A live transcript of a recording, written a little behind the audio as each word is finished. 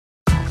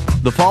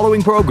The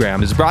following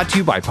program is brought to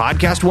you by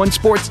Podcast One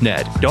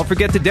Sportsnet. Don't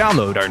forget to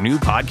download our new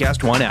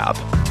Podcast One app.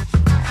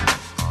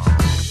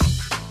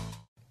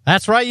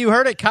 That's right, you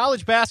heard it.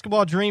 College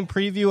Basketball Dream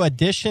Preview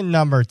edition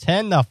number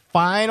 10, the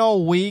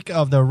final week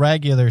of the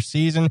regular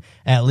season,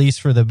 at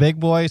least for the big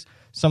boys.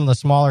 Some of the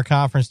smaller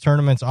conference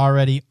tournaments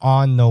already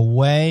on the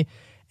way,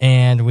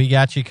 and we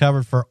got you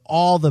covered for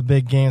all the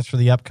big games for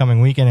the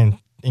upcoming weekend,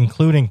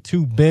 including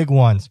two big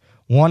ones.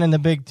 One in the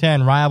Big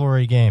Ten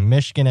rivalry game,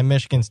 Michigan and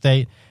Michigan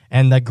State,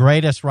 and the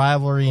greatest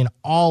rivalry in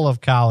all of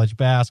college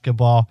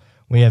basketball.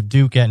 We have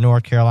Duke at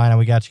North Carolina.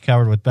 We got you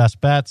covered with best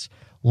bets,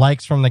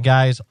 likes from the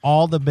guys,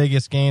 all the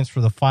biggest games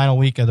for the final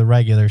week of the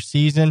regular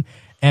season.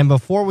 And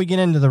before we get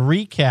into the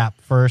recap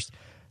first,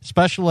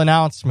 special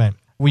announcement.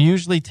 We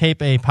usually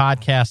tape a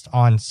podcast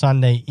on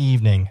Sunday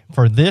evening.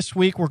 For this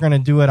week, we're going to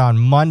do it on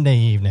Monday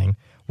evening.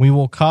 We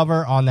will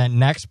cover on that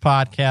next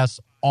podcast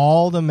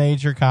all the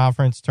major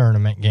conference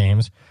tournament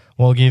games.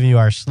 We'll give you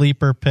our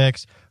sleeper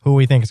picks, who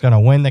we think is going to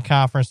win the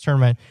conference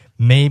tournament,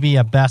 maybe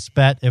a best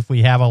bet if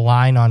we have a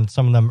line on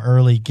some of them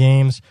early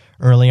games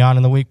early on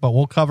in the week. But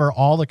we'll cover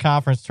all the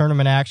conference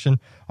tournament action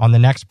on the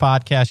next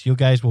podcast. You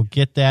guys will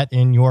get that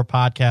in your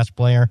podcast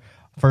player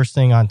first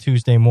thing on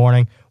Tuesday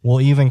morning.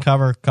 We'll even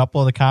cover a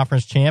couple of the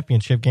conference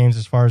championship games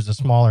as far as the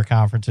smaller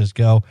conferences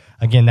go.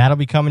 Again, that'll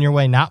be coming your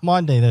way, not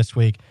Monday this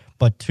week,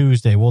 but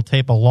Tuesday. We'll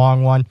tape a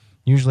long one.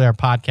 Usually our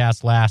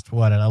podcast lasts,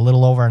 a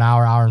little over an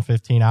hour, hour and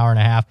 15, hour and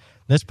a half.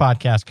 This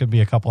podcast could be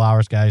a couple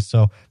hours, guys.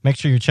 So make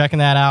sure you're checking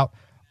that out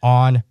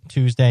on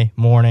Tuesday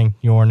morning,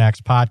 your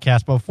next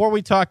podcast. But before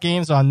we talk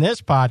games on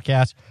this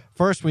podcast,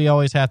 first we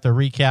always have to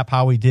recap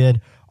how we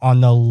did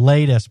on the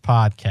latest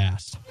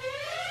podcast.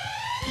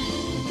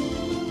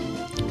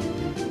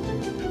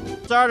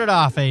 Start it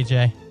off,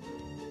 AJ.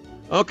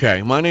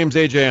 Okay, my name's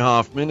AJ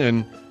Hoffman,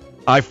 and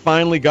I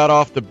finally got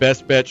off the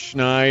best bet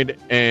schneid,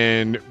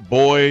 and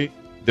boy,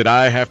 did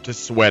I have to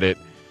sweat it.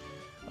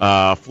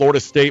 Florida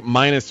State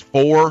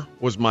 -4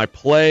 was my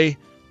play.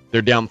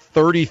 They're down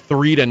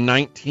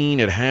 33-19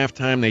 at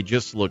halftime. They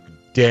just look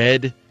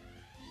dead.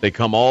 They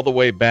come all the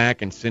way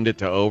back and send it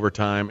to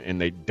overtime,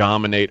 and they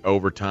dominate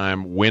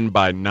overtime, win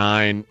by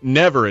 9.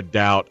 Never a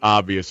doubt,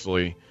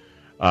 obviously.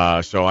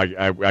 So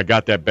I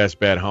got that best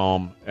bet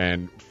home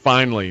and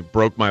finally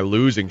broke my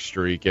losing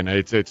streak, and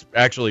it's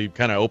actually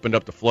kind of opened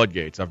up the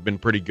floodgates. I've been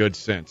pretty good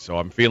since, so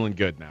I'm feeling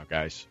good now,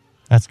 guys.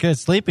 That's good.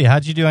 Sleepy,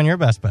 how'd you do on your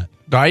best bet?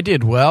 I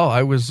did well.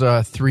 I was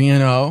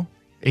 3-0,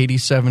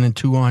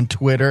 87-2 on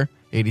Twitter,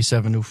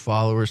 87 new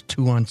followers,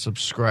 2 on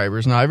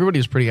subscribers. Now,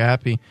 everybody's pretty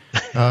happy.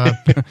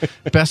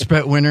 Best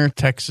bet winner,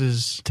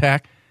 Texas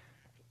Tech.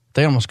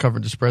 They almost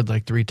covered the spread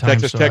like 3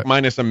 times. Texas Tech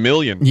minus $1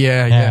 million.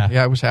 Yeah,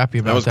 I was happy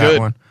about that good.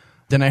 one.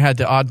 Then I had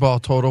the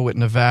oddball total with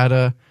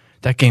Nevada.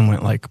 That game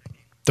went like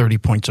 30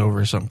 points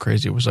over or something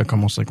crazy. It was like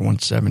almost like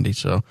 170,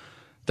 so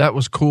that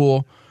was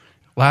cool.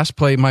 Last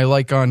play, my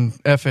like on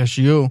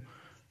FSU,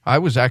 I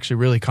was actually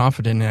really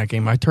confident in that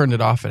game. I turned it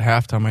off at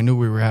halftime. I knew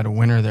we had a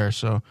winner there.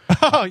 So,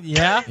 oh,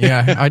 yeah?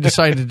 Yeah, I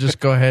decided to just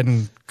go ahead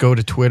and go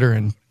to Twitter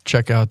and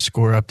check out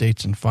score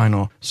updates and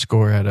final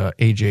score at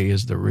AJ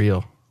is the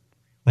real.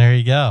 There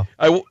you go.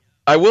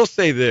 I will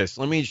say this.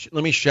 Let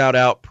me shout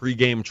out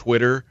pregame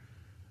Twitter,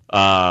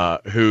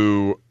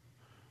 who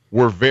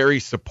were very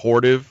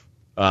supportive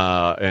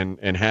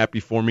and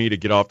happy for me to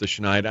get off the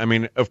schneid. I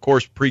mean, of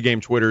course,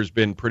 pregame Twitter has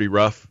been pretty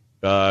rough.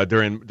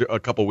 During a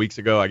couple weeks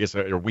ago, I guess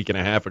a week and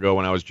a half ago,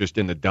 when I was just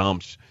in the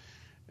dumps,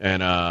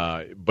 and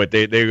but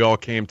they all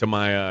came to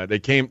my they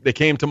came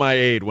to my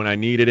aid when I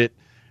needed it,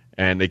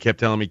 and they kept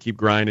telling me keep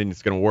grinding,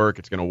 it's gonna work,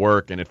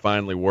 and it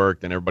finally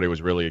worked, and everybody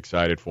was really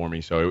excited for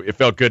me. So it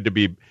felt good to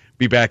be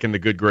back in the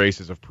good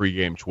graces of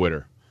pregame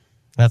Twitter.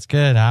 That's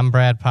good. I'm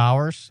Brad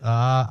Powers.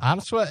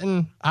 I'm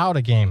sweating out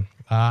a game.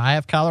 I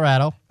have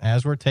Colorado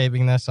as we're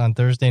taping this on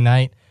Thursday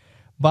night.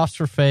 Buffs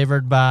were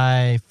favored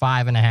by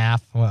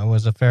 5.5. Well, it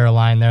was a fair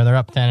line there. They're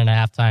up 10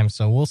 at halftime,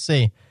 so we'll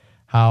see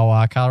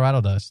how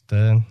Colorado does.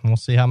 We'll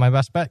see how my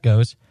best bet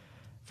goes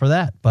for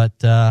that. But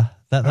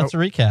that's a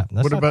recap.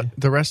 That's what about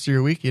the rest of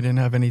your week? You didn't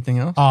have anything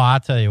else? Oh,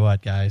 I'll tell you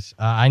what, guys.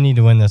 I need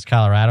to win this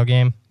Colorado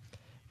game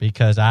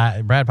because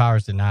Brad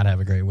Powers did not have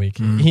a great week.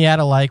 He had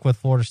a like with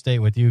Florida State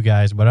with you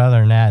guys, but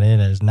other than that, it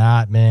has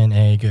not been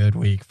a good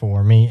week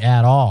for me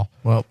at all.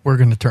 Well, we're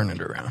going to turn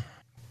it around.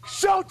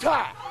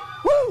 Showtime!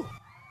 Woo!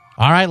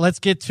 All right, let's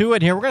get to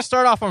it here. We're going to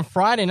start off on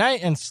Friday night,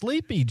 and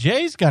Sleepy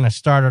Jay's going to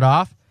start it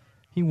off.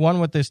 He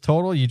won with this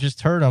total. You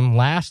just heard him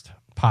last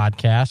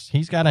podcast.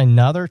 He's got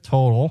another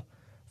total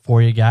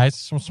for you guys,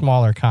 some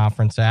smaller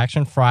conference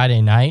action.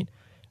 Friday night,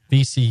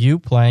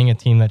 VCU playing a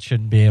team that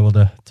should be able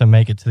to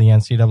make it to the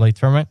NCAA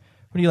tournament.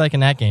 What do you like in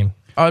that game?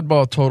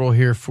 Oddball total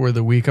here for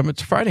the week.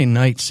 It's Friday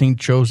night, St.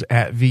 Joe's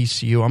at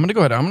VCU. I'm going to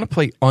go ahead. I'm going to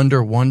play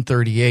under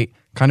 138.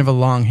 Kind of a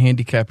long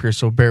handicap here,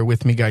 so bear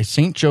with me, guys.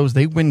 St. Joe's,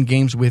 they win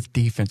games with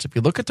defense. If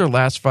you look at their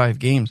last 5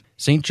 games,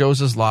 St. Joe's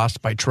has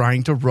lost by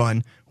trying to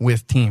run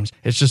with teams.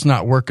 It's just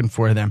not working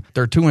for them.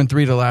 They're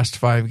 2-3 the last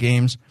 5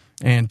 games.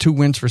 And 2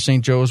 wins for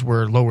St. Joe's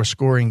were lower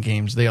scoring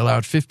games. They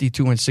allowed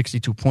 52 and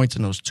 62 points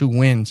in those 2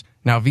 wins.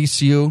 Now,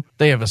 VCU,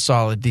 they have a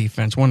solid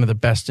defense, one of the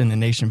best in the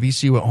nation.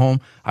 VCU at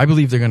home, I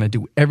believe they're going to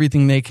do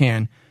everything they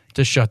can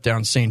to shut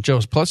down St.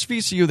 Joe's. Plus,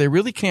 VCU, they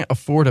really can't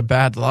afford a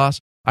bad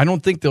loss. I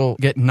don't think they'll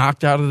get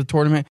knocked out of the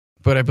tournament,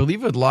 but I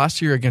believe a loss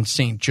here against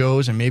St.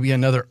 Joe's and maybe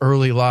another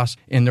early loss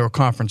in their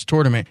conference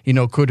tournament,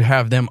 could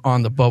have them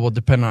on the bubble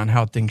depending on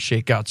how things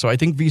shake out. So I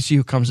think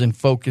VCU comes in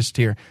focused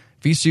here.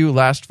 VCU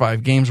last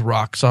 5 games,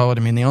 rock solid.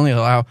 I mean, they only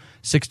allow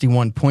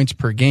 61 points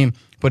per game.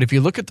 But if you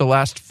look at the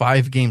last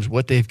 5 games,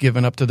 what they've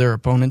given up to their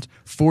opponents,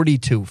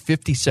 42,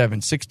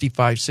 57,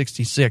 65,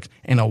 66,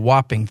 and a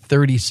whopping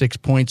 36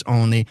 points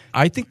only.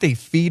 I think they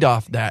feed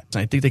off that.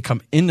 I think they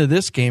come into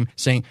this game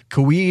saying,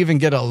 could we even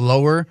get a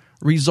lower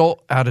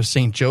result out of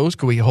St. Joe's?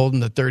 Could we hold them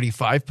to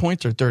 35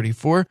 points or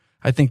 34?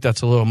 I think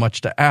that's a little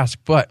much to ask,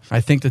 but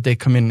I think that they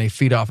come in and they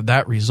feed off of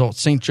that result.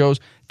 St. Joe's,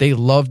 they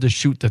love to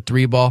shoot the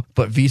 3 ball,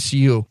 but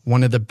VCU,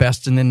 one of the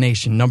best in the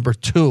nation, number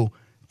 2,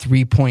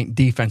 3-point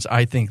defense.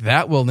 I think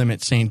that will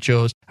limit St.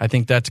 Joe's. I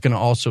think that's going to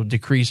also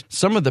decrease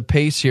some of the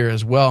pace here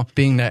as well,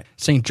 being that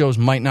St. Joe's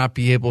might not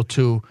be able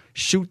to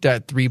shoot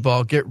that 3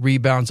 ball, get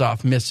rebounds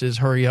off misses,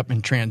 hurry up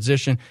in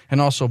transition, and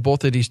also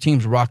both of these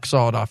teams rock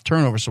solid off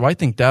turnovers. So I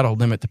think that'll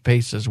limit the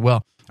pace as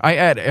well. I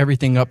add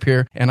everything up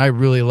here, and I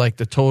really like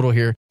the total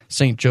here.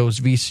 St. Joe's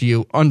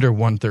VCU under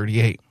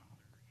 138.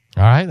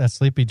 All right, that's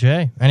Sleepy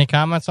J. Any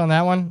comments on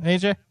that one,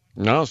 AJ?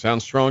 No,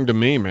 sounds strong to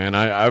me, man.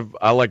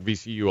 I like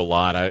VCU a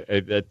lot.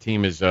 That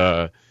team is,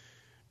 I'm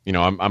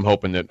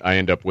hoping that I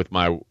end up with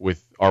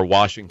our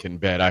Washington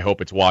bet. I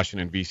hope it's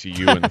Washington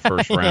VCU in the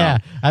first round. Yeah,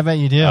 I bet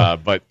you do.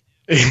 But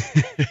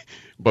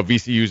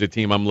VCU is a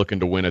team I'm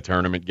looking to win a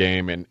tournament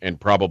game, and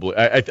probably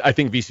I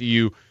think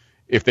VCU,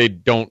 if they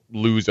don't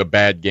lose a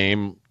bad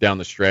game down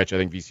the stretch, I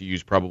think VCU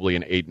is probably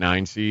an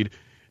 8-9 seed.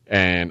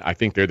 And I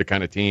think they're the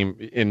kind of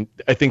team, and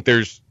I think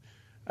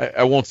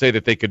I won't say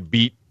that they could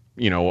beat,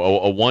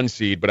 a 1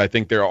 seed, but I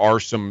think there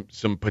are some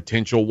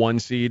potential 1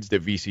 seeds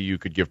that VCU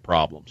could give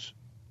problems.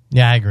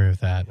 Yeah, I agree with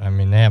that. I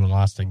mean, they haven't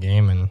lost a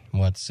game in,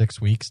 6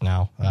 weeks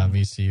now,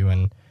 VCU,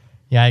 and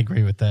yeah, I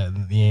agree with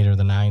that, the 8 or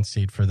the 9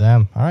 seed for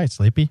them. All right,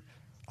 Sleepy,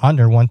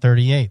 under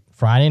 138.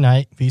 Friday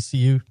night,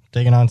 VCU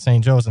taking on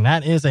St. Joe's, and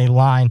that is a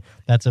line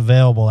that's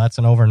available. That's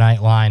an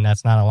overnight line.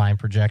 That's not a line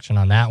projection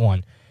on that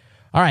one.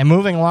 All right,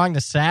 moving along to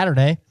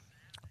Saturday.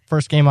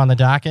 First game on the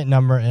docket,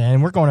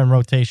 and we're going in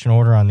rotation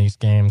order on these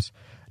games.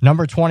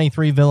 Number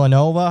 23,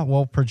 Villanova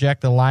will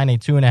project the line a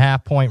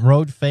 2.5-point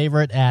road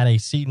favorite at a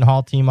Seton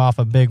Hall team off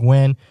a big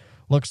win.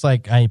 Looks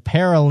like a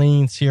pair of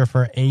leans here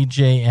for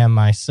AJ and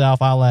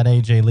myself. I'll let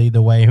AJ lead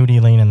the way. Who do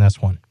you lean in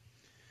this one?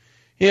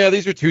 Yeah,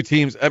 these are 2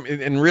 teams. I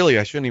mean, and really,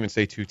 I shouldn't even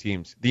say 2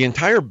 teams. The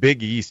entire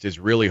Big East is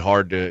really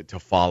hard to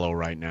follow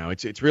right now.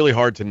 It's really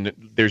hard to.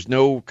 There's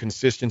no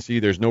consistency.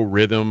 There's no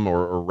rhythm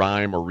or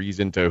rhyme or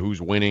reason to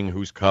who's winning,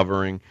 who's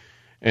covering.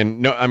 And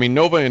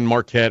Nova and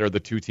Marquette are the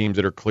 2 teams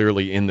that are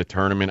clearly in the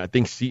tournament. I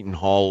think Seton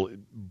Hall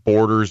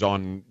borders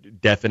on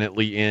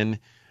definitely in,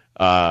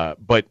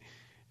 but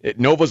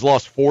Nova's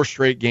lost 4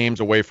 straight games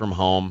away from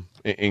home,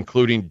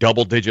 including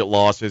double-digit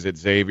losses at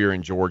Xavier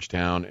and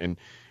Georgetown,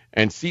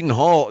 and Seton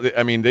Hall,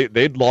 I mean,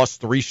 they'd lost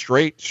 3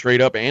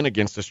 straight up and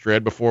against the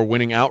spread before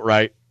winning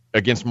outright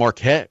against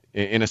Marquette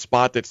in a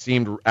spot that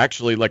seemed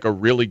actually like a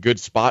really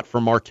good spot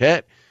for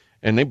Marquette,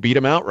 and they beat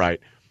them outright.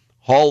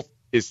 Hall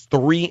is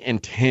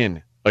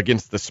 3-10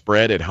 against the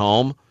spread at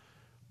home,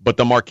 but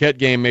the Marquette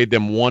game made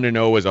them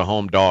 1-0 as a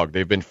home dog.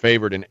 They've been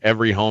favored in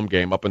every home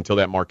game up until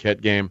that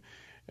Marquette game,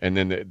 and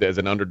then as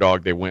an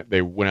underdog, they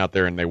went out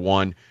there and they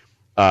won.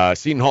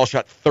 Seton Hall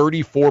shot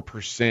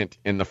 34%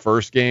 in the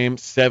first game,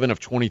 7 of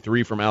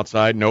 23 from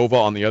outside. Nova,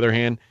 on the other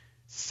hand,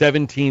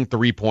 17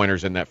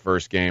 3-pointers in that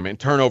first game. And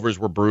turnovers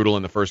were brutal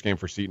in the first game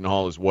for Seton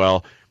Hall as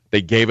well.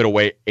 They gave it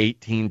away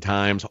 18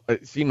 times.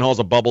 Seton Hall's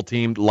a bubble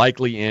team,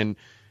 likely in,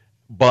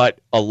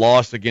 but a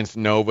loss against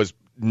Nova's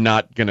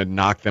not going to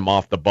knock them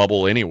off the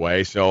bubble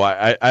anyway. So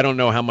I don't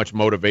know how much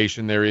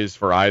motivation there is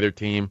for either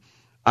team.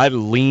 I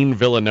lean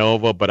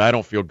Villanova, but I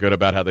don't feel good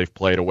about how they've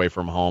played away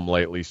from home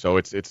lately, so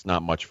it's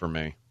not much for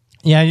me.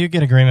 Yeah, you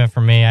get agreement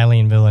from me. I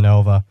lean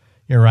Villanova.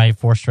 You're right,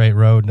 4 straight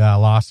road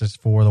losses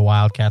for the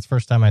Wildcats.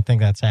 First time I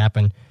think that's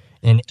happened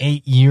in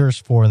 8 years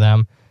for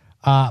them.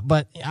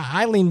 But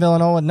I lean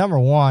Villanova. Number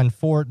 1,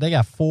 they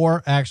got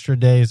 4 extra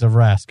days of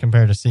rest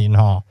compared to Seton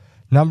Hall.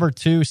 Number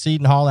 2,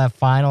 Seton Hall, that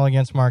final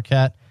against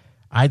Marquette,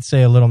 I'd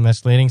say a little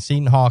misleading.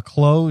 Seton Hall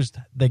closed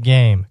the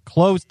game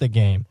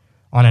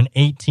on an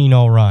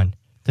 18-0 run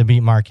to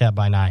beat Marquette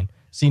by 9.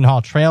 Seton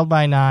Hall trailed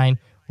by 9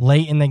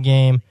 late in the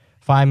game,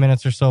 5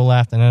 minutes or so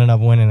left, and ended up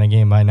winning the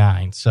game by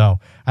 9. So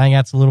I think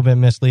that's a little bit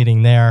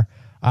misleading there.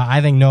 I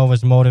think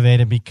Nova's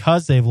motivated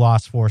because they've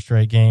lost 4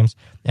 straight games,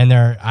 and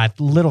they're a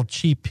little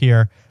cheap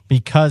here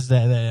because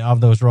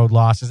of those road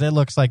losses. It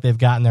looks like they've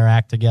gotten their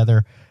act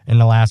together in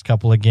the last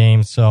couple of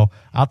games. So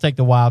I'll take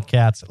the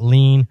Wildcats,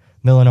 lean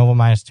Villanova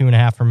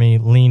 -2.5 for me,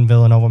 lean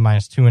Villanova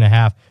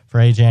 -2.5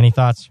 for AJ. Any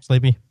thoughts,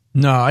 Sleepy?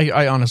 No,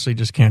 I honestly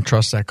just can't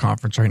trust that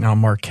conference right now.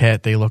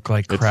 Marquette, they look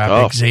like crap.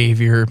 Tough.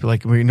 Xavier,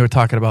 like we're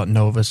talking about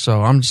Nova,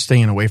 so I'm just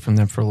staying away from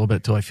them for a little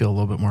bit till I feel a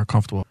little bit more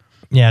comfortable.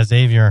 Yeah,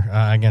 Xavier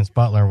against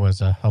Butler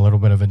was a little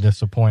bit of a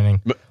disappointing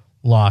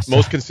loss.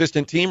 Most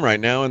consistent team right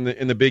now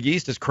in the Big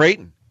East is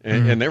Creighton,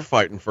 and they're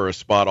fighting for a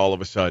spot all of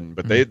a sudden.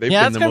 But they've been the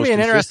most it's going to be an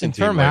interesting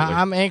tournament.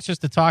 I'm anxious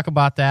to talk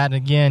about that.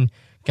 Again,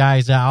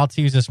 guys, I'll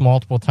tease this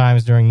multiple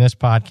times during this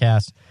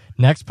podcast.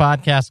 Next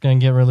podcast is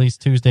going to get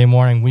released Tuesday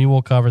morning. We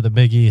will cover the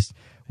Big East,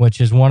 which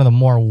is one of the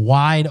more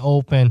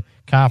wide-open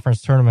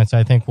conference tournaments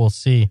I think we'll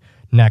see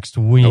next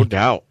week. No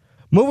doubt.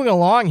 Moving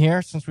along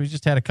here, since we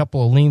just had a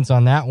couple of leans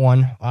on that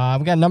one,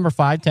 we got number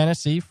 5,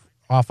 Tennessee,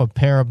 off a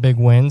pair of big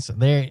wins.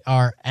 They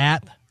are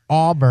at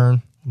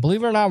Auburn.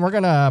 Believe it or not, we're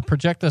going to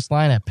project this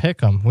line at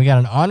Pick'em. We got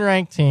an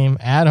unranked team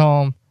at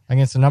home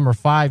against a number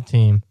 5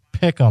 team.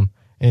 Pick'em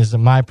is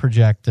my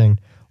projecting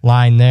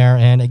line there.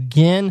 And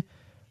again,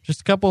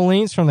 just a couple of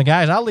leans from the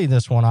guys. I'll lead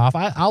this one off.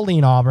 I'll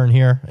lean Auburn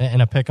here in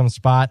a Pick'em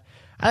spot.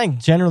 I think,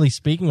 generally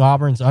speaking,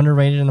 Auburn's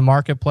underrated in the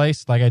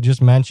marketplace, like I just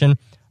mentioned.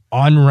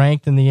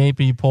 Unranked in the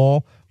AP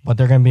poll, but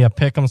they're going to be a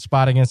pick'em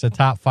spot against a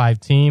top 5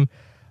 team.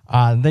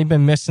 They've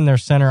been missing their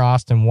center,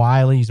 Austin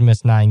Wiley. He's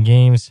missed 9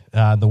 games.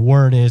 The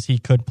word is he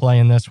could play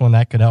in this one.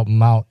 That could help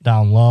him out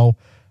down low.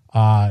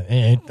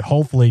 It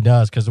hopefully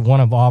does, because one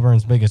of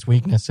Auburn's biggest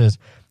weaknesses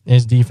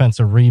is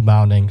defensive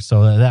rebounding.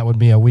 So that would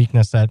be a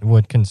weakness that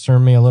would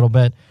concern me a little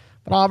bit.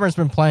 But Auburn's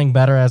been playing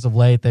better as of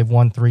late. They've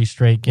won 3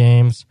 straight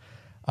games.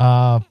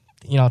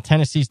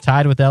 Tennessee's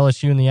tied with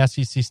LSU in the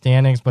SEC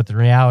standings, but the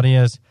reality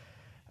is,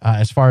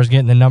 as far as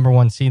getting the number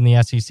 1 seed in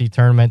the SEC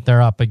tournament,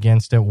 they're up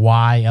against it.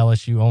 Why?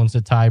 LSU owns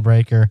the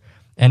tiebreaker,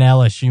 and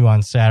LSU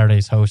on Saturday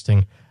is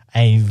hosting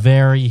a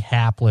very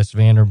hapless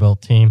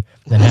Vanderbilt team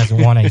that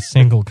hasn't won a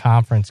single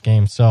conference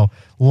game. So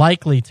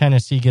likely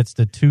Tennessee gets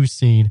the 2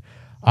 seed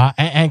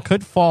and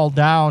could fall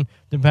down,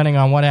 depending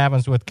on what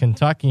happens with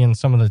Kentucky, and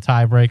some of the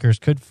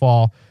tiebreakers could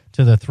fall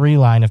to the 3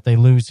 line if they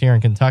lose here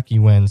and Kentucky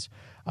wins.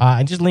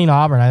 I just lean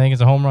Auburn. I think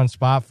it's a home run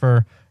spot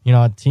for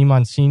a team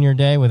on senior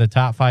day with a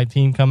top 5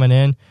 team coming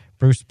in.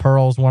 Bruce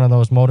Pearl's one of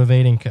those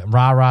motivating,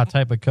 rah-rah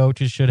type of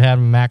coaches. Should have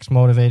him max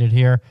motivated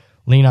here.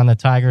 Lean on the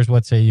Tigers.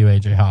 What say you,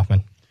 A.J.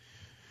 Hoffman?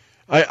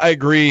 I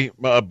agree,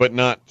 but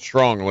not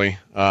strongly.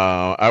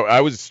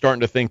 I was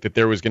starting to think that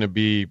there was going to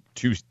be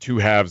two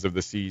halves of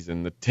the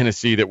season, the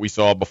Tennessee that we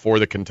saw before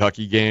the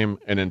Kentucky game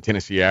and then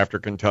Tennessee after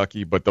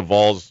Kentucky, but the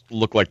Vols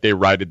looked like they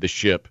righted the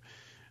ship.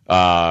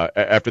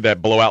 After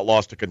that blowout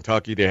loss to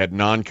Kentucky, they had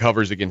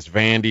non-covers against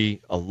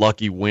Vandy, a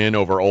lucky win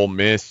over Ole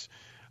Miss,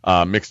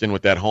 mixed in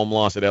with that home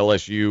loss at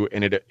LSU,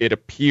 and it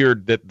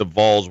appeared that the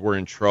Vols were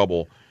in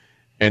trouble.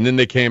 And then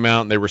they came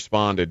out and they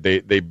responded.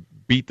 They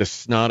beat the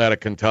snot out of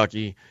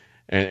Kentucky,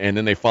 and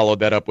then they followed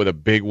that up with a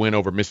big win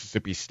over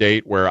Mississippi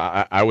State, where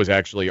I was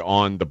actually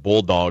on the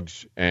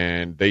Bulldogs,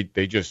 and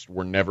they just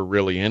were never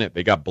really in it.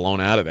 They got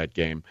blown out of that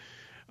game.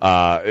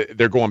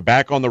 They're going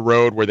back on the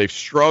road where they've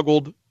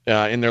struggled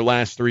in their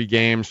last 3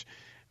 games,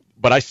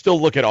 but I still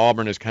look at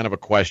Auburn as kind of a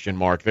question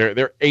mark.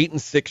 They're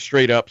 8-6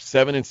 straight up,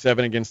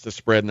 7-7 against the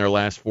spread in their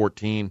last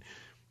 14.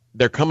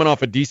 They're coming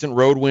off a decent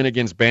road win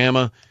against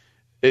Bama.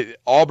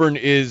 Auburn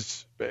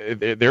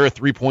they're a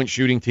 3-point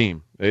shooting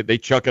team. They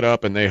chuck it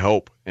up and they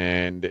hope,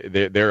 and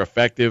they're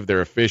effective,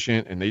 they're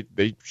efficient, and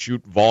they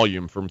shoot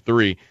volume from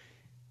 3.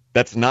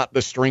 That's not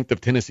the strength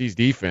of Tennessee's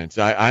defense.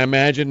 I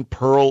imagine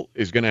Pearl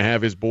is going to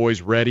have his boys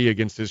ready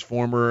against his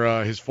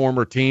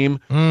former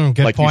team. Good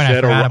like point. you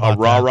said, a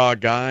rah-rah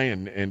guy,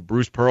 and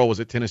Bruce Pearl was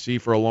at Tennessee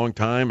for a long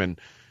time, and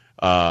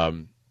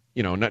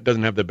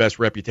doesn't have the best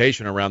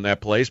reputation around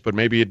that place, but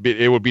maybe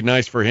it would be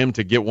nice for him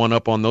to get one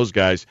up on those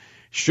guys.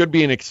 Should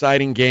be an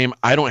exciting game.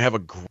 I don't have a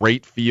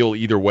great feel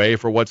either way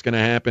for what's going to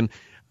happen.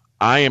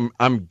 I'm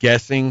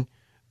guessing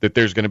that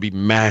there's going to be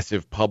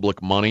massive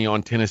public money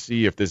on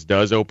Tennessee if this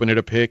does open at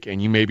a pick, and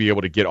you may be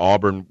able to get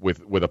Auburn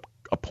with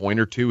a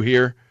point or 2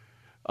 here.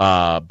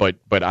 But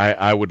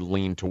I would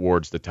lean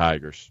towards the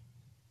Tigers.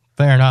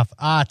 Fair enough.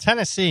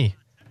 Tennessee,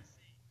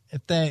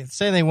 if they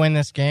say they win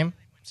this game,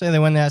 say they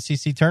win the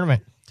SEC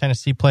tournament,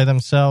 Tennessee play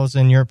themselves,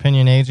 in your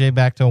opinion, AJ,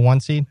 back to a 1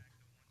 seed?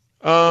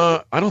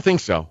 I don't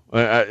think so.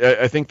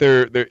 I think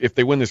they're if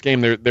they win this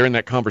game, they're in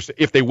that conversation.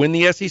 If they win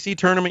the SEC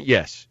tournament,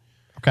 yes.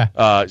 Okay.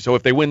 So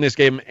if they win this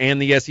game and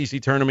the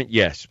SEC tournament,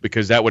 yes,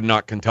 because that would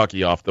knock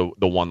Kentucky off the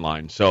 1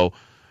 line. So,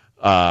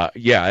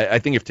 I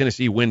think if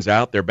Tennessee wins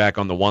out, they're back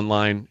on the 1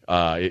 line.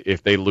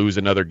 If they lose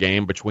another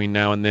game between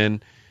now and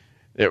then,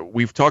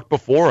 we've talked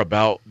before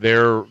about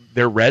their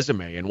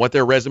resume, and what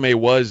their resume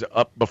was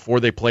up before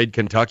they played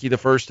Kentucky the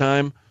first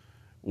time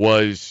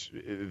was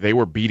they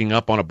were beating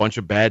up on a bunch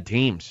of bad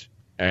teams,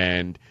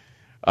 and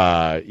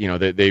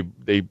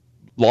they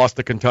lost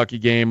the Kentucky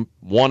game,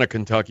 won a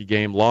Kentucky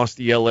game, lost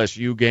the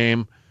LSU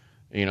game.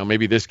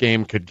 Maybe this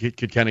game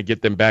could kind of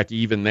get them back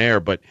even there,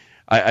 but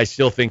I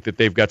still think that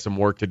they've got some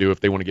work to do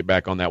if they want to get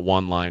back on that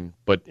 1 line.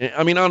 But,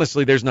 I mean,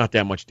 honestly, there's not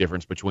that much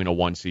difference between a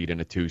 1 seed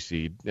and a 2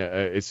 seed.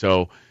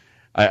 So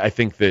I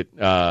think that,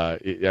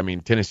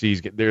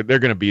 Tennessee's they're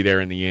going to be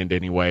there in the end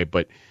anyway.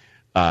 But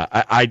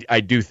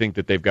I do think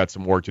that they've got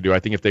some work to do. I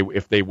think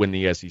if they win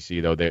the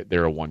SEC, though,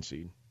 they're a 1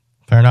 seed.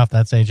 Fair enough.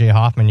 That's AJ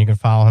Hoffman. You can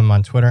follow him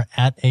on Twitter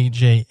at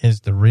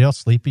AJIsTheReal.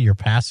 Sleepy, you're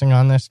passing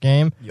on this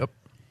game. Yep.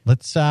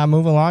 Let's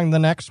move along to the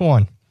next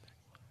one.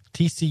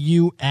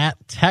 TCU at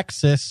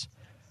Texas.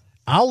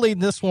 I'll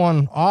lead this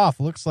one off.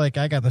 Looks like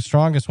I got the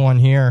strongest one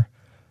here.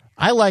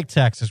 I like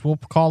Texas. We'll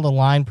call the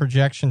line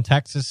projection.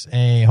 Texas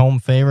a home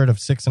favorite of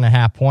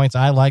 6.5 points.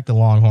 I like the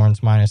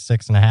Longhorns minus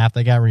 6.5.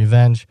 They got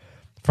revenge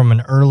from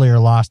an earlier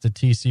loss to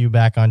TCU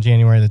back on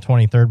January the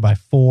 23rd by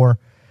 4.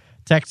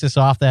 Texas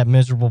off that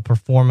miserable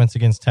performance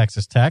against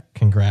Texas Tech.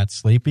 Congrats,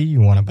 Sleepy.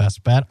 You won a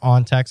best bet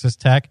on Texas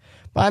Tech.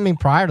 But, I mean,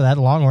 prior to that,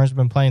 the Longhorns have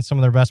been playing some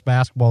of their best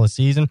basketball this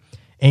season.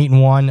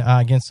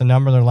 8-1 against a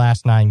number of their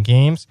last 9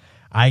 games.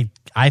 I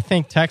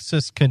think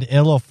Texas could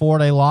ill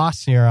afford a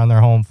loss here on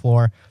their home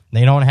floor.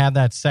 They don't have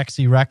that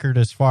sexy record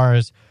as far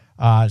as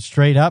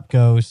straight up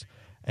goes.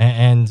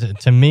 And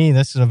to me,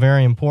 this is a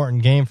very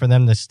important game for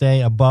them to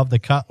stay above the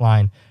cut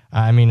line.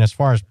 I mean, as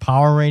far as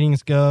power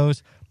ratings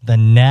goes, the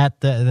net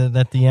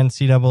that the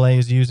NCAA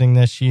is using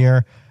this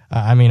year,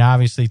 I mean,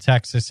 obviously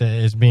Texas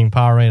is being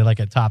power rated like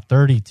a top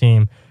 30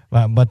 team,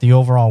 but the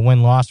overall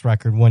win-loss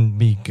record wouldn't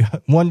be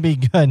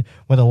good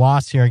with a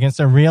loss here against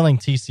a reeling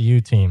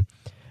TCU team.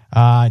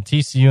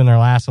 TCU in their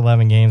last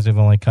 11 games, they've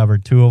only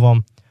covered 2 of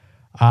them.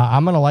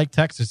 I'm going to like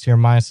Texas here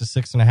minus the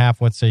 6.5.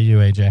 What say you,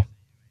 AJ?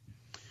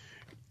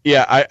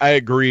 Yeah, I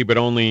agree, but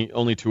only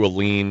to a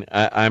lean.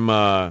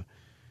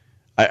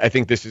 I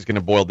think this is going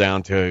to boil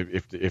down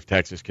to if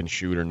Texas can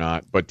shoot or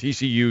not. But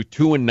TCU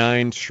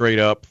 2-9 straight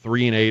up,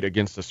 3-8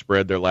 against the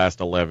spread their last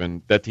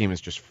 11. That team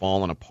is just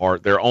falling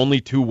apart. Their only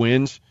 2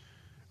 wins,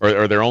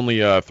 or their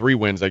only 3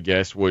 wins, I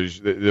guess, was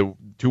the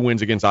 2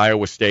 wins against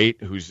Iowa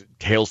State, who's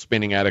tail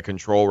spinning out of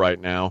control right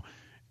now,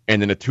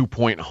 and then a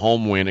 2-point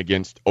home win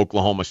against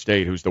Oklahoma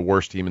State, who's the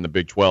worst team in the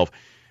Big 12.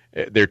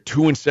 They're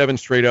 2-7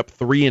 straight up,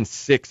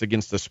 3-6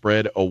 against the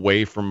spread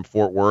away from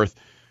Fort Worth.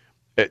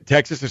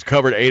 Texas has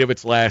covered 8 of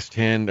its last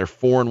 10. They're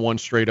 4-1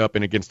 straight up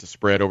and against the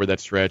spread over that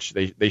stretch.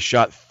 They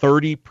shot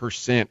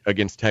 30%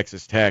 against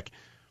Texas Tech,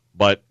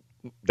 but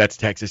that's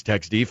Texas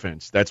Tech's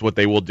defense. That's what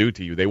they will do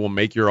to you. They will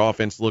make your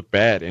offense look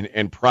bad.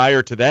 And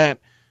prior to that,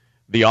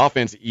 the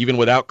offense, even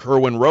without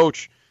Kerwin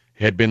Roach,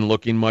 had been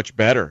looking much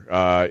better.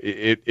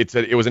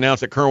 It was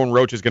announced that Kerwin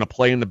Roach is going to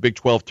play in the Big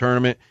 12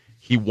 tournament.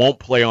 He won't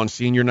play on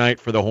senior night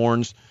for the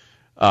Horns.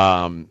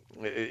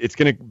 It's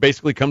going to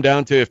basically come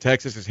down to if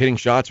Texas is hitting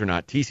shots or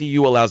not.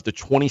 TCU allows the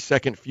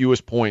 22nd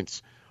fewest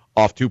points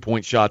off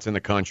 2-point shots in the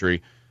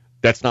country.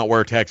 That's not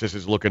where Texas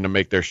is looking to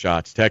make their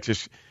shots.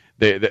 Texas,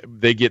 they're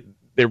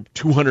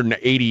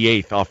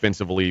 288th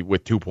offensively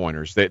with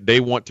 2-pointers. They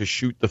want to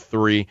shoot the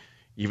 3,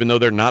 even though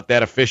they're not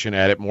that efficient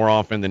at it more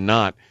often than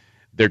not.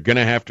 They're going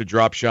to have to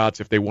drop shots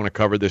if they want to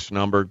cover this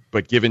number.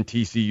 But given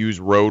TCU's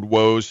road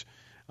woes,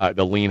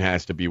 the lean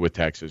has to be with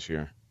Texas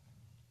here.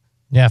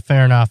 Yeah,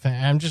 fair enough.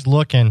 I'm just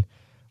looking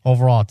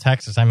overall at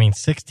Texas. I mean,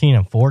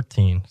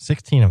 16-14,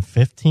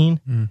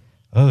 16-15.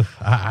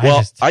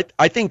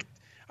 I think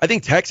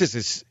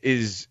Texas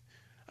is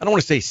I don't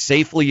want to say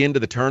safely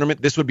into the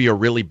tournament. This would be a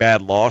really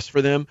bad loss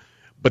for them.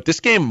 But this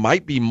game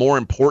might be more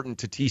important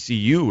to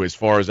TCU as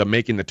far as a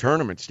making the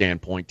tournament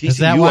standpoint.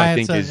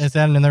 TCU, is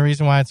that another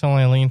reason why it's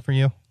only a lean for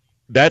you?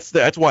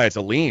 That's why it's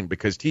a lean,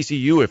 because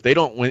TCU, if they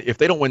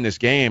don't win this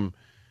game,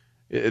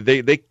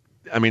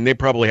 they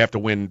probably have to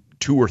win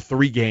 2 or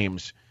 3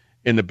 games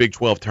in the Big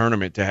 12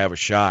 tournament to have a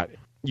shot.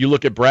 You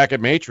look at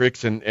bracket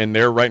matrix, and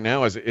they're right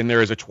now in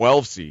there as a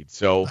 12 seed.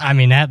 So I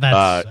mean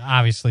that's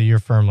obviously you're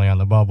firmly on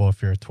the bubble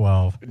if you're a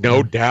 12.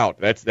 No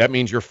doubt. That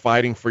means you're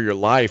fighting for your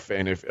life.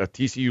 And if a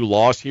TCU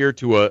loss here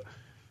to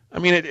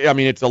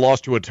it's a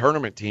loss to a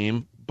tournament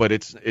team, but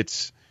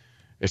it's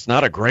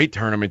not a great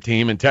tournament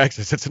team in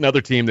Texas. It's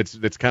another team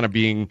that's kind of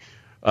being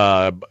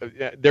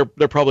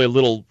they're probably a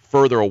little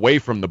further away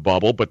from the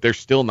bubble, but they're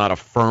still not a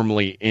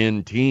firmly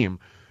in team.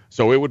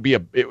 So it would be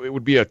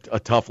a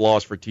tough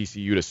loss for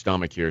TCU to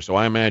stomach here. So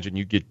I imagine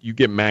you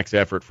get max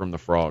effort from the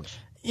Frogs.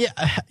 Yeah,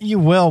 you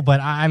will,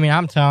 but I mean,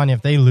 I'm telling you,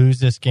 if they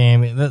lose this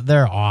game,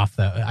 they're off.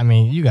 I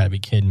mean, you got to be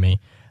kidding me.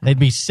 They'd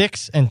be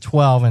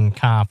 6-12 in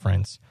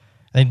conference.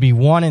 They'd be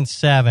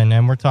 1-7,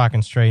 and we're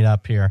talking straight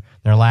up here.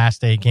 Their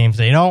last 8 games,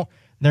 they're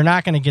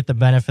not going to get the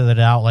benefit of the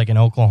doubt like an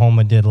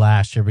Oklahoma did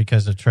last year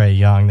because of Trae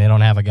Young. They don't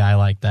have a guy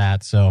like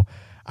that. So,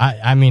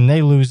 I mean,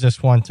 they lose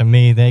this one to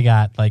me. They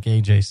got, like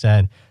AJ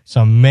said,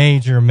 some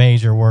major,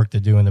 major work to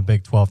do in the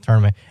Big 12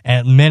 tournament.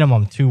 At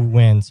minimum, 2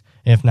 wins,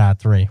 if not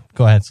 3.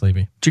 Go ahead,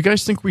 Sleepy. Do you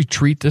guys think we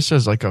treat this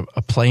as like a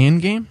play-in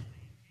game?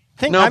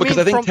 I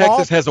think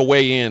Texas has a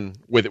way in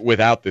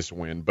without this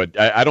win, but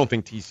I don't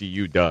think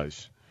TCU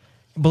does.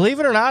 Believe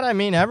it or not, I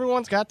mean,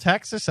 everyone's got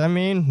Texas. I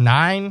mean,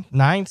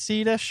 9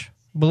 seed-ish.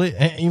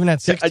 Even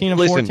at 16 and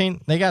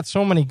 14, they got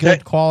so many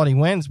good quality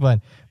wins,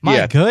 but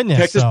goodness.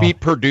 Texas beat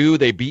Purdue,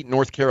 they beat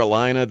North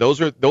Carolina. Those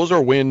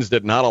are wins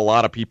that not a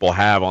lot of people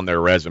have on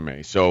their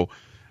resume. So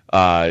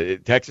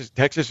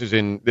Texas is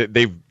in.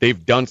 They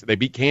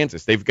beat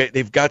Kansas.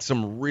 They've got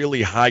some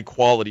really high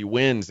quality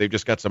wins. They've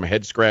just got some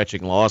head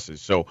scratching losses.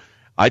 So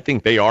I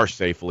think they are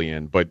safely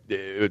in, but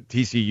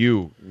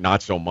TCU,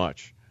 not so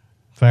much.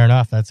 Fair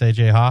enough. That's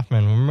A.J.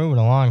 Hoffman. We're moving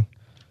along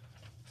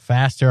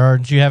faster. Or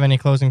do you have any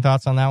closing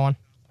thoughts on that one?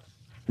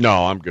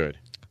 No, I'm good.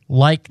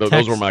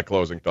 Those were my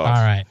closing thoughts.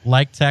 All right.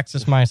 Like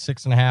Texas, minus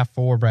 6.5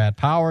 for Brad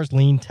Powers.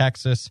 Lean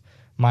Texas,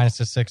 minus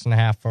a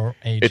 6.5 for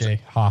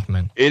A.J.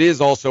 Hoffman. It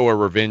is also a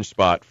revenge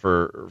spot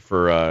for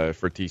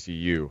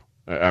TCU.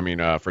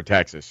 For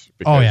Texas.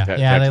 Because Texas,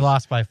 they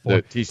lost by 4.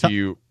 The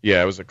TCU,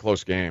 it was a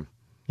close game.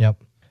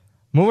 Yep.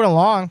 Moving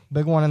along,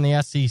 big one in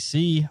the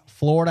SEC.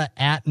 Florida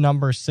at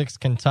number 6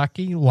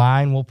 Kentucky.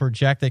 Line will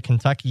project that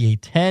Kentucky a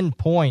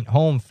 10-point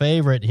home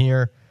favorite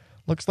here.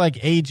 Looks like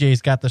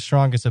AJ's got the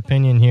strongest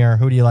opinion here.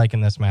 Who do you like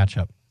in this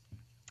matchup?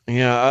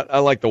 Yeah, I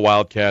like the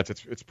Wildcats.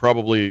 It's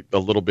probably a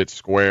little bit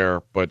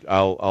square, but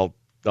I'll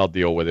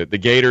deal with it. The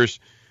Gators,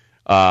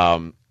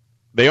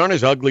 they aren't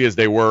as ugly as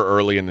they were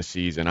early in the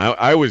season.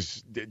 I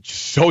was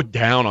so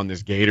down on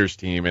this Gators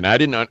team, and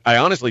I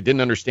honestly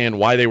didn't understand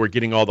why they were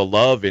getting all the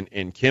love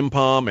in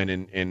KenPom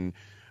and in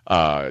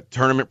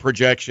tournament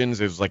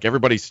projections. It was like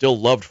everybody still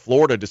loved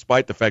Florida,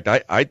 despite the fact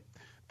the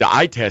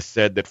eye test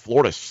said that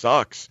Florida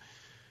sucks.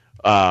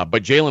 But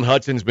Jalen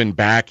Hudson's been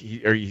back.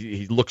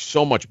 He looks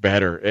so much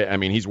better. I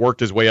mean, he's worked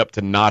his way up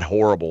to not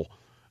horrible,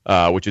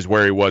 which is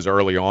where he was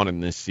early on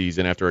in this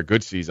season after a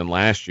good season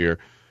last year.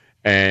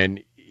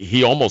 And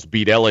he almost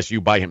beat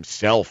LSU by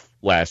himself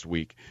last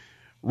week.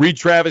 Reed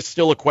Travis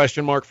still a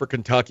question mark for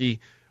Kentucky,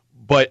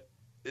 but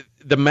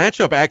the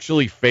matchup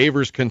actually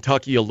favors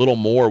Kentucky a little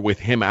more with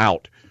him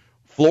out.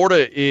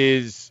 Florida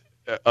is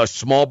a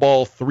small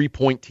ball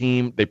 3-point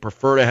team. They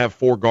prefer to have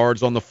 4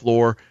 guards on the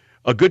floor.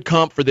 A good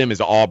comp for them is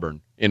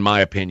Auburn, in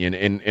my opinion,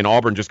 and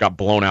Auburn just got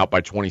blown out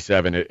by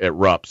 27 at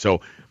Rupp.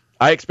 So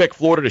I expect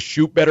Florida to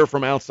shoot better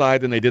from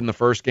outside than they did in the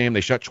first game.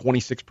 They shot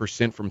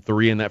 26% from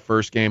 3 in that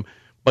first game,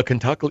 but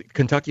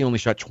Kentucky only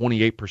shot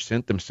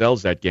 28%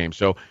 themselves that game.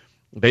 So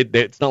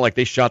it's not like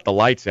they shot the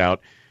lights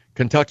out.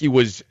 Kentucky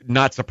was,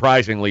 not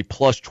surprisingly,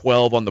 plus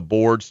 12 on the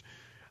boards.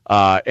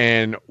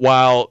 And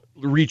while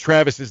Reed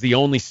Travis is the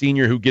only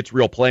senior who gets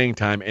real playing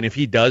time, and if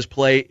he does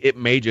play, it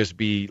may just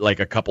be like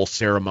a couple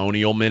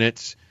ceremonial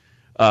minutes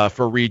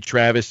for Reed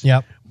Travis.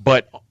 Yep.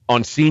 But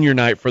on senior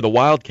night for the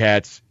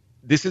Wildcats,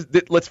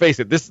 let's face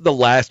it, this is the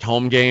last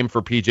home game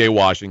for P.J.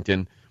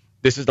 Washington.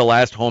 This is the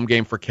last home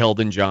game for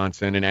Keldon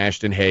Johnson and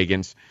Ashton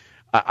Hagans.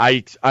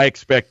 I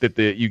expect that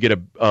you get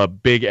a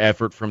big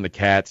effort from the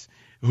Cats,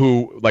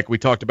 who, like we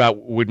talked about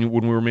when we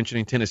were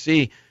mentioning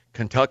Tennessee,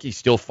 Kentucky's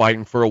still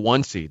fighting for a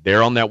 1 seed.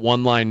 They're on that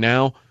 1 line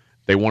now.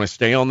 They want to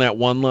stay on that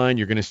 1 line.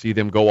 You're going to see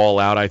them go all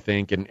out, I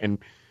think. And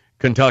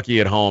Kentucky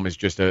at home is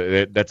just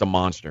that's a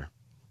monster.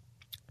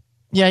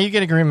 Yeah, you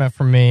get agreement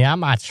from me.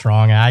 I'm not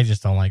strong. I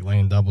just don't like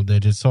laying double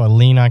digits. So I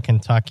lean on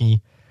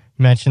Kentucky.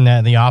 You mentioned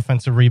that the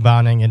offensive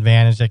rebounding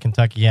advantage that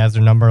Kentucky has.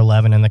 They're number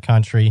 11 in the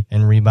country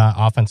in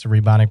offensive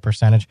rebounding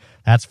percentage.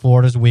 That's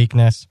Florida's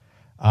weakness.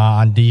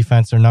 On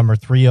defense, they're number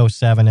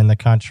 307 in the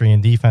country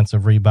in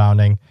defensive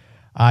rebounding.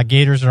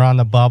 Gators are on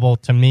the bubble.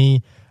 To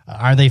me,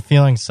 are they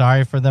feeling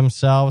sorry for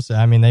themselves?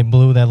 I mean, they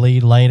blew that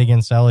lead late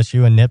against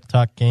LSU. A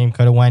nip-tuck game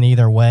could have went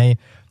either way.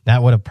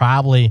 That would have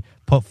probably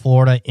put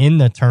Florida in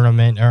the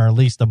tournament, or at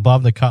least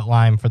above the cut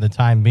line for the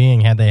time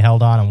being, had they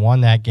held on and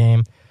won that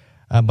game.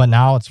 But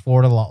now it's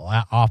Florida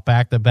off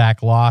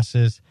back-to-back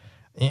losses.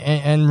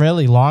 And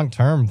really,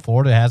 long-term,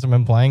 Florida hasn't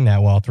been playing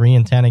that well.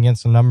 3-10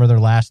 against a number of their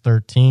last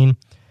 13.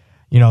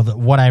 You know,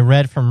 what I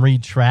read from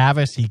Reed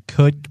Travis, he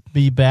could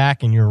be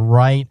back, and you're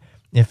right.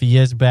 If he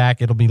is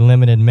back, it'll be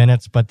limited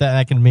minutes, but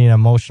that can be an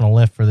emotional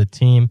lift for the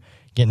team,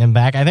 getting him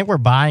back. I think we're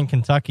buying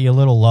Kentucky a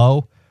little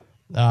low.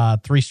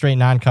 3 straight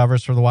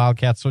non-covers for the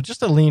Wildcats. So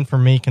just a lean for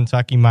me,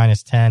 Kentucky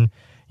minus 10.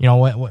 You know,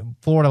 what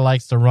Florida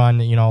likes to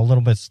run, you know, a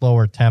little bit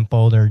slower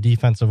tempo. They're a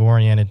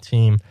defensive-oriented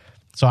team.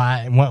 So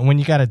when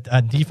you got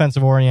a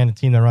defensive-oriented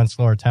team that runs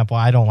slower tempo,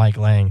 I don't like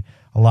laying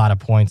a lot of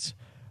points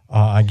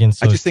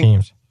against those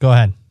teams. Go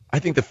ahead. I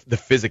think the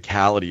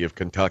physicality of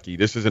Kentucky,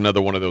 this is another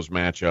one of those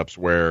matchups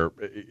where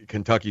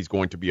Kentucky's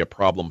going to be a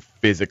problem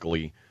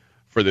physically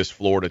for this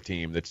Florida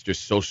team that's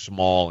just so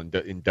small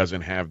and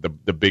doesn't have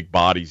the big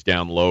bodies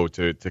down low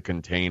to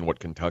contain what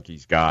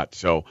Kentucky's got.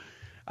 So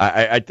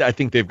I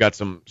think they've got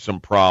some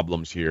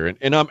problems here.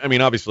 And I mean,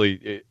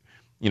 obviously,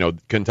 you know,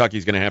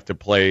 Kentucky's going to have to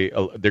play.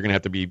 They're going to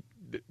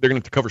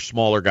have to cover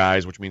smaller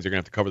guys, which means they're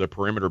going to have to cover the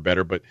perimeter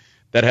better. But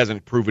that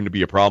hasn't proven to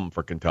be a problem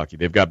for Kentucky.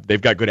 They've got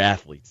good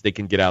athletes. They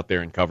can get out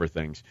there and cover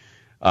things.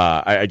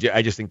 I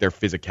just think their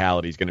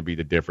physicality is going to be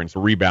the difference.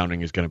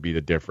 Rebounding is going to be the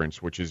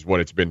difference, which is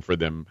what it's been for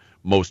them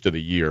most of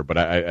the year. But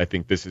I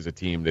think this is a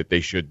team that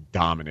they should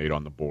dominate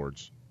on the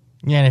boards.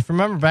 Yeah, and if you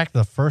remember back to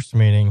the first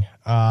meeting,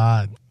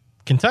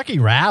 Kentucky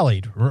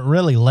rallied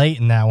really late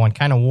in that one,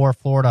 kind of wore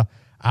Florida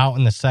out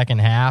in the second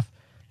half.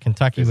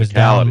 Kentucky was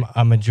down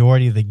a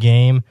majority of the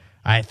game.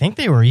 I think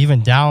they were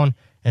even down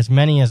as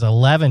many as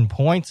 11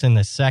 points in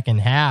the second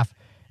half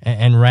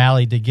and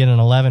rallied to get an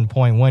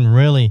 11-point win,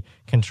 really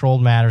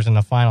controlled matters in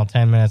the final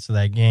 10 minutes of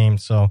that game.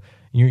 So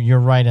you're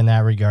right in that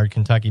regard,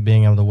 Kentucky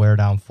being able to wear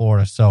down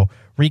Florida. So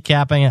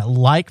recapping it,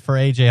 like for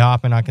A.J.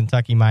 Hoffman on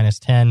Kentucky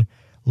 -10,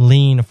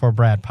 lean for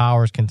Brad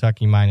Powers,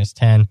 Kentucky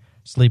 -10,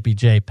 Sleepy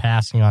J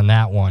passing on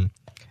that one.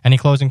 Any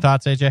closing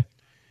thoughts, A.J.?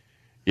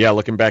 Yeah,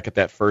 looking back at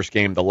that first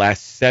game, the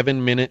last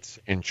 7 minutes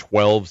and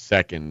 12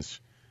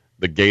 seconds,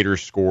 the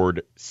Gators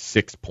scored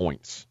 6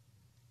 points.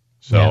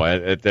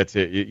 So that's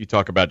it. You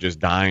talk about just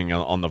dying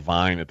on the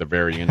vine at the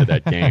very end of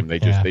that game. They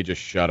just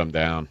shut them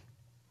down.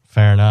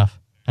 Fair enough.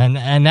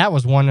 And that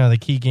was one of the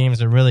key games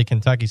that really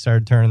Kentucky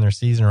started turning their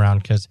season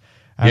around because,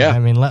 I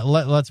mean,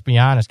 let's be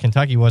honest,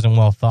 Kentucky wasn't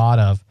well thought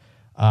of,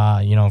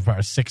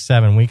 for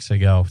 6-7 weeks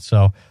ago.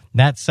 So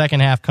that second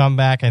half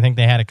comeback, I think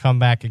they had a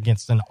comeback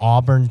against an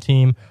Auburn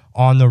team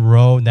on the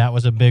road. That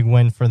was a big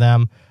win for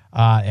them.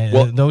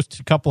 Those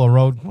couple of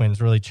road wins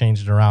really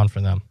changed it around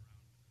for them.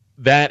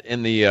 That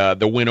and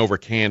the win over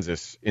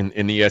Kansas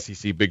in the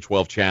SEC Big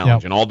 12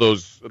 Challenge, and all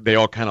those, they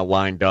all kind of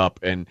lined up.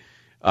 And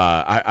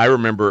I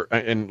remember,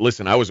 and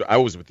listen, I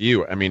was with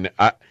you. I mean,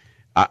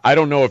 I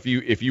don't know if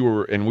you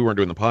were, and we weren't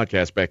doing the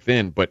podcast back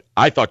then, but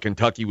I thought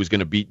Kentucky was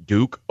going to beat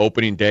Duke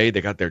opening day. They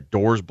got their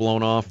doors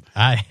blown off.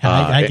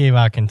 I gave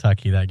out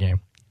Kentucky that game.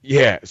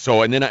 Yeah.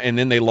 So and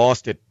then they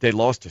lost it. They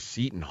lost to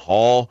Seton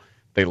Hall.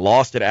 They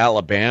lost at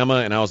Alabama,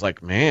 and I was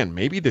like, man,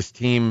 maybe this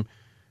team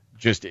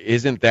just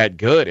isn't that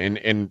good.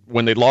 And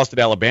when they lost at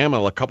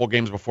Alabama, a couple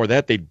games before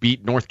that, they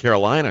beat North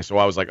Carolina. So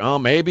I was like, oh,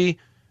 maybe.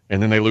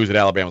 And then they lose at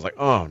Alabama. I was like,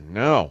 oh,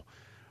 no.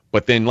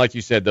 But then, like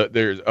you said,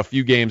 there's a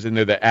few games in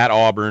there that at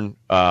Auburn,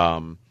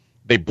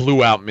 they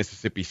blew out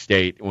Mississippi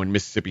State when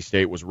Mississippi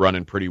State was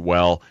running pretty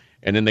well.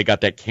 And then they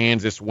got that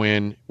Kansas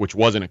win, which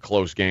wasn't a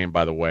close game,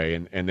 by the way,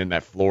 and then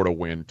that Florida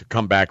win to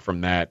come back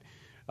from that.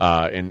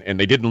 And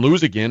they didn't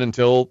lose again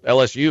until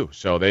LSU.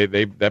 So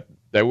they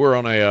were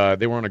on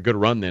a good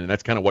run then, and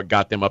that's kind of what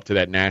got them up to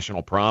that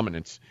national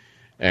prominence.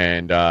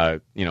 And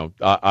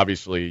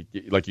obviously,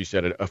 like you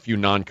said, a few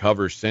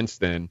non-covers since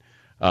then,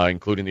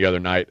 including the other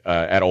night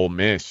at Ole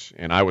Miss.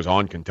 And I was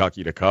on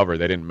Kentucky to cover;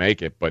 they didn't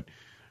make it, but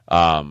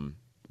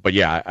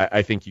yeah,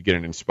 I think you get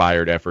an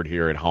inspired effort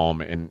here at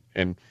home.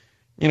 And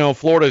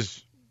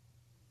Florida's,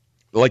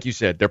 like you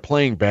said, they're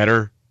playing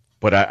better,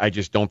 but I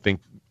just don't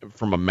think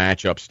from a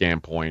matchup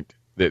standpoint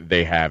that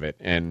they have it.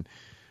 And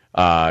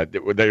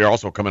they're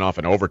also coming off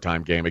an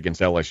overtime game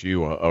against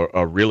LSU,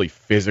 a really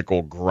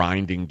physical,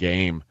 grinding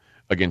game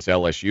against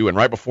LSU. And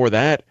right before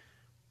that,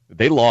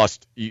 they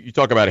lost. You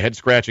talk about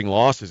head-scratching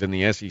losses in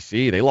the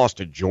SEC. They lost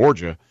to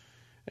Georgia,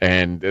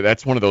 and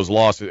that's one of those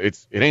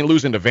losses. It ain't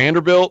losing to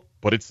Vanderbilt,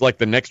 but it's like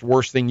the next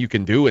worst thing you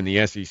can do in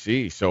the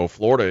SEC. So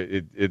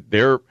Florida,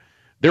 they're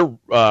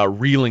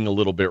reeling a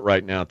little bit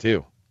right now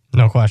too.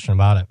 No question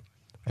about it.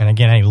 And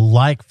again, a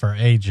like for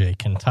AJ,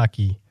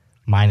 Kentucky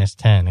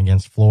 -10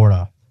 against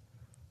Florida.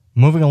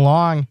 Moving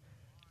along,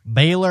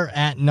 Baylor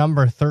at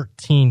number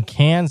 13,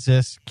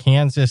 Kansas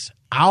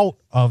out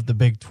of the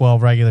Big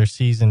 12 regular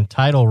season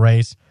title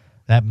race.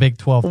 That Big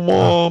 12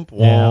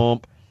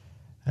 womp.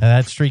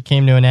 That streak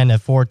came to an end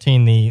at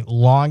 14, the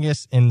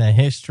longest in the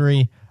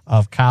history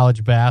of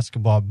college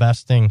basketball,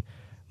 besting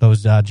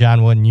those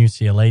John Wooden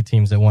UCLA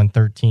teams that won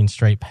 13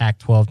 straight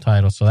Pac-12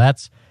 titles. So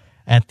that's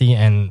at the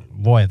end.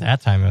 Boy, at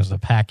that time it was the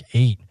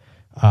Pac-8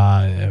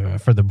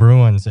 for the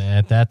Bruins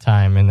at that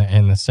time in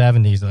the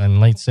 70s and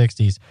late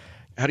 60s.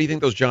 How do you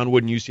think those John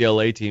Wooden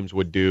UCLA teams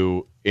would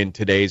do in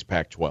today's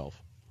Pac-12?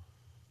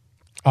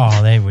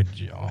 Oh, they would.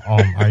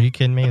 Are you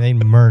kidding me? They'd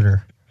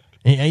murder.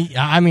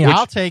 I mean,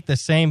 I'll take the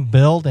same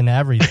build and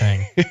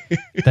everything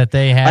that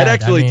they had. I'd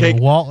actually take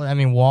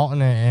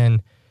Walton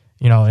and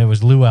it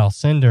was Lou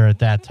Alcindor at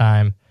that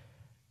time.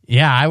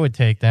 Yeah, I would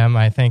take them.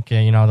 I think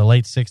the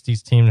late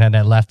 '60s team had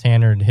that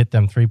left-hander to hit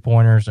them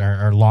 3-pointers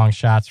or long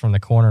shots from the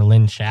corner.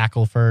 Lynn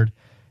Shackelford.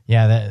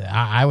 Yeah,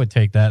 I would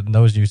take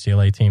those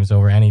UCLA teams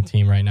over any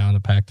team right now in the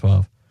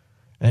Pac-12.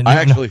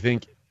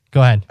 Think.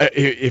 Go ahead.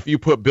 If you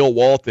put Bill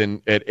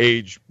Walton at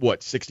age,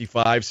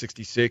 65,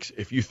 66,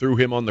 if you threw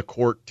him on the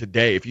court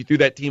today, if you threw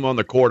that team on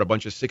the court, a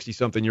bunch of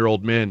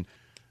 60-something-year-old men,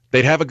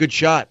 they'd have a good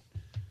shot.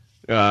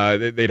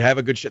 They'd have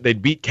a good shot.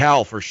 They'd beat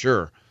Cal for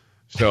sure.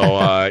 So,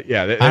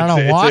 yeah. I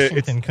don't know.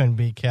 Washington couldn't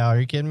beat Cal. Are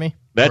you kidding me?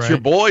 That's your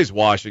boys,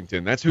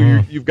 Washington. That's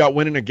who you've got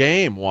winning a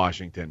game,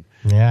 Washington.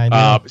 Yeah,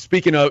 I do.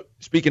 Speaking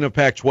of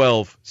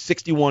Pac-12,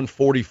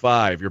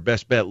 61-45. Your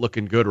best bet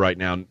looking good right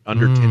now.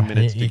 Under 10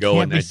 minutes to go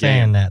in that game. You can't be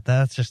saying that.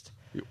 That's just.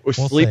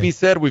 Sleepy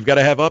said we've got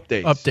to have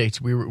updates. Updates.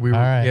 We were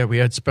right. Yeah, we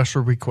had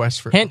special requests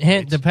for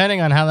hint.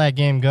 Depending on how that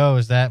game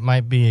goes, that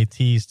might be a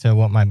tease to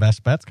what my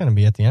best bet's going to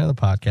be at the end of the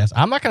podcast.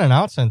 I'm not going to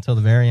announce it until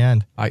the very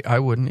end. I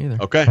wouldn't either.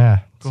 Okay. Yeah.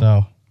 Cool.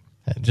 So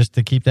just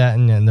to keep that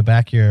in the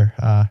back of your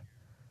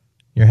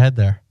head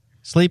there.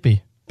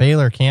 Sleepy,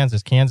 Baylor,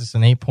 Kansas. Kansas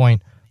an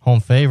 8-point home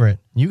favorite.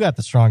 You got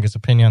the strongest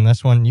opinion on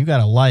this one. You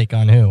got a like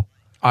on who?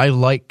 I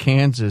like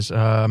Kansas.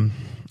 I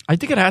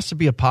think it has to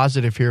be a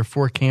positive here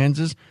for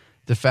Kansas.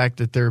 The fact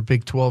that their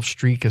Big 12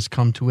 streak has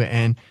come to an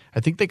end, I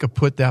think they could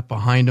put that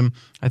behind them.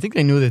 I think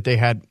they knew that they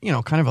had,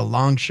 kind of a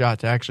long shot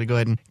to actually go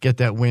ahead and get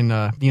that win,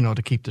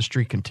 to keep the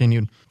streak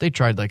continued. They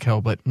tried like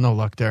hell, but no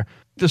luck there.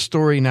 The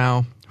story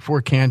now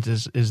for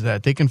Kansas is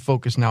that they can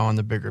focus now on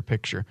the bigger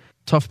picture.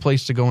 Tough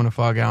place to go in a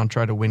Fog Out and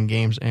try to win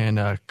games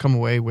and come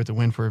away with a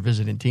win for a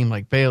visiting team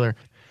like Baylor.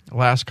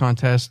 Last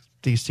contest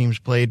these teams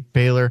played,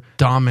 Baylor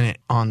dominant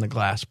on the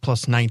glass,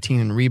 plus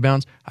 19 in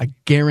rebounds. I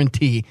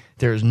guarantee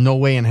there is no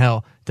way in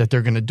hell that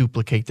they're going to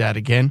duplicate that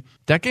again.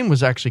 That game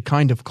was actually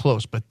kind of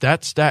close, but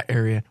that stat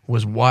area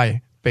was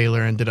why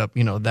Baylor ended up,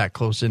 that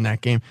close in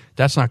that game.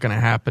 That's not going to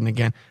happen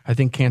again. I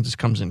think Kansas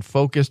comes in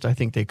focused. I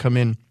think they come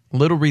in a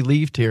little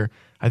relieved here.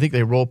 I think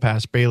they roll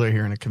past Baylor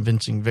here in a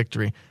convincing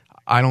victory.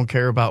 I don't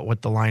care about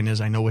what the line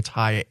is. I know it's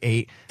high at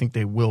 8. I think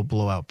they will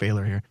blow out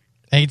Baylor here.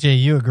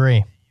 AJ, you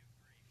agree?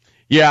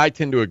 Yeah, I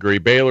tend to agree.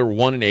 Baylor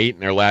 1-8 in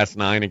their last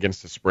 9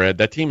 against the spread.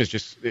 That team is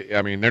just,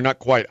 they're not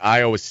quite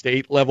Iowa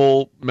State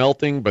level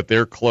melting, but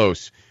they're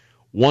close.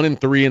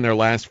 1-3 in their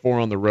last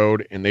 4 on the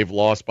road, and they've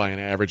lost by an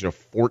average of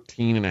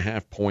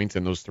 14.5 points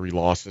in those 3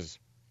 losses.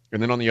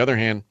 And then on the other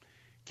hand,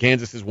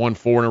 Kansas has won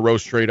 4 in a row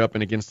straight up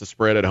and against the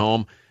spread at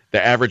home.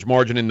 The average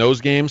margin in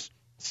those games,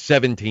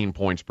 17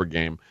 points per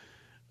game.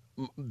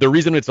 The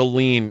reason it's a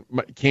lean,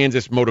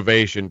 Kansas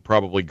motivation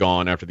probably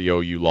gone after the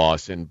OU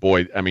loss. And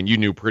boy, you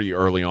knew pretty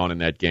early on in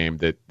that game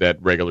that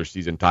regular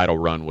season title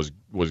run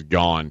was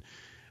gone.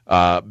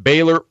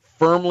 Baylor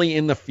firmly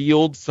in the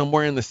field,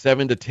 somewhere in the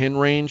 7-10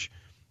 range.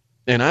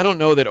 And I don't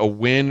know that a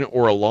win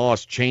or a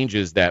loss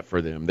changes that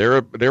for them.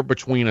 They're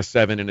between a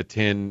 7 and a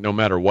 10 no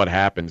matter what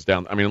happens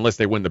down. Unless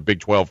they win the Big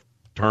 12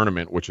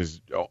 tournament, which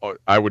is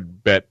I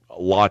would bet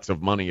lots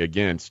of money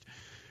against.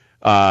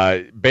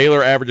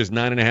 Baylor averages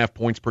 9.5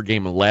 points per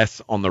game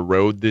less on the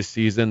road this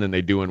season than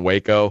they do in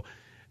Waco.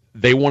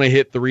 They want to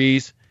hit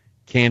threes.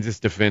 Kansas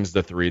defends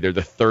the 3. They're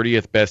the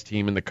 30th best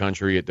team in the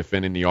country at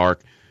defending the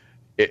arc.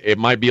 It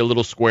might be a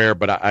little square,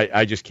 but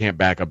I just can't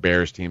back a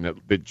Bears team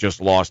that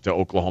just lost to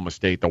Oklahoma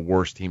State, the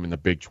worst team in the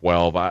Big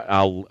 12.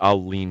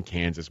 I'll lean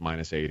Kansas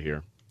 -8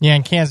 here. Yeah,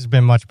 and Kansas has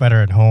been much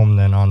better at home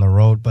than on the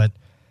road. But,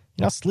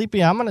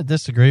 Sleepy, I'm going to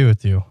disagree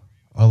with you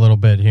a little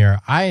bit here.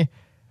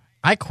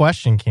 I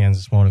question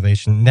Kansas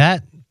motivation.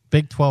 That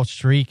Big 12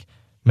 streak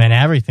meant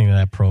everything to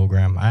that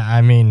program.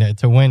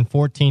 To win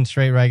 14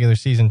 straight regular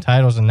season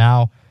titles, and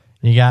now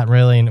you got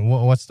really,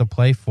 what's the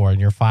play for? In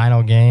your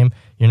final game,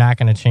 you're not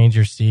going to change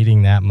your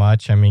seeding that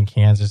much.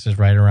 Kansas is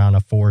right around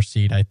a 4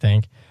 seed, I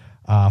think,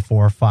 4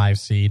 or 5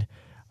 seed.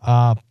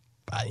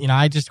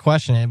 I just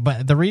question it.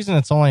 But the reason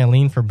it's only a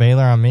lean for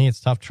Baylor on me, it's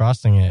tough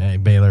trusting a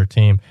Baylor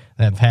team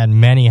that have had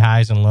many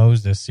highs and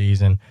lows this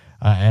season.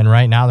 And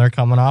right now they're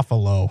coming off a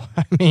low.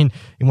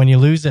 When you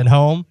lose at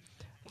home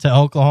to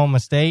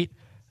Oklahoma State,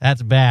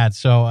 that's bad.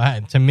 So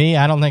to me,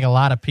 I don't think a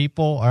lot of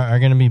people are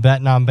going to be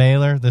betting on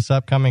Baylor this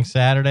upcoming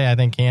Saturday. I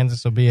think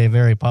Kansas will be a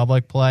very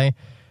public play.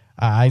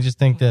 I just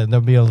think that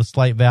there'll be a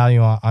slight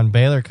value on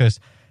Baylor because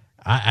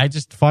I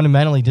just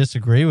fundamentally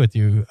disagree with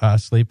you,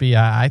 Sleepy.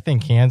 I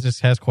think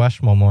Kansas has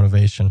questionable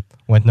motivation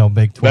with no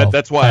Big 12.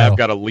 That's why I've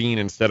got a lean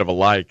instead of a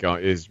like,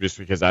 is just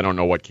because I don't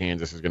know what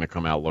Kansas is going to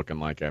come out looking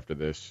like after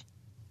this.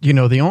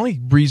 The only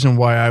reason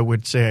why I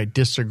would say I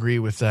disagree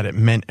with that it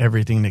meant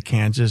everything to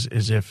Kansas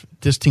is if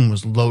this team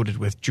was loaded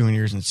with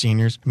juniors and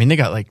seniors. They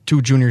got like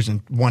 2 juniors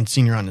and 1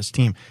 senior on this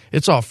team.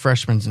 It's all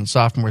freshmen and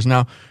sophomores.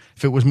 Now,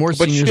 if it was more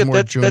seniors,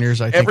 more juniors,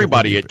 I think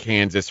everybody at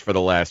Kansas for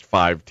the last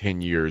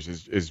 5-10 years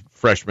is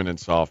freshman and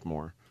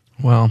sophomore.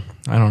 Well,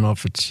 I don't know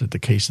if it's the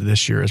case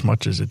this year as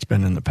much as it's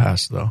been in the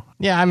past, though.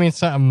 Yeah,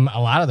 a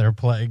lot of their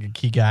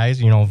key guys,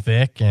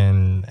 Vic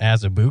and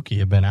Azubuike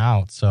have been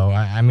out. So,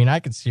 I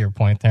could see your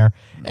point there.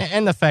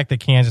 And the fact that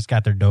Kansas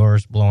got their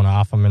doors blown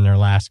off them in their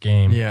last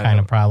game,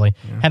 probably.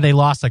 Yeah. Had they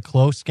lost a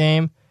close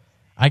game,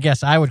 I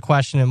guess I would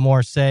question it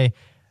more, say,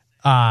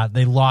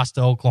 they lost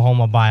to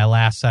Oklahoma by a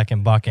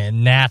last-second bucket,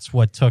 and that's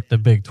what took the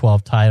Big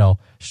 12 title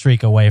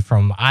streak away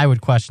from them. I would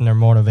question their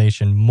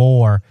motivation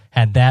more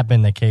had that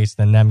been the case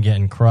than them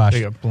getting crushed.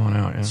 They got blown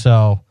out, yeah.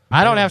 So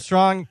I don't have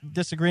strong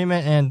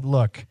disagreement, and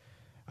look,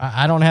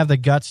 I don't have the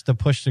guts to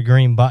push the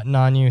green button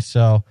on you,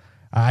 so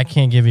I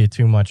can't give you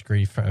too much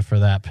grief for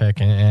that pick.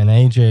 And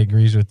AJ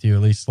agrees with you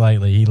at least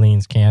slightly. He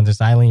leans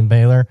Kansas. I lean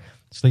Baylor.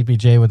 Sleepy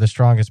J with the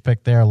strongest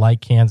pick there, like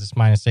Kansas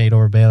 -8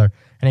 over Baylor.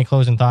 Any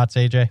closing thoughts,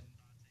 AJ?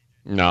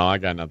 No, I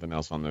got nothing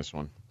else on this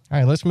one. All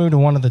right, let's move to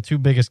one of the 2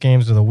 biggest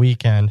games of the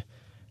weekend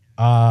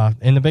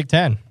in the Big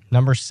Ten.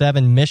 Number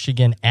 7,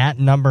 Michigan at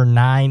number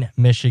 9,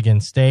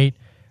 Michigan State.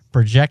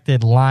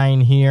 Projected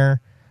line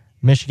here,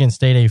 Michigan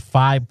State a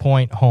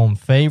 5-point home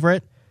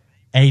favorite.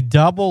 A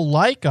double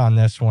like on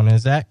this one.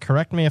 Is that,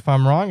 correct me if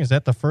I'm wrong, is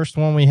that the first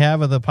one we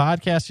have of the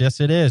podcast? Yes,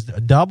 it is.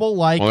 A double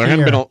like there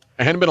here.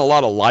 Hadn't been a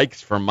lot of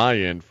likes from my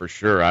end for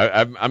sure.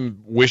 I'm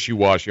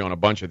wishy-washy on a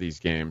bunch of these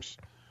games.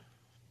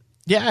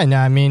 Yeah,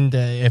 and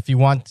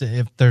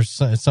if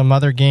there's some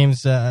other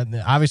games,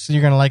 obviously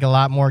you're going to like a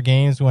lot more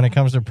games when it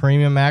comes to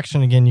premium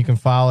action. Again, you can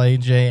follow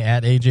AJ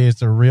at AJ is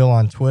the Real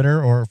on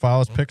Twitter or follow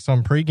his picks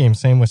on pregame.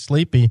 Same with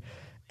Sleepy.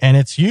 And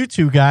it's you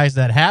two guys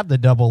that have the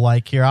double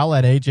like here. I'll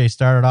let AJ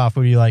start it off.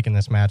 Who do you like in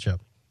this matchup?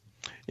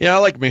 Yeah, I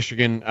like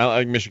Michigan. I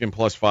like Michigan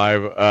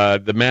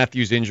 +5. The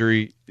Matthews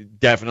injury,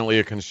 definitely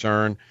a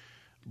concern.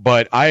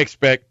 But I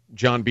expect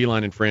John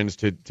Beilein and friends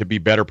to be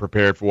better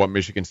prepared for what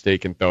Michigan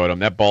State can throw at them.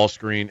 That ball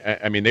screen,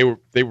 I mean,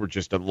 they were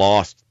just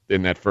lost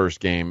in that first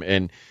game.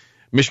 And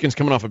Michigan's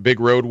coming off a big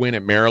road win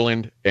at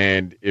Maryland,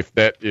 and if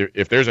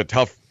there's a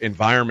tough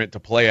environment to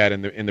play at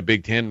in the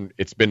Big Ten,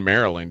 it's been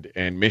Maryland,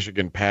 and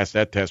Michigan passed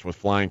that test with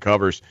flying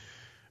covers.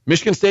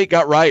 Michigan State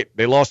got right.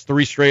 They lost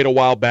 3 straight a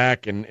while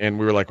back, and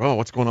we were like, oh,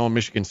 what's going on with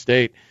Michigan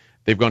State?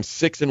 They've gone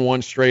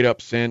 6-1 straight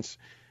up since.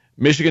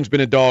 Michigan's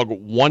been a dog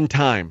one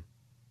time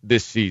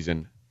this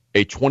season,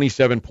 a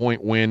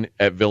 27-point win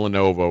at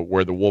Villanova,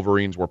 where the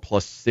Wolverines were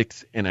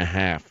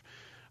 +6.5.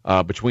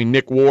 Between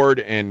Nick Ward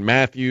and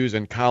Matthews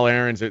and Kyle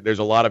Ahrens, there's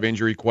a lot of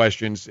injury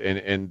questions,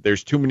 and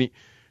there's too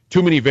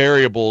many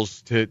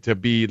variables to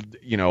be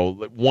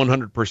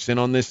 100%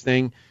 on this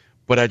thing.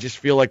 But I just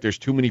feel like there's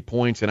too many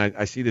points, and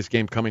I see this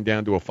game coming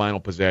down to a final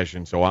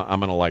possession, so I'm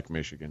going to like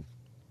Michigan.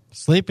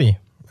 Sleepy,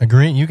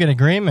 you get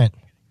agreement.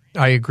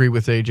 I agree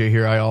with AJ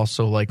here. I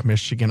also like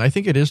Michigan. I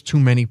think it is too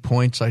many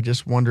points. I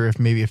just wonder if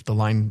the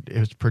line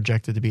is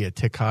projected to be a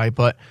tick high,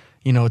 but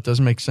it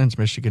doesn't make sense.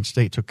 Michigan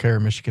State took care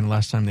of Michigan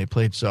last time they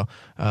played, so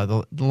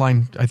the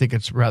line, I think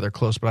it's rather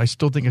close, but I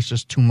still think it's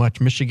just too much.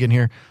 Michigan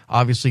here,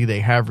 obviously they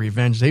have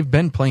revenge. They've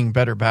been playing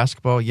better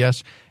basketball.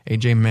 Yes,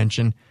 AJ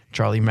mentioned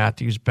Charlie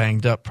Matthews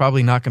banged up,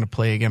 probably not going to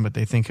play again, but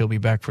they think he'll be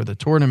back for the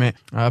tournament.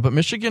 But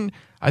Michigan,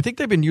 I think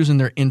they've been using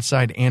their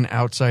inside and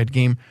outside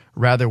game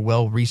rather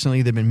well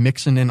recently. They've been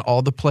mixing in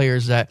all the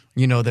players that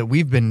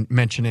we've been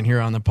mentioning here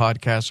on the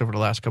podcast over the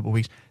last couple of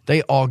weeks.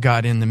 They all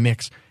got in the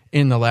mix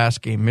in the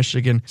last game.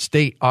 Michigan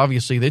State,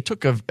 obviously, they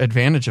took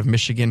advantage of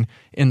Michigan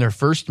in their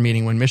first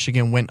meeting when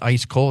Michigan went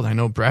ice cold. I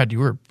know, Brad, you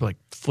were like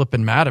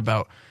flipping mad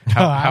about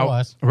how I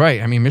was. Right.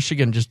 I mean,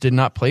 Michigan just did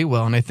not play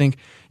well, and I think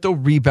they'll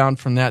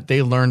rebound from that.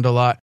 They learned a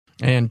lot.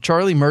 And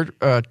Charlie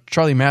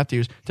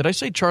Matthews, did I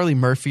say Charlie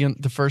Murphy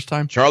the first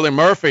time? Charlie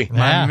Murphy.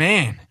 My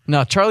man.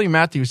 No, Charlie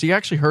Matthews, he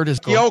actually hurt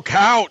his Yo,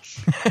 couch.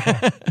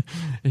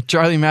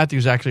 Charlie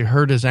Matthews actually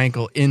hurt his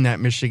ankle in that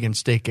Michigan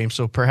State game.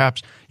 So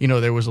perhaps,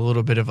 there was a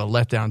little bit of a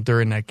letdown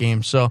during that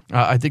game. So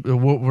I think the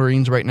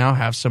Wolverines right now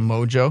have some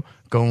mojo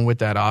going with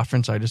that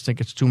offense. I just think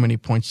it's too many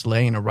points to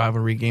lay in a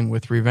rivalry game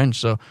with revenge.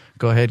 So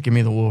go ahead, give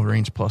me the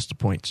Wolverines plus the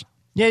points.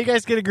 Yeah, you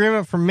guys get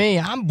agreement from me.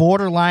 I'm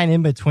borderline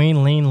in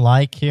between, lean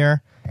like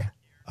here.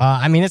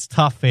 It's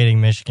tough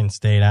fading Michigan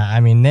State.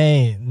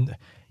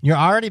 You're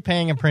already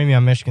paying a premium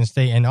on Michigan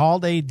State, and all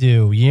they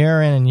do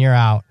year in and year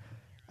out,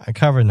 I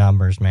cover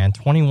numbers, man.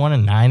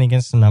 21-9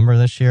 against the number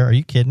this year. Are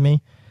you kidding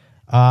me?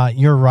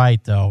 You're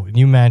right, though.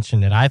 You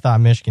mentioned it. I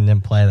thought Michigan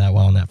didn't play that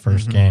well in that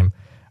first game.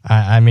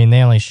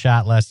 They only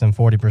shot less than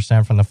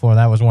 40% from the floor.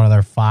 That was one of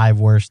their 5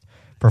 worst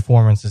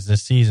performances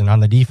this season.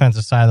 On the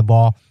defensive side of the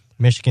ball,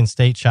 Michigan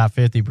State shot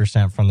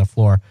 50% from the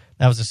floor.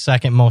 That was the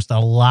second most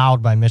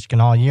allowed by Michigan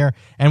all year.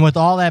 And with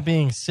all that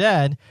being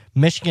said,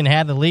 Michigan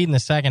had the lead in the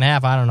second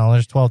half. I don't know,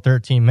 there's 12,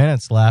 13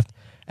 minutes left.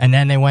 And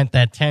then they went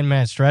that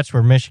 10-minute stretch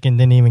where Michigan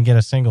didn't even get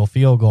a single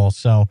field goal.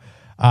 So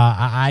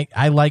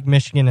I like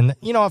Michigan. And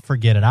you know what?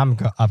 Forget it. I'm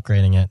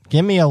upgrading it.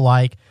 Give me a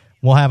like.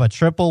 We'll have a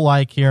triple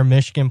like here,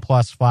 Michigan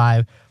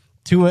 +5.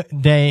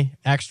 2-day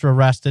extra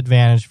rest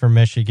advantage for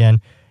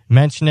Michigan.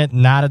 Mention it,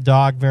 not a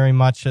dog very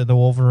much of the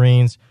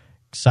Wolverines.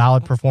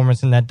 Solid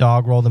performance in that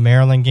dog roll. The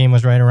Maryland game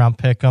was right around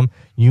pick'em.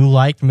 You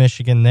liked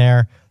Michigan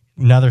there.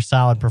 Another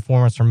solid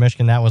performance from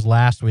Michigan. That was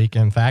last week.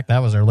 In fact, that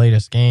was their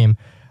latest game.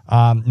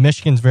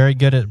 Michigan's very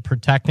good at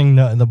protecting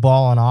the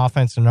ball on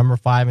offense. They're number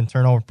 5 in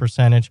turnover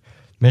percentage.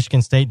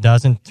 Michigan State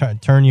doesn't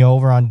turn you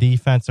over on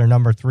defense. They're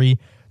number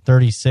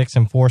 336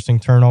 in forcing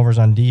turnovers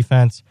on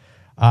defense.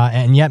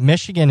 And yet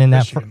Michigan in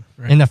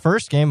the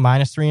first game,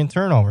 -3 in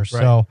turnovers.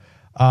 Right.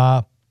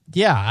 So,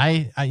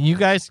 you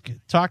guys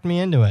talked me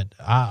into it.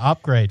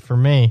 Upgrade for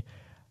me,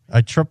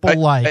 a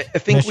triple I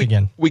think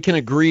Michigan. We can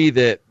agree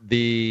that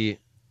the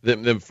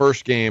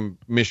first game,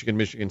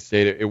 Michigan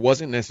State, it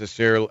wasn't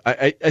necessarily.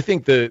 I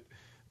think the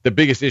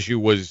biggest issue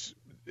was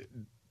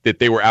that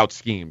they were out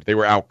schemed, they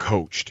were out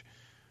coached,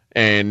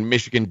 and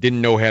Michigan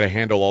didn't know how to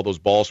handle all those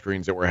ball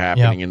screens that were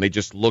happening, and they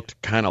just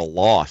looked kind of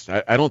lost.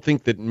 I don't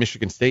think that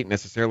Michigan State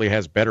necessarily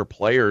has better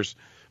players,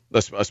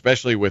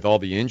 especially with all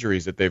the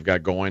injuries that they've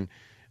got going.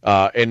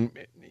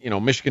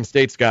 Michigan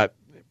State's got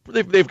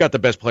they've got the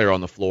best player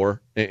on the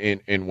floor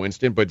in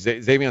Winston, but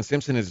Xavier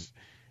Simpson is,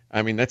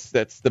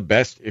 that's the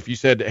best. If you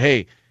said,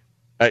 hey,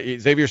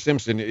 Xavier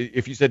Simpson,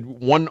 if you said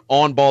one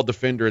on-ball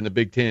defender in the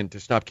Big Ten to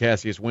stop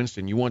Cassius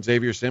Winston, you want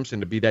Xavier Simpson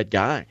to be that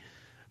guy.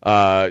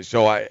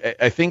 So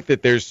I think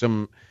that there's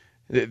some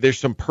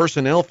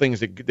personnel things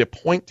that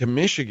point to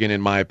Michigan,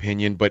 in my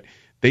opinion, but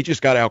they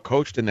just got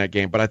out-coached in that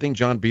game. But I think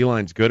John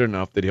Beilein's good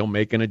enough that he'll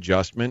make an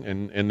adjustment,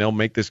 and they'll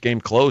make this game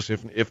close,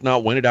 if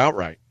not win it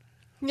outright.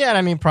 Yeah,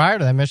 and prior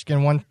to that,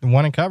 Michigan won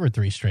and covered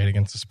 3 straight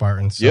against the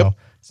Spartans. So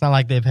It's not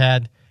like they've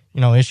had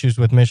issues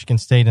with Michigan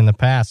State in the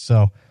past.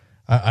 So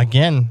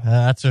Again,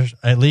 that's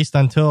at least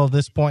until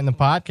this point in the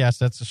podcast,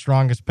 that's the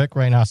strongest pick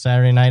right now.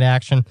 Saturday night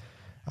action,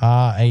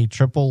 a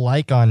triple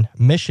like on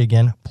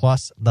Michigan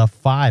plus the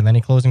 5.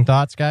 Any closing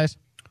thoughts, guys?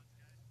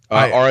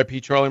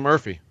 R.I.P. Charlie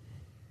Murphy.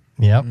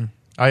 Yep.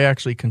 I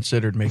actually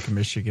considered making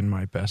Michigan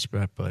my best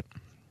bet, but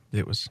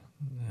it was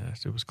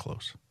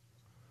close.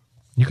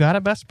 You got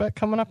a best bet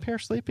coming up here,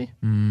 Sleepy?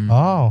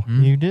 Oh,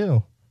 you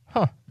do?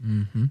 Huh.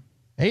 Mm-hmm.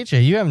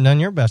 AJ, you haven't done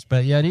your best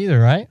bet yet either,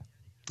 right?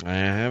 I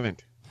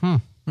haven't.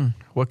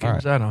 What game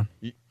is that on?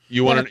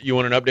 You want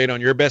an update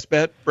on your best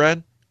bet,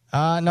 Brad?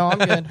 No, I'm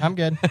good. I'm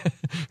good.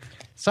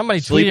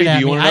 Somebody Sleepy, tweeted at do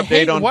you me. want an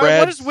update on what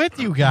Brad's? is with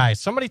you guys?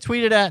 Somebody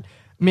tweeted at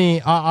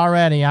me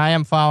already. I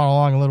am following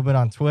along a little bit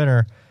on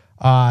Twitter.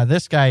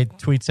 This guy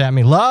tweets at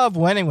me, love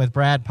winning with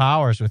Brad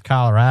Powers with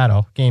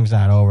Colorado. Game's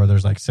not over.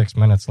 There's like 6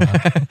 minutes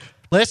left.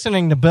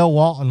 Listening to Bill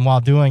Walton while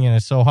doing it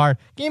is so hard.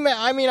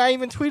 I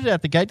even tweeted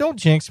at the guy, don't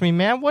jinx me,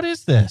 man. What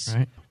is this?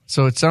 Right.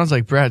 So it sounds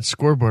like Brad's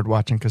scoreboard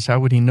watching, because how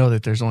would he know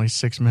that there's only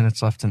 6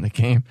 minutes left in the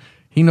game?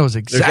 He knows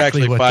There's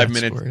exactly actually what 5 that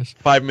minutes. score is.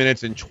 5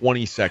 minutes and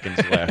 20 seconds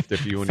left.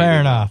 If you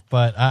Fair enough,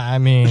 but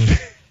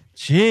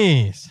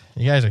jeez,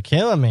 you guys are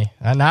killing me.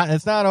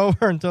 It's not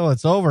over until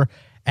it's over.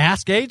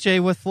 Ask AJ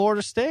with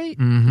Florida State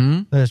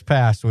this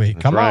past week.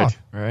 That's Come right. on.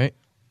 Right.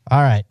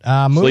 All right.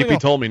 Sleepy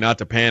told me not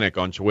to panic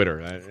on Twitter,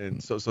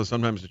 and so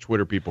sometimes the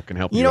Twitter people can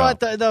help you. You know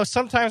out. what, though?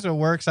 Sometimes it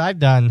works. I've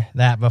done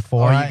that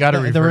before. Oh, you got to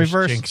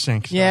reverse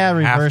jinx. Yeah,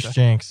 reverse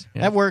jinx.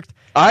 Yeah. That worked.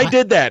 I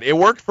did that. It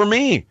worked for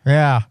me.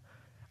 Yeah.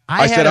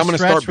 I said I'm going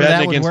to start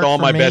betting against all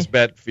my best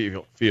bet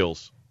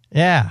feels.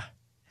 Yeah.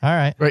 All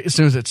right. Right as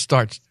soon as it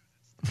starts,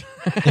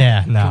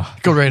 Yeah, no.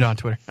 go right on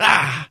Twitter.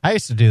 I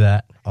used to do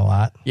that a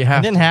lot.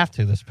 I didn't have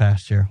to this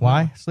past year.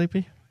 Why,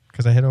 Sleepy?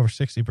 Because I hit over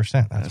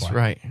 60%. That's why.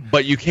 Right.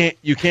 But you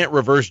can't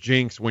reverse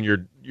jinx when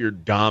you're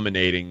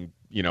dominating.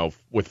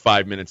 With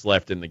 5 minutes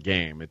left in the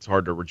game, it's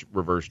hard to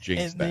reverse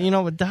jinx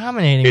that.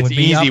 Dominating. It's would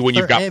be easy up when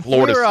you've got if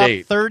Florida we were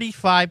State. Up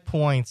 35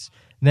 points,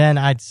 then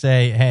I'd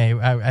say, hey,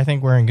 I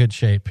think we're in good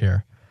shape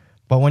here.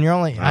 But when you're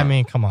only,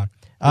 come on.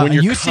 When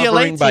you're UCLA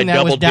covering by team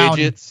that was double down,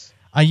 digits.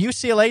 a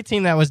UCLA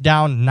team that was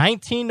down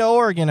 19 to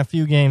Oregon a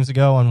few games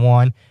ago and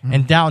won,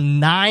 and down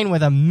 9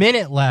 with a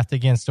minute left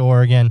against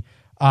Oregon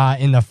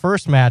in the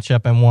first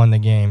matchup and won the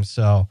game.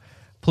 So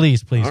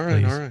please. All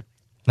right.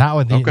 Not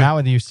with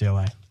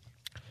UCLA,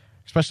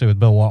 especially with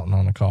Bill Walton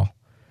on the call.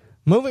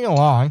 Moving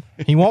along,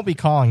 he won't be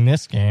calling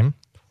this game.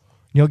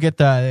 You'll get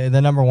the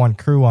number 1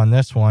 crew on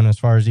this one as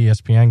far as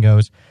ESPN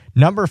goes.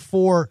 Number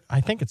 4,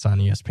 I think it's on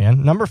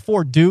ESPN. Number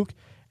 4, Duke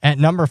at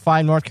number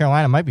 5, North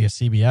Carolina. Might be a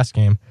CBS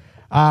game.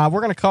 We're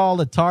going to call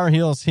the Tar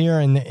Heels here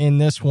in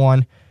this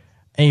one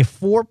a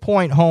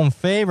 4-point home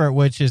favorite,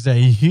 which is a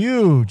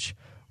huge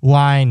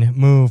line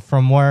move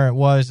from where it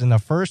was in the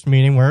first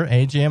meeting where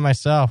AJ and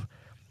myself, a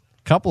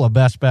couple of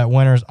best bet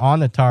winners on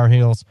the Tar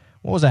Heels.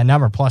 What was that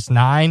number? Plus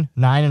 9,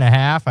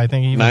 9.5. I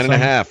think even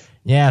 9.5.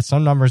 Yeah,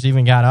 some numbers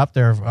even got up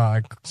there.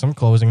 Some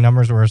closing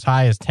numbers were as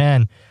high as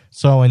 10.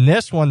 So in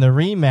this one, the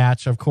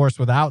rematch, of course,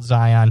 without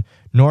Zion,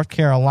 North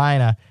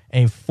Carolina,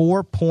 a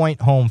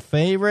 4-point home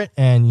favorite.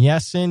 And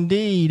yes,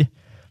 indeed,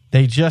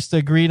 they just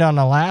agreed on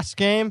the last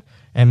game,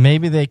 and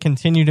maybe they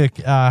continue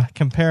to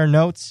compare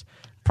notes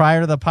prior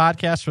to the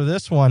podcast for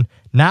this one.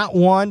 Not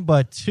 1,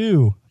 but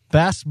 2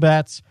 best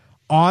bets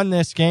on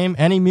this game.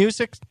 Any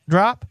music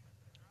drop?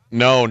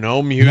 No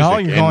music. No,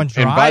 you're going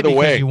dry and by the because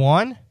way, you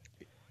won?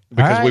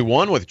 because we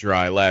won with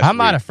dry last week. I'm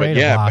not afraid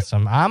of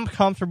Blossom. I'm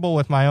comfortable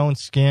with my own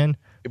skin.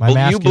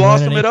 You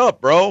blossom it up,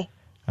 bro.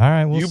 All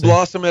right, we'll you see.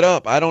 blossom it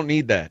up. I don't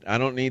need that. I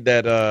don't need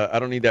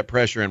that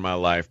pressure in my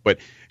life. But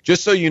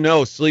just so you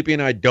know, Sleepy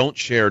and I don't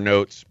share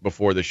notes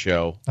before the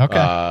show. Okay.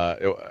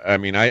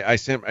 I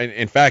sent.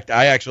 In fact,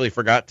 I actually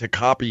forgot to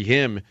copy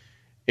him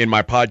in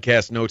my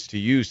podcast notes to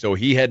you, so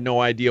he had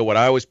no idea what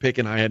I was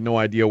picking. I had no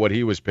idea what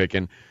he was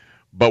picking.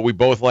 But we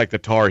both like the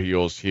Tar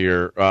Heels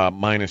here,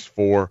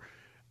 -4.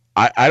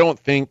 I don't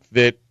think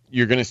that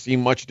you're going to see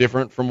much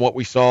different from what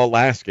we saw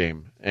last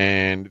game,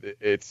 and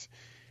it's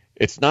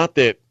not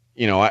that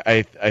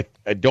I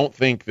don't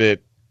think that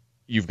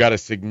you've got a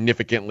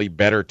significantly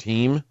better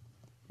team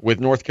with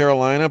North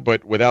Carolina,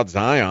 but without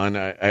Zion,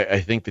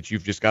 I think that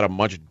you've just got a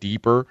much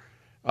deeper,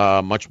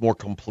 much more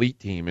complete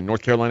team. And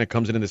North Carolina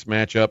comes into this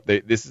matchup.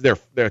 This is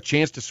their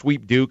chance to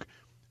sweep Duke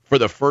for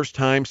the first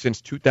time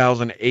since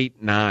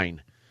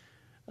 2008-9.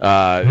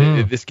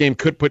 This game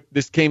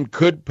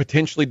could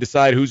potentially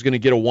decide who's going to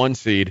get a 1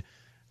 seed.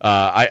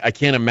 I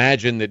can't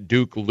imagine that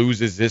Duke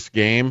loses this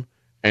game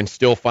and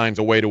still finds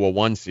a way to a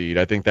 1 seed.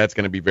 I think that's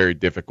going to be very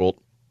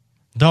difficult.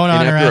 Don't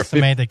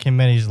underestimate the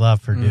committee's love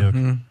for Duke.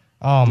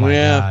 Oh my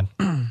God!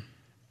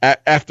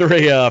 After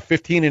a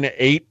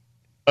 15-8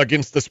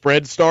 against the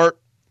spread start,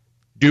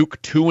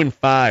 Duke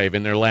 2-5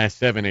 in their last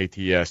 7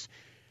 ATS.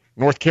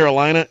 North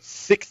Carolina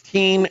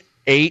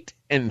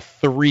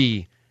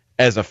 16-8-3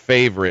 as a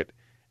favorite,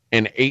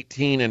 and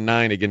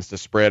 18-9 against the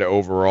spread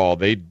overall.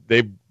 They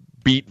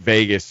beat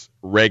Vegas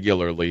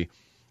regularly,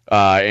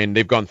 and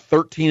they've gone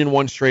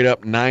 13-1 straight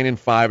up,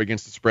 9-5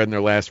 against the spread in their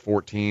last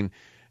 14.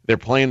 They're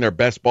playing their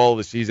best ball of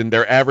the season.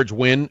 Their average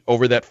win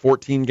over that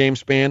 14-game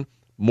span,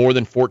 more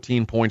than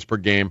 14 points per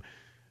game.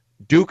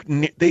 Duke,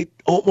 they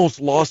almost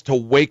lost to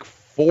Wake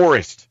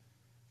Forest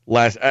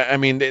last. I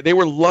mean, they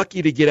were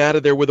lucky to get out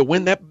of there with a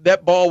win.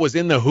 That ball was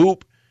in the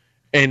hoop,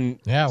 and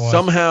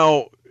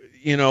somehow,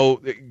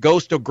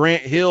 Ghost of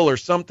Grant Hill or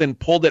something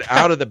pulled it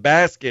out of the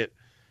basket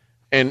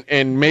and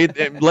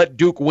let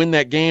Duke win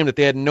that game that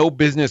they had no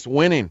business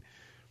winning.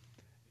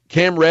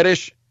 Cam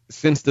Reddish,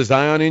 since the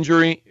Zion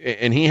injury,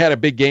 and he had a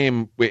big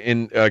game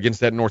against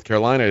that North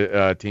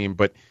Carolina team,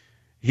 but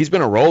he's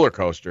been a roller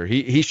coaster.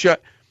 He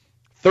shot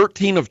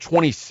 13 of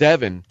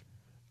 27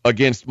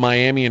 against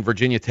Miami and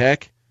Virginia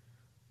Tech,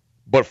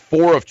 but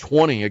 4 of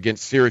 20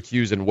 against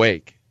Syracuse and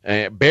Wake.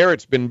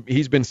 Barrett's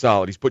been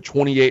solid. He's put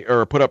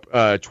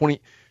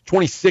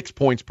 26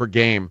 points per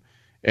game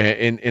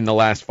in the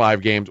last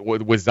 5 games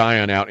with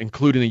Zion out,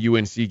 including the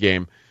UNC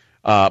game.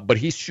 But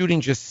he's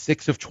shooting just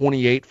 6 of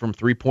 28 from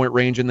 3-point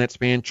range in that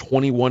span,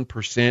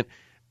 21%.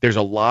 There's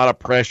a lot of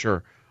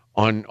pressure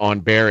on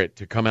Barrett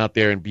to come out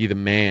there and be the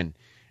man.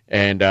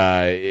 And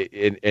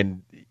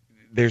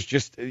there's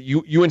just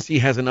UNC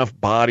has enough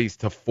bodies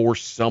to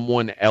force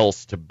someone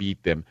else to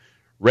beat them.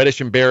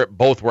 Reddish and Barrett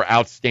both were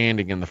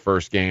outstanding in the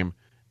first game,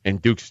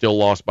 and Duke still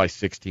lost by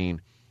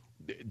 16.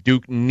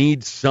 Duke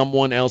needs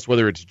someone else,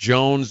 whether it's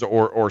Jones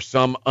or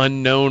some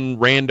unknown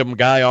random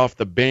guy off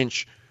the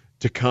bench,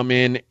 to come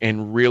in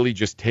and really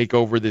just take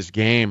over this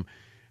game.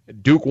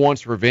 Duke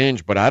wants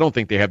revenge, but I don't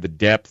think they have the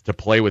depth to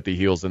play with the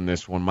Heels in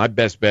this one. My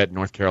best bet,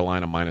 North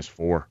Carolina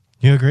 -4.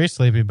 You agree,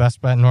 Sleepy?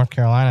 Best bet North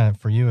Carolina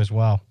for you as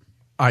well.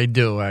 I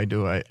do. I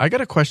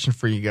got a question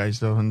for you guys,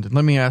 though, and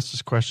let me ask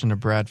this question to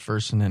Brad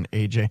first and then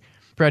AJ.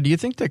 Brad, do you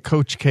think that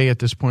Coach K at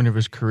this point of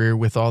his career,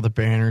 with all the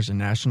banners and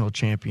national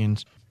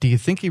champions, do you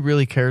think he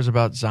really cares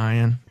about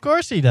Zion? Of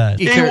course he does.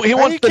 He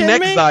wants the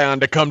next Zion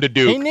to come to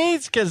Duke. He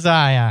needs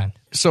Zion.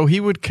 So he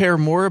would care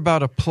more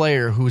about a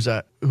player who's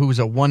a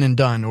one and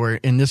done, or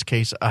in this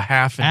case, a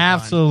half and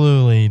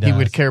Absolutely done. Does. He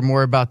would care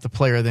more about the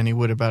player than he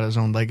would about his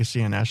own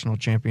legacy and national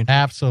championship.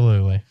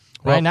 Absolutely.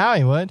 Well, right now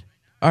he would.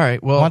 All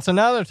right. Well, wants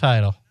another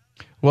title.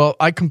 Well,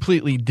 I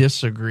completely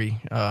disagree.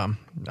 I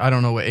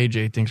don't know what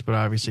AJ thinks, but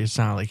obviously it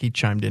sounded like he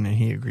chimed in and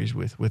he agrees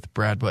with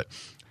Brad. But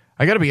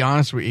I got to be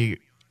honest with you.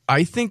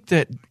 I think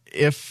that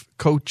if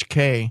Coach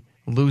K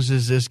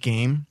loses this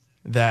game,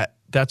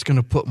 that's going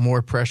to put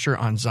more pressure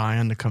on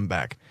Zion to come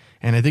back.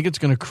 And I think it's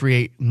going to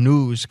create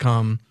news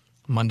come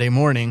Monday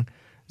morning.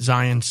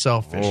 Zion's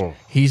selfish. Oh.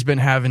 He's been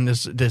having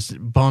this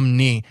bum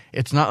knee.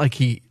 It's not like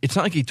he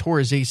tore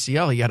his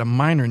ACL. He had a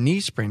minor knee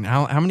sprain.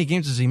 How many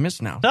games does he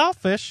miss now?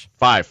 Selfish.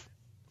 5.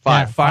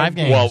 Yeah, 5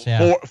 games. Well,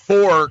 yeah.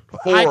 four.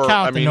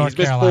 I mean, he's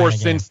missed 4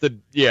 since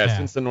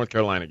the North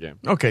Carolina game.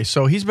 Okay,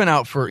 so he's been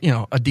out for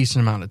a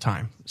decent amount of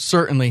time.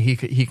 Certainly, he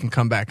can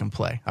come back and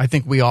play. I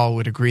think we all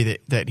would agree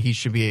that he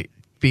should be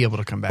able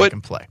to come back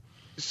and play.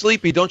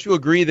 Sleepy, don't you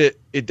agree that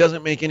it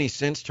doesn't make any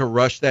sense to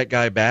rush that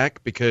guy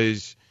back?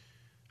 Because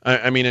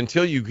I mean,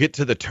 until you get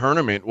to the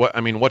tournament,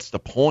 what's the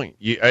point?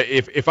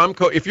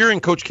 If you're in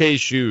Coach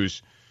K's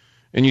shoes,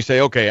 and you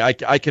say, okay,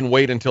 I can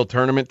wait until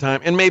tournament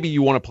time, and maybe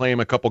you want to play him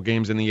a couple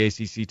games in the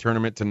ACC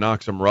tournament to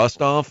knock some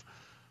rust off.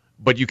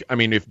 But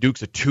if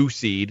Duke's a 2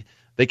 seed,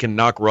 they can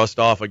knock rust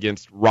off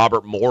against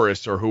Robert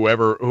Morris or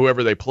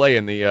whoever they play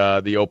in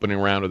the opening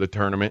round of the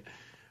tournament.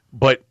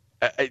 But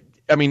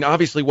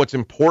obviously, what's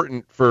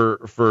important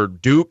for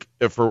Duke,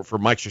 for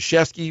Mike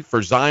Krzyzewski,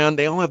 for Zion,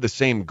 they all have the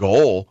same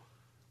goal,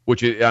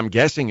 which I'm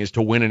guessing is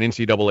to win an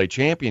NCAA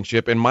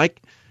championship. And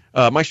Mike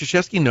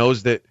Krzyzewski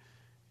knows that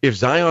if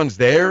Zion's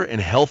there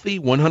and healthy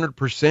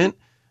 100%,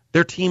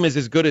 their team is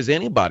as good as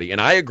anybody.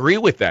 And I agree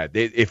with that.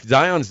 If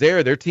Zion's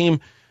there, their team,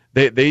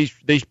 they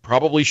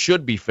probably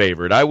should be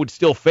favored. I would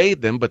still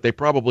fade them, but they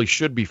probably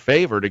should be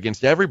favored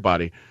against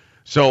everybody.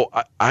 So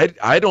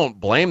I don't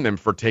blame them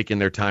for taking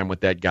their time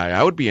with that guy.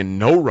 I would be in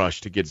no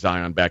rush to get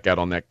Zion back out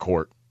on that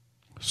court.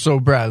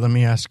 So, Brad, let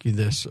me ask you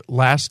this.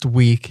 Last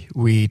week,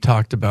 we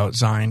talked about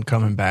Zion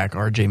coming back.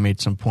 RJ made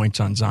some points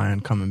on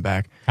Zion coming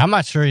back. I'm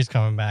not sure he's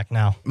coming back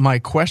now. My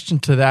question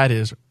to that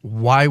is,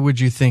 why would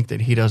you think that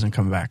he doesn't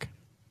come back?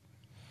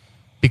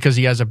 Because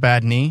he has a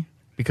bad knee?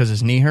 Because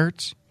his knee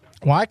hurts?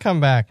 Why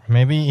come back?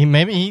 Maybe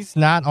he's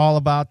not all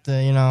about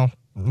the,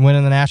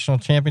 winning the national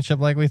championship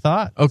like we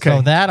thought. Okay.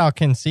 So that I'll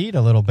concede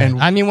a little bit.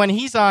 When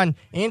he's on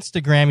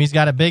Instagram, he's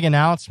got a big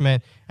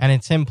announcement, and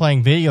it's him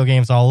playing video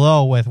games all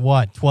low with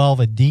 12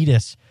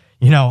 Adidas,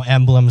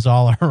 emblems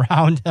all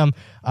around him.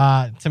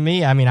 To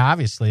me,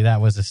 obviously that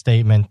was a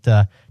statement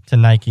to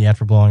Nike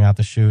after blowing out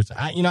the shoes.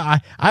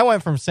 I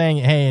went from saying,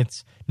 hey,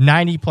 it's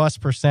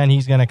 90+%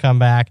 he's going to come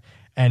back,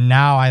 and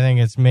now I think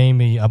it's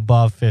maybe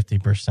above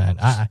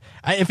 50%.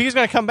 If he was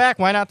going to come back,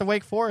 why not the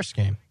Wake Forest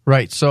game?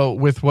 Right. So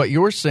with what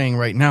you're saying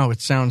right now,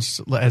 it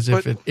sounds as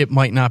if it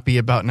might not be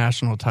about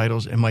national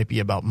titles. It might be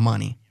about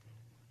money.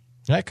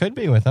 That could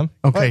be with him.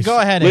 Okay. But go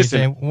ahead,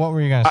 listen, AJ. What were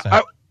you going to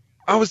say?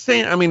 I was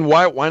saying,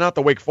 why not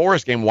the Wake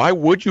Forest game? Why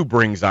would you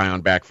bring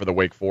Zion back for the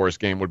Wake Forest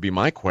game would be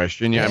my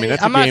question. Yeah,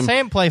 that's I'm a game. not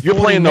saying play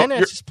 40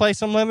 minutes. Just play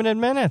some limited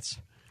minutes.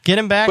 Get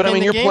him back But, I in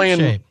mean, the you're game playing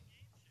shape.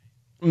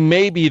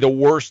 maybe the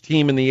worst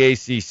team in the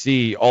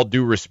ACC, all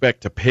due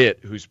respect to Pitt,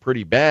 who's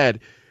pretty bad,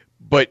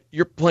 but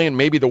you're playing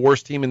maybe the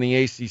worst team in the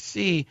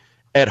ACC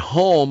at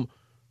home.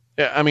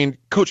 I mean,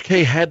 Coach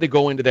K had to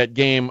go into that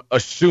game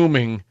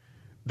assuming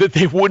that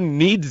they wouldn't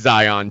need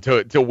Zion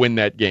to win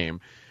that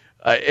game.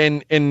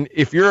 And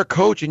if you're a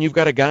coach and you've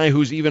got a guy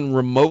who's even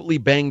remotely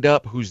banged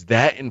up, who's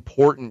that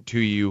important to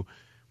you,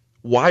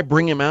 why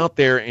bring him out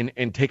there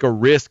and take a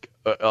risk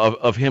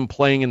of him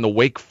playing in the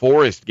Wake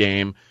Forest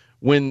game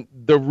when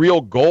the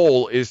real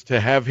goal is to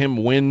have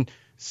him win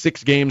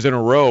 6 games in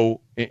a row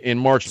in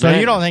March So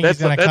Madness? you don't think he's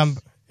going to come?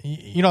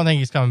 You don't think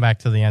he's coming back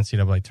to the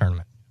NCAA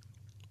tournament?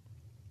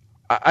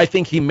 I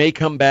think he may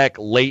come back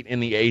late in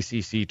the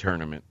ACC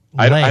tournament.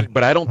 Late.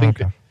 But I don't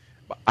think Okay.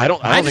 I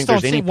don't think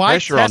there's any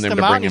pressure on them to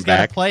bring him He's got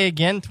back. to play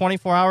again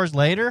 24 hours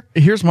later.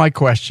 Here's my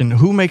question: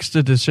 who makes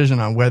the decision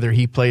on whether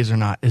he plays or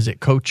not? Is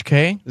it Coach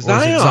K or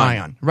Zion. is it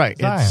Zion? Right,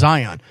 Zion. it's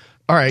Zion.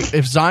 All right,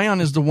 if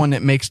Zion is the one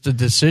that makes the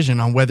decision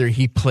on whether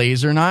he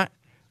plays or not,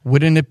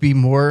 wouldn't it be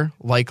more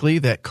likely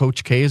that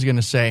Coach K is going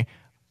to say,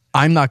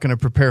 "I'm not going to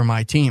prepare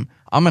my team.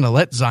 I'm going to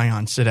let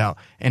Zion sit out.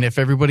 And if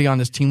everybody on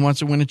this team wants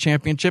to win a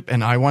championship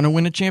and I want to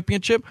win a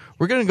championship,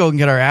 we're going to go and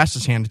get our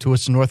asses handed to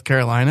us in North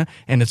Carolina,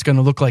 and it's going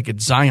to look like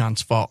it's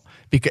Zion's fault."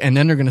 And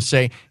then they're going to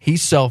say,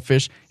 he's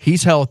selfish,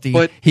 he's healthy,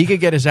 But- he could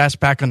get his ass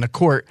back on the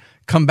court,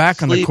 come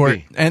back on the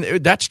court. Sleepy.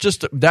 And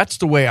that's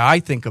the way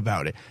I think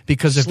about it.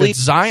 Because if it's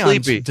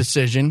Zion's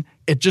decision,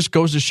 it just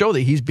goes to show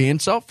that he's being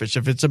selfish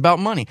if it's about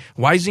money.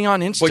 Why is he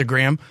on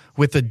Instagram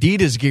with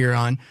Adidas gear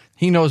on?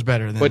 He knows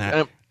better than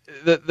that.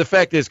 The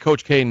fact is,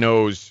 Coach K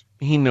knows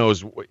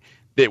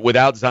that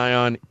without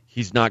Zion,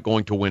 he's not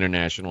going to win a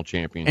national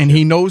championship. And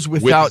he knows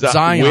without With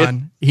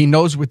Zion,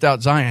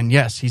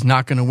 yes, he's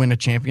not going to win a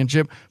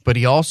championship, but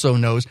he also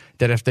knows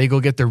that if they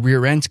go get their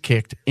rear ends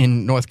kicked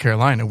in North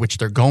Carolina, which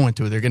they're going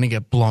to, they're going to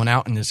get blown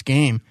out in this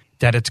game,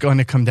 that it's going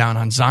to come down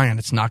on Zion.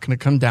 It's not going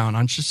to come down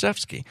on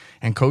Krzyzewski.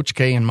 And Coach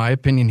K, in my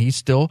opinion, he's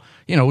still,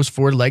 is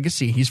for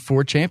legacy. He's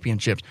for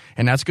championships.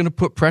 And that's going to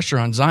put pressure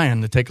on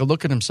Zion to take a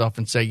look at himself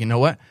and say, you know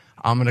what?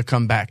 I'm going to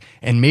come back.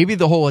 And maybe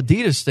the whole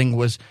Adidas thing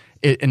was,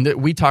 and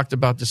we talked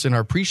about this in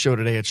our pre-show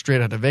today at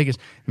Straight Outta Vegas,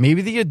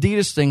 maybe the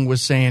Adidas thing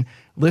was saying,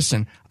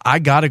 listen, I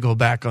got to go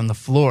back on the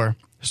floor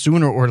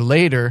sooner or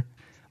later.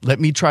 Let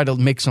me try to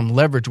make some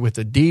leverage with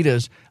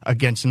Adidas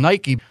against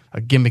Nike,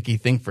 a gimmicky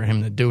thing for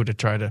him to do to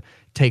try to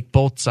take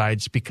both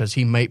sides because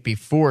he might be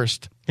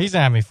forced. He's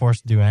not going to be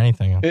forced to do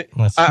anything.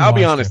 I'll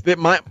be honest.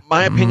 My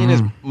opinion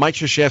is Mike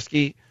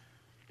Krzyzewski.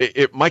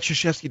 Mike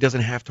Krzyzewski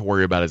doesn't have to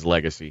worry about his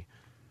legacy.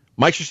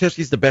 Mike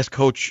Krzyzewski's the best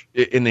coach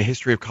in the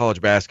history of college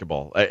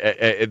basketball.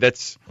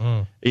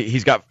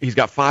 He's got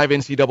 5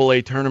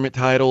 NCAA tournament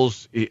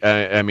titles.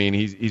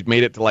 He's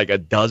made it to like a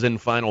dozen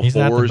Final He's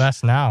Fours. Not the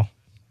best now.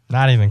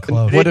 Not even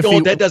close.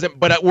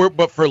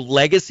 But for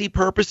legacy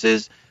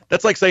purposes,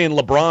 that's like saying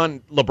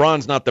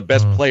LeBron's not the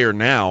best player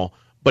now,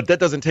 but that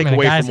doesn't take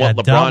away from what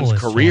LeBron's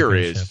career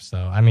is.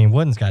 So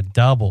Wooden's got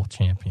double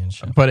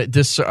championship. But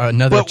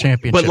another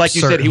championship. But like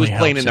you said, he was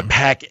playing in the him.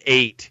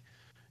 Pac-8.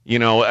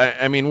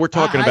 We're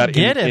talking about. I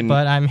get it,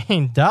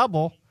 but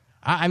double.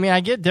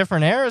 I get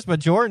different eras, but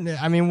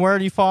Jordan. Where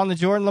do you fall in the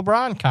Jordan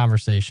LeBron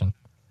conversation?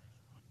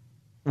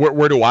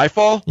 Where do I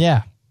fall?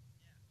 Yeah.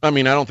 I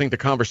don't think the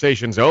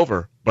conversation's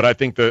over, but I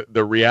think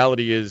the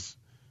reality is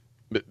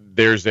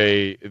there's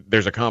a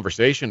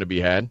conversation to be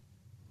had.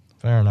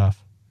 Fair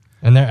enough.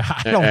 And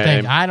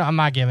I'm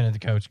not giving it to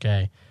Coach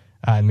K.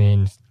 I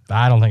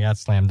don't think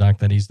that's slam dunk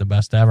that he's the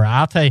best ever.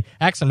 I'll tell you,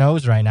 X and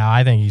O's right now,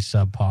 I think he's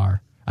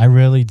subpar. I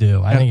really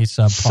do. I think he's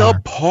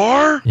subpar.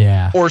 Subpar?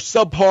 Yeah. Or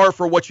subpar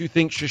for what you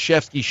think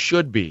Krzyzewski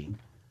should be?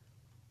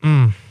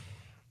 I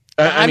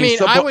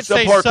would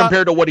say subpar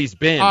compared to what he's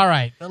been. All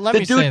right, let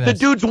me say this. The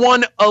dude's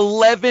won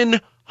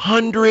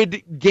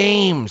 1,100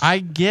 games. I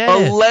get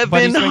it. 1,100.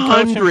 But he's been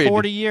coaching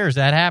 40 years.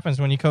 That happens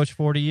when you coach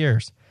 40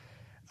 years.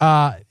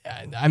 I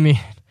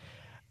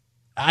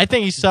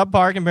think he's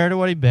subpar compared to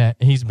what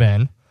he's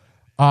been.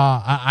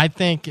 I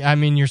think,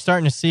 you're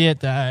starting to see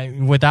it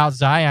without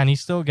Zion.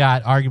 He's still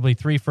got arguably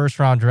 3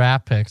 first-round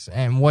draft picks.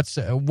 And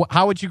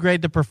how would you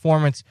grade the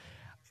performance,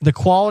 the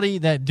quality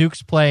that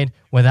Duke's played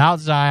without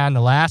Zion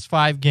the last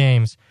 5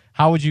 games?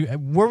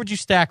 Where would you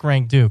stack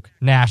rank Duke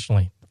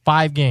nationally?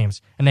 5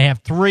 games. And they have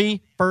 3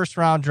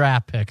 first-round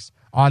draft picks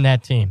on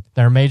that team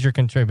that are major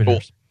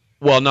contributors.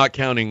 Well, not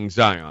counting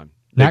Zion.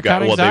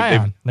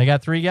 Zion. They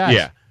got 3 guys.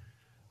 Yeah.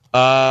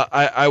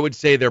 I would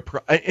say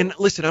and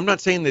listen, I'm not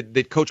saying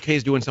that Coach K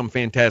is doing some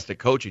fantastic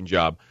coaching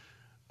job.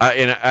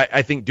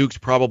 I think Duke's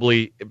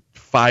probably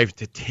 5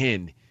 to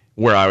 10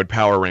 where I would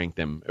power rank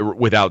them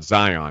without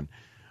Zion.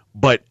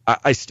 But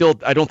I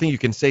don't think you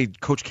can say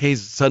Coach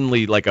K's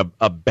suddenly like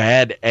a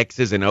bad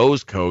X's and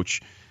O's coach.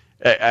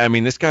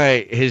 This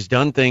guy has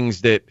done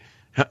things that.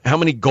 How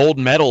many gold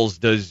medals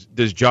does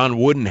John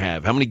Wooden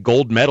have? How many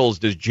gold medals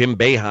does Jim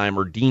Boeheim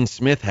or Dean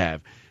Smith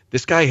have?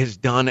 This guy has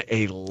done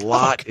a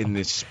lot in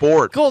this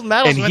sport. Gold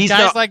medals with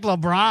guys like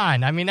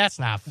LeBron. That's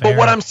not fair. But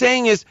what I'm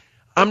saying is,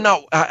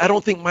 I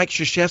don't think Mike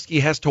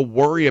Krzyzewski has to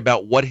worry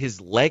about what his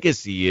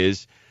legacy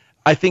is.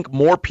 I think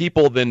more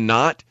people than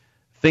not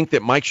think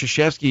that Mike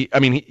Krzyzewski, I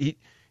mean,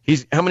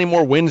 he's how many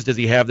more wins does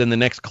he have than the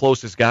next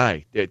closest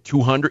guy?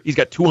 200. He's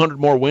got 200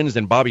 more wins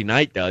than Bobby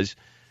Knight does.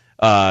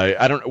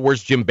 I don't know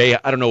where's Jim Boeheim.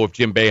 I don't know if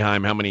Jim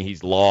Boeheim, how many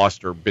he's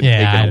lost or been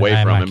taken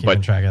away from him,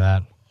 but track of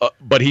that.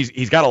 But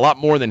he's got a lot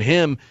more than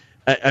him.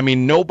 I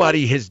mean,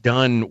 nobody has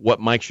done what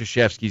Mike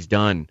Krzyzewski's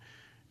done.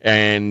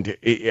 And,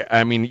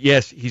 I mean,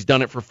 yes, he's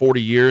done it for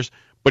 40 years,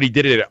 but he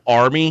did it at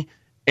Army,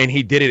 and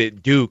he did it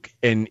at Duke.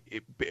 And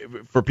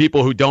for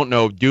people who don't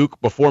know, Duke,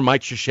 before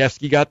Mike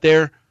Krzyzewski got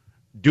there,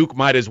 Duke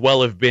might as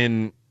well have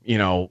been,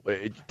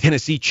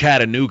 Tennessee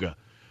Chattanooga.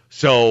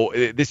 So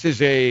this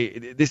is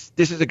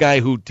a guy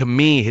who, to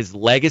me, his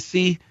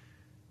legacy,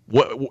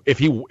 if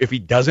he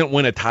doesn't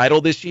win a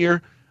title this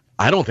year,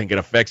 I don't think it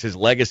affects his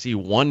legacy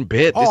one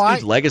bit. This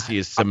dude's legacy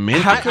is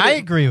cemented. I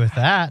agree with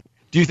that.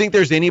 Do you think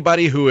there's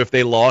anybody who, if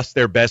they lost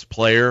their best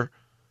player,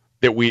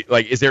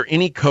 is there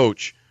any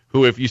coach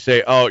who, if you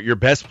say, oh, your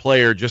best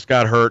player just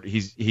got hurt,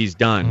 he's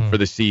done for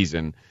the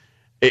season,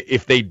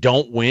 if they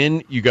don't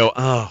win, you go,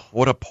 oh,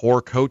 what a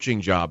poor coaching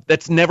job.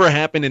 That's never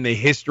happened in the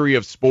history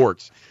of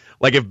sports.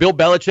 Like if Bill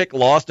Belichick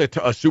lost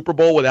a Super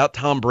Bowl without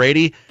Tom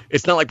Brady,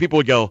 it's not like people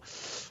would go,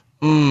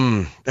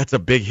 that's a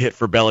big hit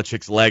for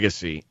Belichick's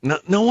legacy.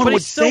 No one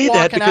would say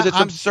that because it's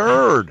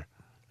absurd.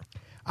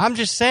 I'm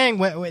just saying,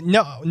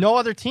 no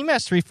other team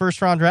has 3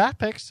 first-round draft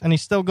picks, and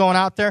he's still going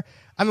out there.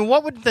 I mean,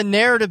 what would the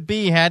narrative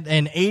be had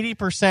an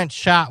 80%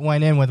 shot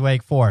went in with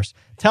Wake Forest?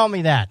 Tell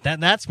me that.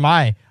 That's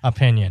my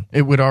opinion.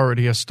 It would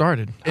already have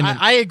started.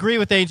 I agree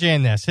with AJ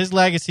in this. His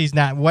legacy's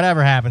not,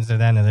 whatever happens at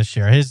the end of this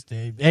year,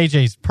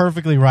 AJ's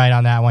perfectly right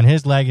on that one.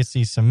 His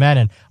legacy's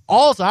cemented.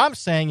 All I'm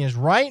saying is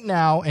right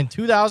now in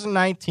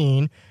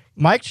 2019,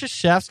 Mike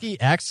Krzyzewski,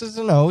 X's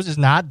and O's, is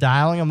not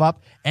dialing him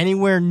up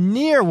anywhere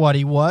near what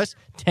he was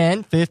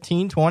 10,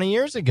 15, 20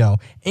 years ago.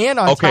 And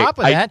on top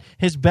of that,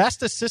 his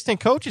best assistant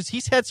coaches,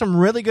 he's had some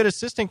really good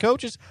assistant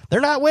coaches.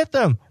 They're not with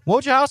him.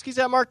 Wojciechowski's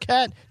at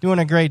Marquette doing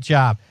a great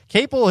job.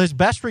 Capel, his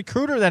best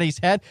recruiter that he's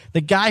had,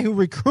 the guy who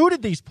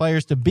recruited these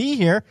players to be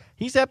here,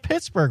 he's at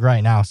Pittsburgh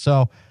right now.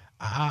 So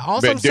all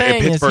I'm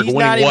saying is he's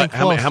not even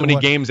close. How many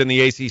games in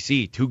the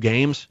ACC? 2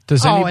 games?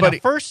 Does anybody? In the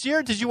first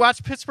year, did you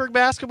watch Pittsburgh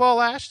basketball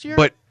last year?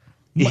 But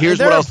here's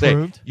what I'll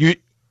say.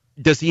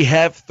 Does he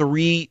have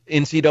 3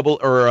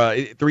 NCAA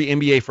or 3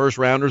 NBA first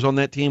rounders on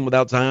that team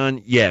without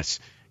Zion? Yes.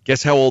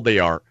 Guess how old they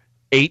are?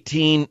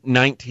 18,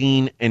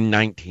 19, and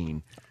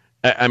 19.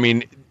 I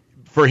mean,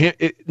 for him,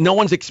 no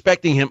one's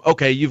expecting him.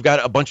 Okay, you've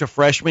got a bunch of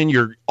freshmen.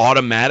 You're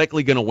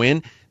automatically going to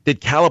win. Did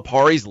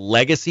Calipari's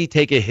legacy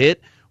take a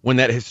hit when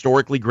that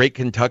historically great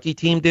Kentucky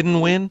team didn't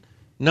win?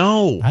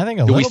 No. I think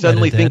Do we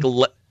suddenly think?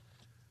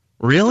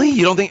 Really?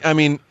 You don't think? I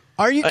mean.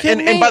 Are you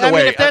kidding me? And by the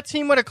way, if that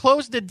team would have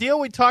closed the deal,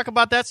 we'd talk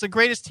about that's the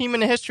greatest team in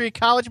the history of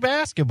college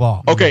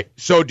basketball. Okay,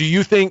 so do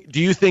you think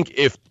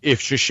if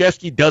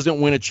Krzyzewski doesn't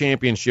win a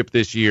championship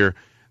this year,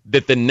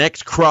 that the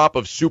next crop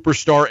of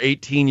superstar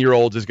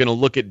 18-year-olds is going to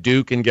look at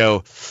Duke and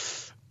go,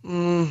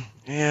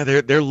 yeah,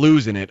 they're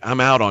losing it. I'm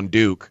out on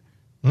Duke.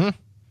 I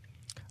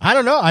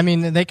don't know. I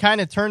mean, they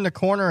kind of turned the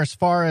corner as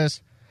far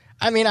as,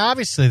 I mean,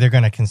 obviously they're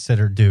going to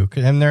consider Duke,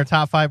 and they're a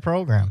top 5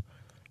 program.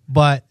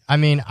 But, I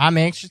mean, I'm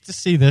anxious to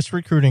see this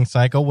recruiting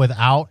cycle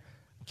without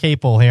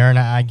Capel here. And,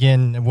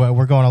 again,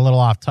 we're going a little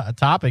off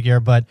topic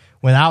here, but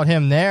without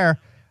him there,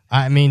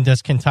 I mean,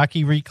 does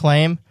Kentucky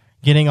reclaim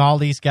getting all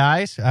these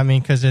guys? I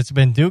mean, because it's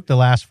been Duke the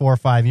last 4 or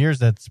 5 years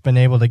that's been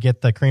able to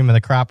get the cream of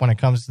the crop when it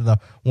comes to the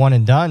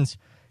one-and-dones.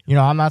 You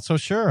know, I'm not so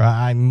sure.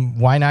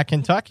 Why not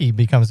Kentucky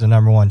becomes the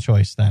number 1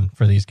 choice then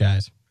for these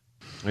guys?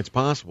 It's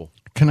possible.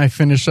 Can I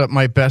finish up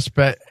my best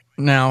bet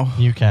now?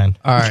 You can.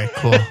 All right,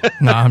 cool.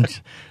 No,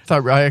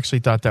 I actually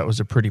thought that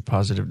was a pretty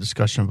positive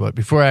discussion. But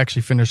before I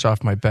actually finish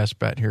off my best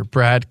bet here,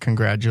 Brad,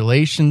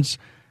 congratulations.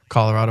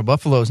 Colorado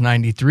Buffaloes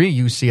 93,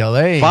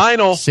 UCLA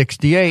final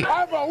 68.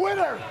 I'm a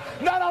winner,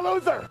 not a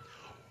loser.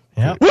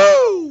 Yep.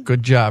 Woo!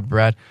 Good job,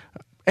 Brad.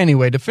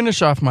 Anyway, to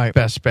finish off my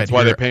best bet That's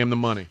why here, they pay him the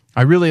money.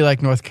 I really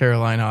like North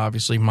Carolina,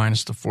 obviously,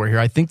 minus the 4 here.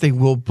 I think they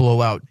will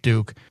blow out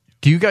Duke.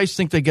 Do you guys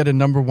think they get a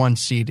number 1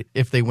 seed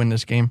if they win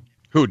this game?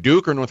 Who,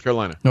 Duke or North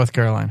Carolina? North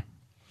Carolina.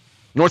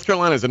 North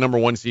Carolina is the number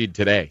 1 seed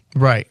today.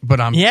 Right, but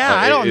I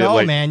don't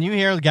know, man. You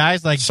hear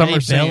guys like Jay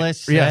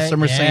Billis.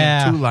 Some are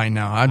saying 2-line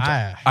now.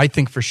 I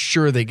think for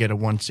sure they get a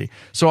 1 seed.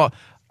 So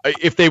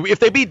if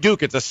they beat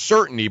Duke, it's a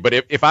certainty. But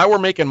if I were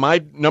making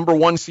my number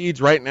 1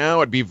 seeds right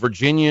now, it'd be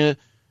Virginia,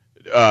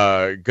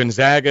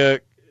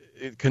 Gonzaga,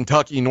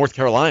 Kentucky, North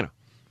Carolina.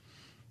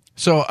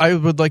 So I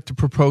would like to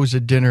propose a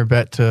dinner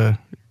bet to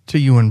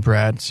you and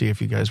Brad. See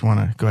if you guys want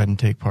to go ahead and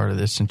take part of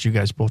this, since you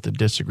guys both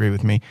disagree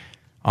with me.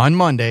 On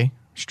Monday,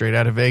 straight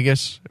out of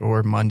Vegas,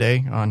 or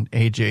Monday on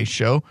AJ's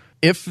show,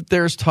 if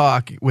there's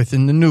talk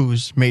within the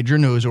news, major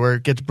news, or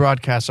it gets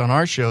broadcast on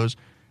our shows,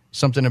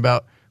 something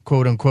about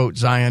quote-unquote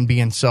Zion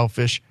being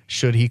selfish,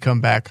 should he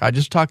come back? I'm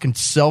just talking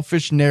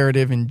selfish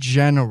narrative in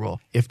general.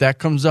 If that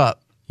comes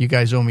up, you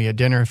guys owe me a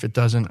dinner. If it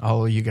doesn't,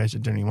 I'll owe you guys a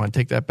dinner. You want to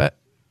take that bet?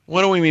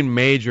 What do we mean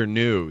major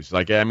news?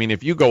 Like, I mean,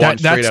 if you go on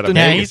straight out of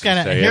Yeah, Vegas he's gonna.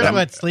 and say Here's it,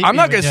 what Sleepy. I'm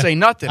not would going to do. say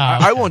nothing. Oh.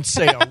 I won't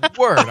say a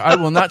word. I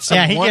will not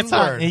say he one gets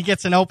word. he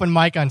gets an open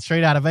mic on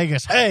Straight Out of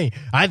Vegas. Hey,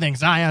 I think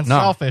Zion's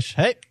selfish.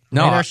 Hey,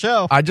 No, made our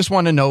show. I just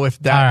want to know if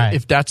that All right.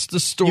 if that's the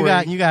story.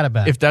 You got to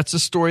bet. If that's the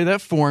story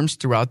that forms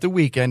throughout the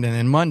weekend, and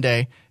then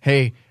Monday,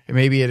 hey,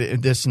 maybe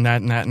this and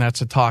that, and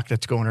that's a talk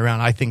that's going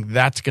around. I think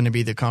that's going to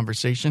be the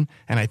conversation,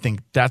 and I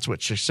think that's what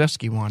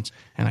Krzyzewski wants,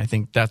 and I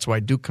think that's why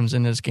Duke comes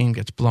into this game,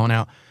 gets blown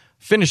out.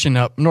 Finishing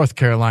up, North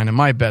Carolina,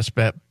 my best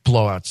bet,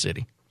 blowout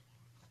city.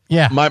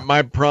 Yeah.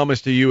 My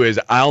promise to you is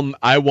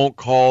I won't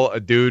call a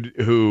dude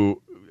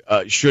who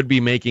should be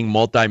making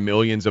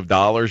multi-millions of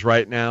dollars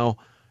right now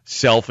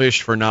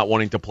selfish for not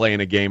wanting to play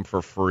in a game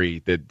for free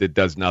that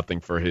does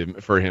nothing for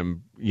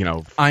him, you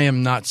know. I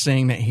am not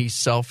saying that he's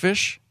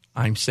selfish.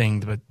 I'm saying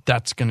that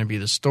that's going to be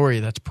the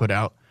story that's put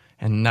out,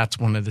 and that's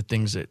one of the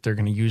things that they're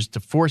going to use to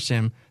force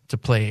him to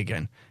play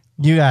again.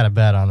 You got to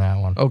bet on that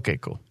one. Okay,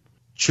 cool.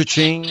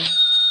 Cha-ching.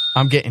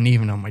 I'm getting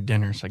even on my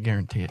dinners, I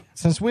guarantee it.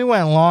 Since we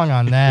went long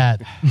on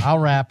that, I'll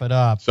wrap it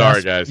up.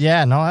 Sorry, guys.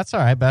 Yeah, no, that's all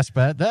right. Best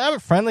bet. Have a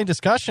friendly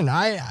discussion.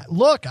 I'm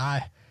going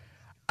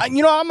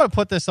to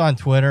put this on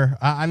Twitter.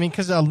 I mean,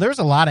 because there's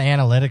a lot of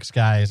analytics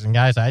guys and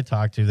guys I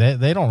talk to.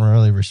 They don't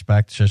really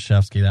respect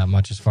Krzyzewski that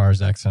much as far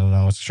as X and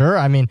O's. Sure,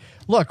 I mean,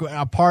 look,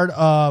 a part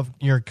of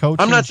your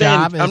coaching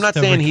job is I'm not to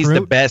saying he's the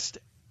recruit. best.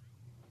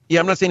 Yeah,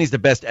 I'm not saying he's the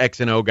best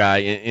X and O guy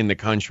in the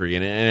country,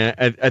 and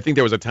I think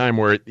there was a time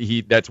where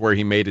that's where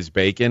he made his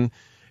bacon,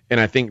 and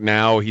I think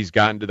now he's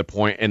gotten to the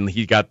point, and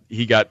he got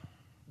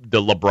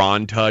the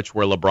LeBron touch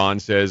where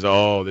LeBron says,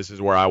 "Oh, this is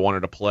where I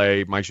wanted to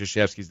play. Mike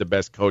Krzyzewski's the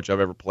best coach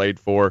I've ever played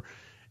for."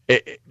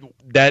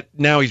 That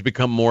now he's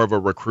become more of a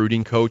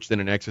recruiting coach than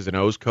an X's and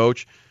O's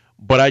coach.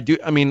 But I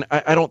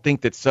don't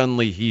think that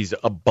suddenly he's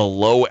a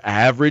below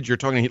average. You're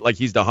talking like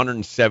he's the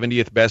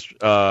 170th best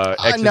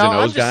X's and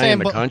O's guy in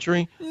the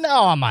country?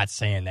 No, I'm not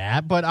saying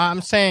that. But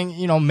I'm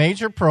saying,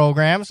 major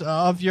programs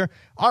of your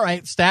 – all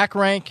right, stack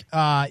rank,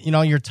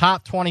 your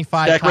top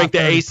 25 Stack top rank the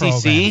 30 ACC?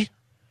 programs.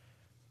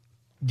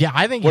 Yeah,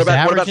 I think What he's about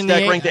average in the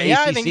stack rank the Yeah,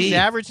 I ACC? think he's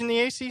average in the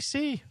ACC.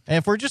 And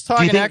if we're just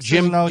talking think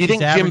X's and O's, do you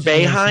think he's average Jim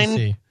in the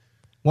Boeheim- ACC.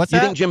 What's You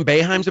that? think Jim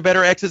Boeheim's a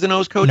better X's and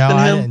O's coach No,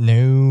 than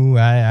him?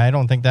 I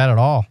don't think that at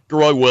all.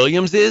 Roy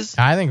Williams is?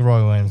 I think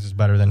Roy Williams is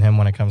better than him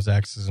when it comes to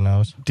X's and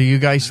O's. Do you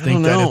guys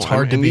think that know. it's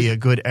hard I mean, to be a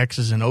good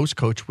X's and O's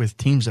coach with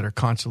teams that are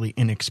constantly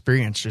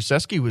inexperienced?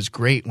 Krzyzewski was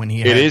great when he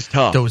had is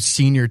tough. those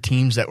senior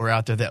teams that were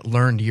out there that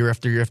learned year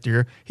after year after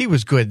year. He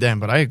was good then,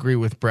 but I agree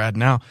with Brad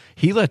now.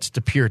 He lets the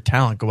pure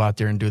talent go out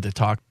there and do the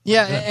talk.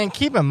 Yeah, and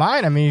keep in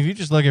mind, I mean, if you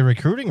just look at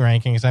recruiting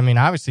rankings, I mean,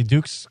 obviously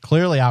Duke's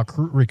clearly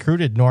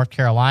out-recruited North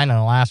Carolina in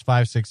the last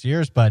 5-6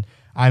 years, but,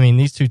 I mean,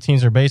 these two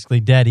teams are basically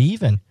dead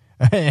even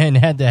in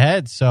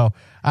head-to-head. So,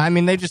 I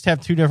mean, they just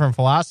have two different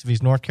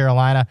philosophies. North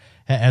Carolina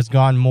has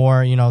gone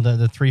more,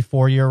 the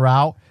 3-4 year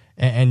route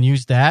and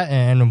used that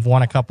and have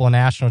won a couple of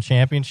national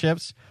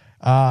championships,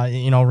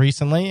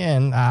 recently.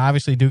 And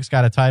obviously Duke's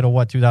got a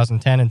title,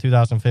 2010 and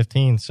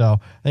 2015. So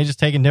they just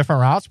taking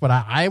different routes. But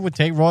I would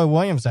take Roy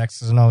Williams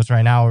X's and O's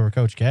right now over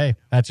Coach K.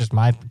 That's just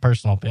my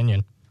personal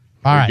opinion.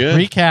 All right, good.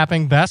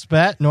 Recapping, best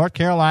bet, North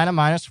Carolina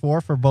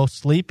 -4 for both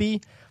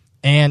Sleepy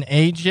and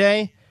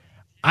AJ.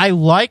 I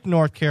like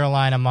North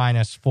Carolina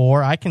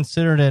 -4. I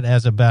considered it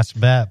as a best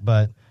bet,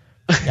 but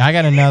I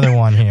got another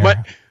one here.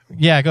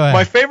 Yeah, go ahead.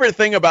 My favorite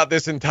thing about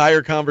this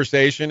entire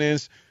conversation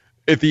is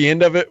at the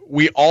end of it,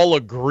 we all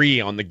agree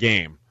on the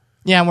game.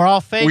 Yeah, and we're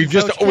all fake.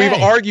 We've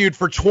argued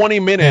for 20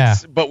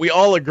 minutes, Yeah. but we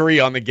all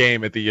agree on the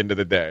game at the end of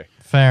the day.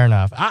 Fair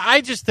enough. I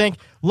just think,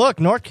 look,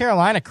 North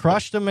Carolina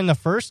crushed them in the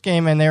first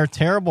game, and they're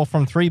terrible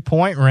from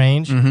three-point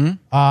range.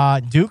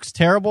 Mm-hmm. Duke's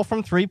terrible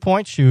from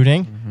three-point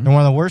shooting. They're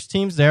one of the worst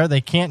teams there.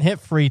 They can't hit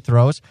free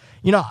throws.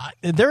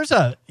 There's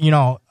a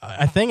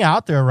thing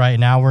out there right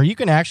now where you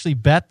can actually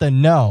bet the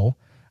no.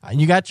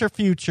 You got your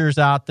futures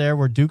out there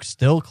where Duke's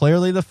still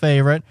clearly the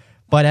favorite.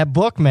 But at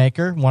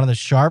Bookmaker, one of the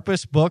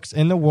sharpest books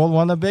in the world,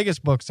 one of the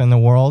biggest books in the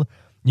world,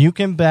 you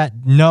can bet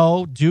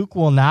no, Duke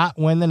will not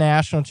win the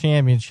national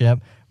championship,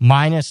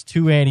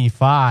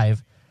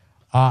 -285.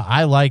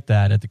 I like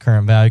that at the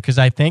current value because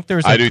I think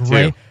there's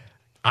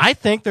I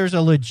think there's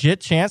a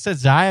legit chance that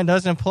Zion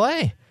doesn't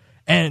play.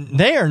 And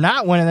they are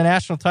not winning the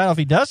national title if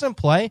he doesn't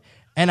play.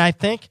 And I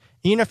think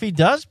even if he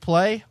does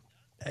play,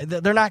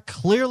 they're not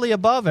clearly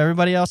above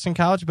everybody else in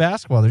college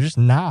basketball. They're just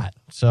not.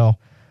 So,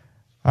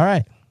 all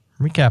right.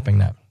 Recapping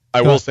that.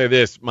 I will say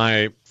this,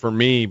 my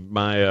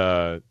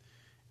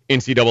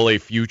NCAA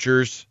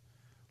futures,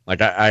 like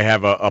I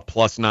have a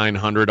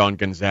 +900 on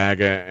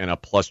Gonzaga and a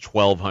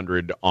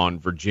 +1200 on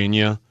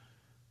Virginia.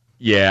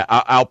 Yeah,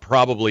 I'll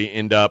probably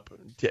end up,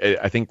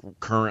 I think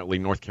currently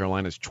North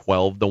Carolina's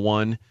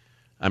 12-1.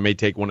 I may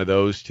take one of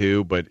those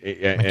too, but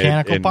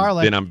Mechanical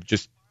parlay. Then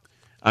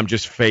I'm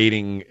just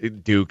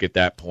fading Duke at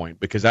that point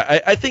because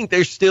I think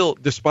they're still,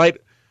 despite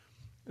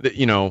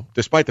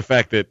the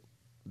fact that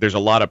there's a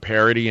lot of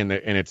parity and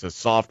it's a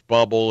soft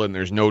bubble and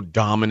there's no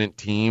dominant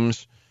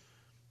teams,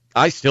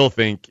 I still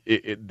think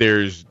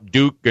there's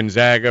Duke,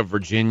 Gonzaga,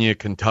 Virginia,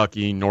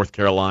 Kentucky, North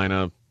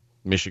Carolina,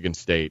 Michigan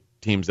State,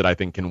 teams that I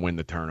think can win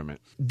the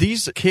tournament.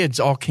 These kids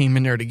all came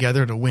in there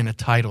together to win a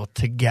title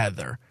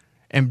together.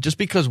 And just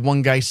because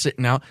one guy's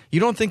sitting out,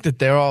 you don't think that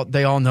they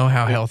all know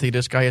how healthy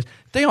this guy is.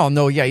 They all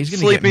know, yeah, he's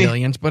going to get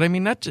millions. But I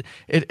mean, that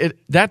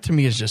to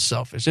me is just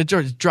selfish. It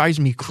just drives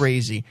me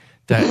crazy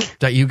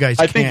that you guys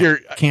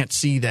can't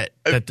see that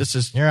this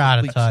is. You're out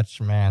of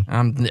touch, man.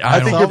 I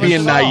think you're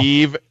being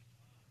naive.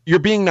 You're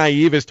being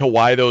naive as to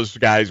why those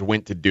guys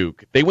went to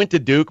Duke. They went to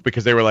Duke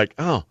because they were like,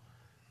 oh,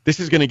 this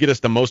is going to get us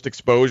the most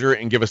exposure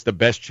and give us the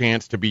best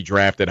chance to be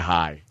drafted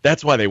high.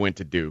 That's why they went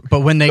to Duke.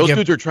 But when those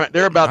dudes are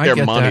they're about their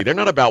money. That. They're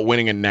not about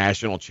winning a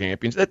national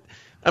championship.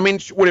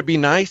 Would it be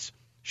nice?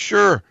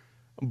 Sure.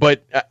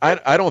 But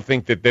I don't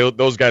think that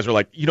those guys are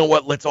like, you know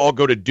what, let's all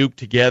go to Duke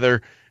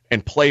together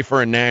and play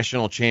for a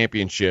national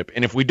championship.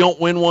 And if we don't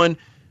win one,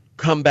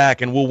 come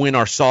back and we'll win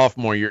our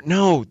sophomore year.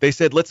 No, they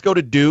said, let's go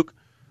to Duke.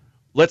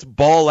 Let's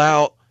ball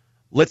out.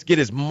 Let's get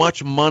as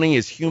much money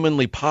as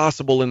humanly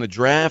possible in the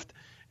draft,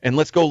 and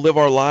let's go live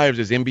our lives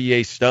as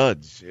NBA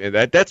studs.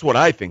 That's what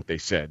I think they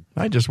said.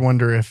 I just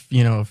wonder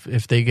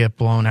if they get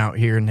blown out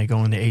here and they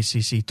go in the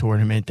ACC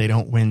tournament, they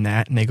don't win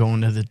that, and they go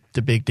into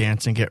the big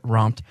dance and get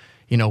romped.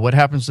 What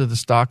happens to the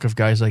stock of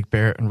guys like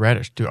Barrett and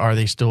Reddish? Are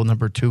they still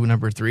number 2,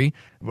 number 3?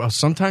 Well,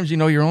 sometimes,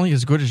 you're only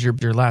as good as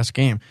your last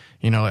game.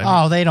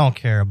 Oh, they don't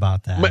care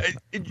about that.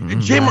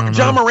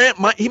 John Morant,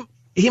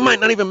 he might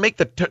not even make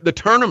the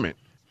tournament.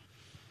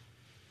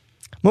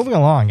 Moving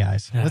along,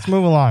 guys. Let's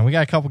move along. We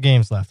got a couple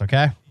games left,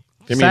 okay?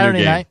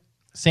 Saturday night,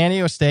 San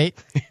Diego State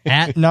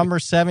at number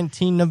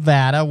 17,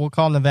 Nevada. We'll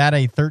call Nevada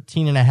a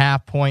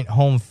 13.5-point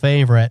home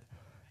favorite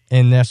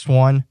in this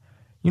one.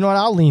 You know what?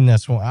 I'll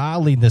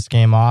lead this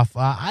game off.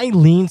 I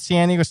lean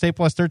San Diego State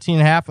plus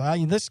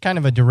 13.5. This is kind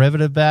of a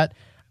derivative bet.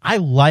 I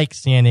like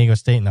San Diego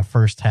State in the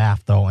first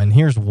half, though, and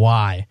here's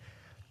why.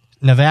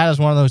 Nevada is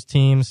one of those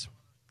teams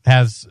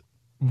has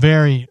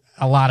a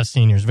lot of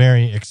seniors,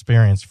 very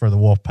experienced for the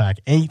Wolfpack,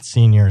 8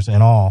 seniors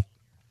in all.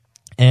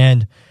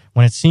 And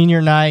when it's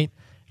senior night,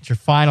 it's your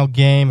final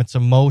game, it's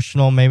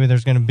emotional. Maybe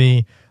there's going to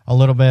be a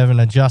little bit of an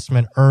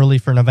adjustment early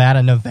for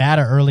Nevada.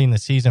 Nevada early in the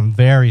season,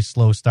 very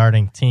slow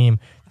starting team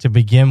to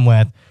begin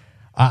with.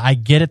 I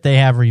get it, they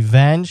have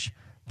revenge.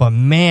 But,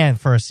 man,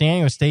 for a San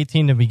Diego State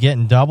team to be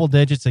getting double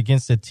digits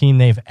against a team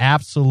they've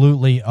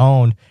absolutely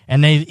owned,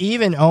 and they've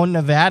even owned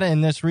Nevada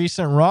in this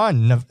recent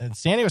run.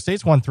 San Diego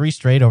State's won 3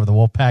 straight over the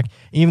Wolfpack,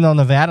 even though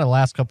Nevada the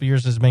last couple of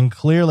years has been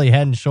clearly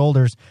head and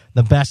shoulders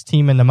the best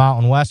team in the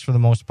Mountain West for the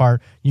most part.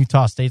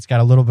 Utah State's got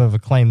a little bit of a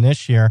claim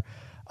this year.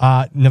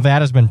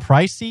 Nevada's been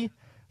pricey,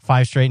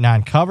 5 straight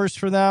non-covers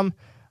for them.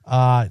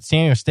 San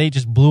Diego State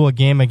just blew a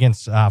game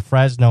against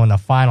Fresno in the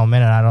final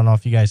minute. I don't know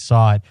if you guys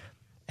saw it.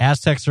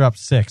 Aztecs are up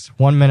 6,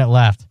 1 minute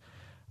left.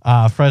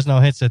 Fresno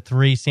hits a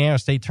 3. San Diego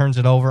State turns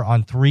it over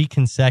on 3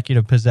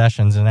 consecutive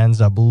possessions and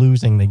ends up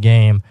losing the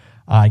game.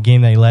 A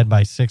game they led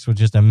by 6 with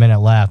just a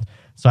minute left.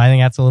 So I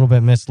think that's a little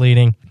bit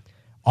misleading.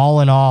 All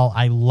in all,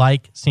 I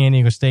like San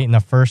Diego State in the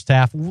first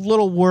half. A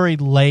little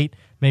worried late.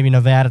 Maybe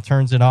Nevada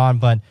turns it on,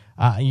 but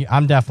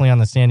I'm definitely on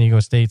the San Diego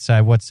State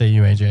side. What say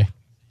you, AJ?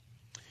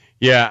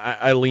 Yeah,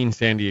 I lean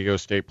San Diego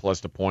State plus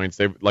the points.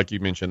 Like you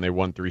mentioned, they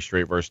won 3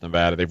 straight versus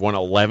Nevada. They've won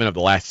 11 of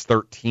the last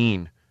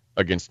 13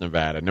 against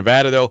Nevada.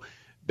 Nevada, though,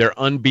 they're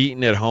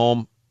unbeaten at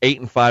home,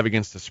 8-5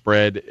 against the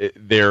spread.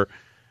 They're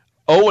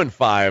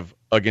 0-5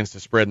 against the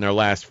spread in their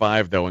last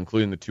 5, though,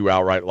 including the 2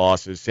 outright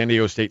losses. San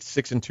Diego State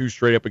 6-2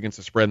 straight up against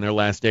the spread in their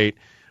last 8.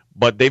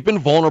 But they've been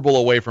vulnerable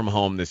away from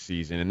home this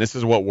season, and this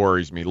is what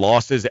worries me.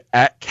 Losses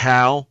at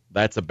Cal,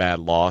 that's a bad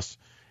loss.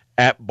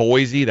 At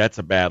Boise, that's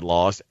a bad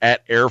loss.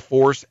 At Air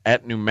Force,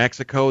 at New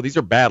Mexico, these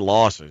are bad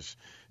losses.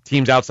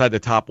 Teams outside the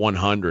top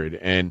 100.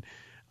 And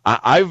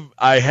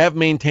I have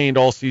maintained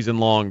all season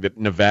long that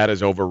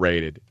Nevada's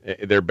overrated.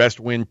 Their best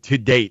win to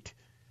date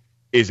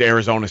is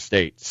Arizona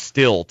State.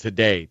 Still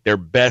today, their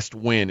best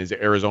win is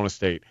Arizona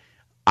State.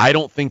 I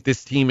don't think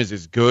this team is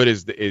as good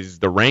as the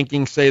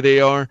rankings say they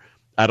are.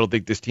 I don't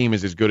think this team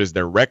is as good as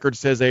their record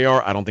says they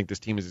are. I don't think this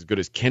team is as good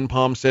as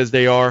KenPom says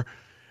they are.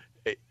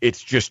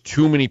 It's just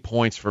too many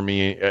points for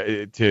me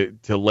to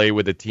lay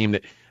with a team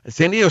that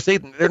San Diego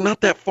State, they're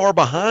not that far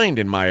behind,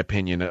 in my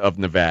opinion, of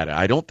Nevada.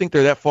 I don't think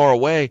they're that far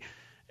away.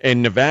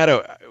 And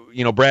Nevada,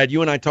 Brad,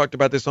 you and I talked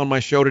about this on my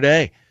show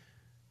today.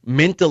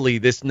 Mentally,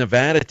 this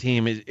Nevada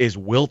team is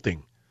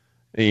wilting.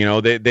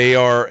 They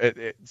are,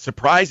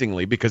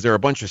 surprisingly, because they're a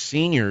bunch of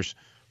seniors,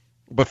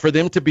 but for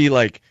them to be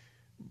like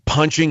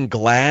punching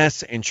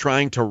glass and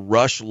trying to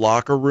rush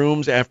locker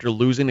rooms after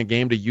losing a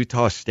game to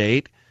Utah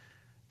State,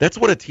 that's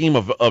what a team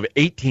of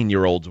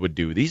 18-year-olds would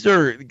do. These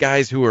are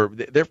guys who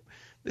this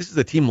is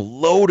a team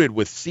loaded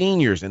with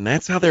seniors, and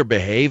that's how they're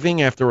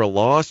behaving after a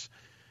loss.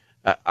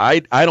 I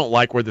don't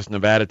like where this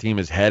Nevada team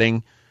is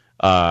heading.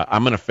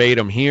 I'm going to fade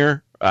them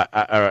here.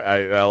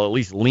 I'll at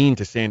least lean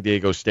to San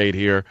Diego State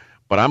here,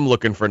 but I'm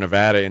looking for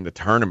Nevada in the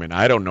tournament.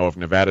 I don't know if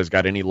Nevada's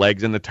got any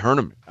legs in the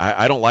tournament.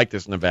 I don't like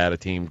this Nevada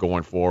team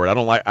going forward.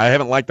 I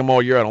haven't liked them all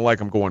year. I don't like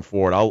them going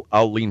forward.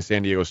 I'll lean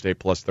San Diego State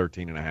plus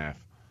 13.5.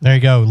 There you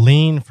go.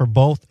 Lean for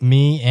both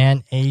me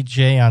and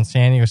AJ on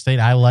San Diego State.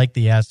 I like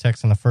the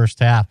Aztecs in the first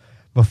half.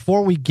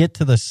 Before we get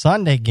to the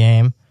Sunday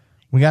game,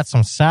 we got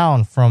some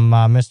sound from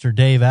Mr.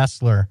 Dave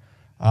Essler.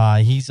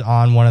 He's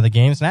on one of the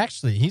games, and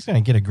actually, he's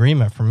going to get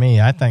agreement from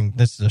me. I think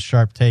this is a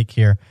sharp take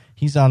here.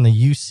 He's on the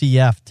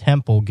UCF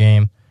Temple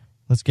game.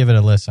 Let's give it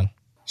a listen.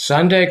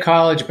 Sunday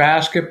college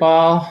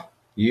basketball,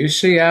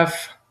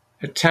 UCF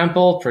at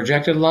Temple,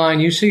 projected line,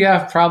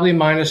 UCF probably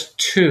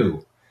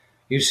 -2.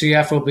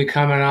 UCF will be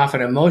coming off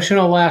an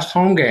emotional last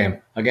home game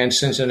against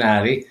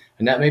Cincinnati,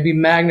 and that may be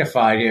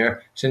magnified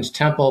here since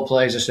Temple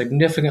plays a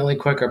significantly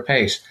quicker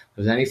pace. If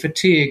there's any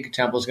fatigue,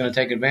 Temple's going to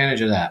take advantage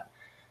of that.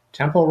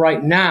 Temple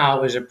right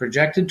now is a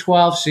projected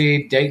 12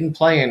 seed Dayton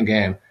play-in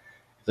game.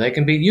 If they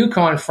can beat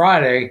UConn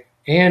Friday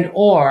and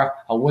or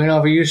a win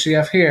over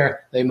UCF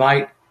here, they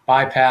might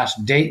bypass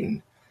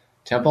Dayton.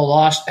 Temple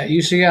lost at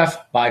UCF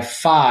by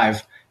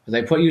 5, but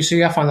they put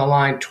UCF on the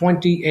line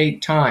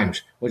 28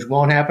 times, which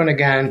won't happen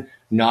again,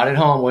 not at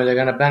home where they're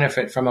going to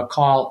benefit from a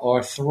call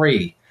or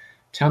 3.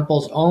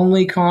 Temple's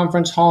only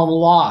conference home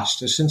loss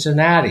to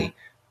Cincinnati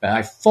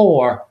by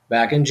 4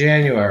 back in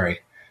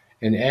January.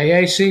 In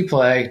AAC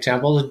play,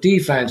 Temple's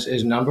defense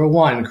is number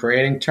 1,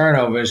 creating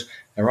turnovers.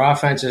 Their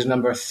offense is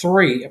number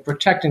 3 at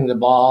protecting the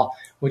ball,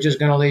 which is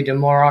going to lead to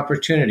more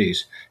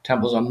opportunities.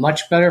 Temple's a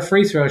much better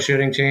free throw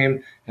shooting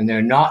team, and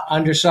they're not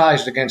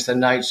undersized against the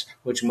Knights,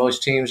 which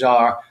most teams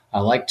are. I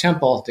like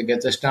Temple to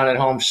get this done at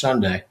home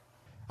Sunday.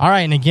 All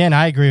right, and again,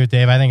 I agree with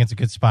Dave. I think it's a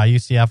good spot.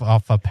 UCF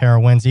off a pair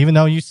of wins, even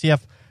though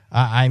UCF,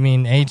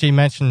 AJ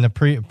mentioned the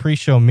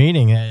pre-show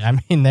meeting. I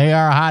mean, they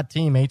are a hot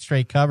team, 8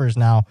 straight covers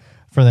now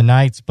for the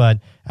Knights. But,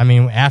 I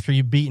mean, after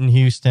you've beaten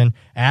Houston,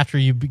 after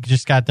you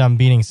just got done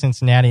beating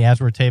Cincinnati, as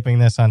we're taping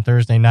this on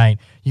Thursday night,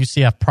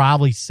 UCF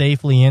probably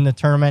safely in the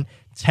tournament.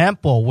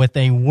 Temple, with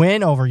a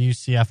win over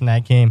UCF in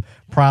that game,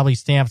 probably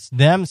stamps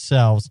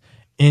themselves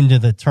into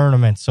the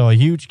tournament. So a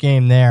huge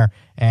game there,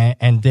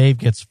 and Dave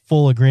gets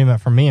full agreement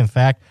from me. In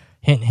fact,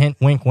 hint, hint,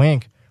 wink,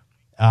 wink.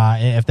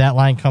 If that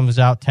line comes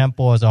out,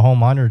 Temple as a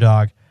home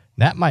underdog,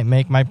 that might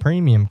make my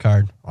premium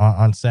card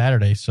on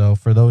Saturday. So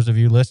for those of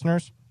you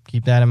listeners,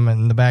 keep that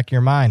in the back of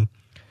your mind.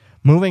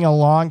 Moving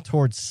along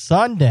towards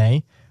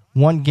Sunday,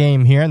 one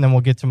game here, and then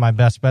we'll get to my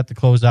best bet to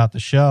close out the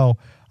show.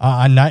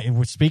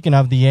 Speaking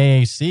of the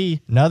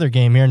AAC, another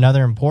game here,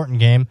 another important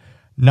game.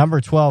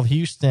 Number 12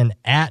 Houston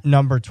at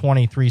number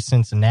 23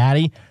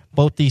 Cincinnati.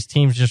 Both these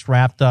teams just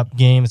wrapped up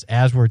games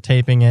as we're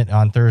taping it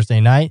on Thursday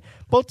night.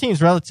 Both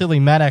teams relatively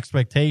met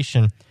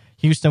expectation.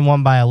 Houston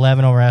won by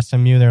 11 over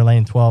SMU. They're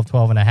laying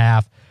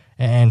 12.5.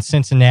 And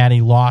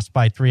Cincinnati lost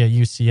by 3 at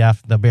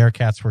UCF. The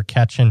Bearcats were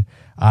catching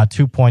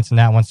 2 points in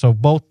that one. So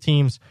both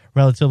teams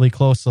relatively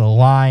close to the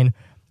line.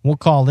 We'll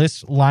call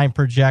this line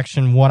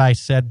projection what I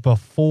said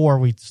before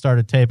we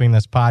started taping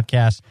this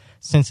podcast.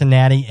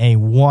 Cincinnati, a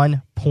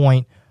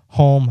 1-point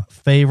home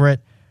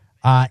favorite.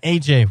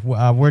 AJ,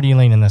 where do you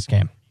lean in this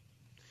game?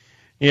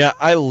 Yeah,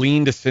 I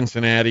lean to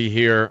Cincinnati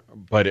here,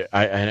 but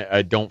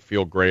I don't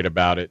feel great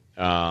about it.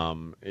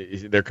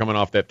 They're coming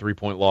off that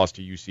 3-point loss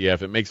to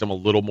UCF. It makes them a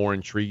little more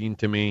intriguing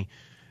to me.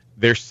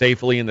 They're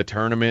safely in the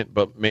tournament,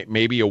 but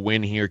maybe a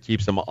win here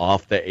keeps them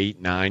off the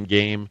 8-9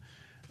 game.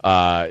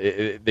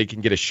 They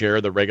can get a share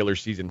of the regular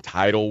season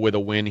title with a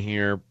win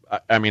here.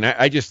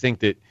 I just think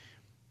that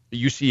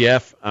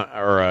UCF,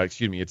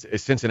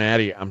 it's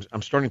Cincinnati.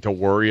 I'm starting to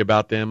worry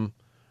about them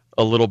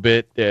a little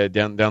bit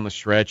down the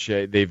stretch.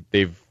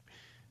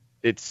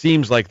 It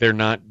seems like they're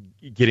not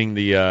getting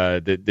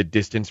the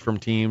distance from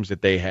teams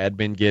that they had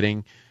been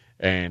getting,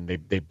 and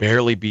they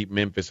barely beat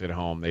Memphis at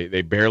home.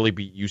 They barely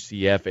beat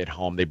UCF at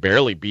home. They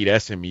barely beat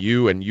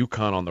SMU and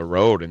UConn on the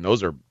road, and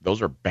those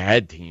are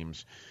bad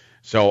teams.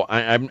 So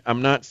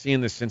I'm not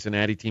seeing the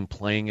Cincinnati team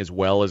playing as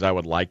well as I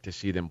would like to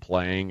see them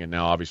playing. And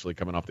now, obviously,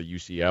 coming off the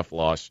UCF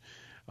loss,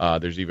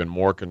 there's even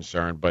more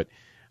concern. But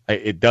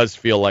it does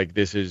feel like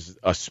this is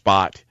a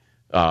spot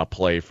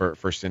play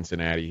for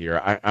Cincinnati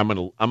here. I'm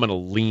gonna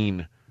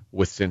lean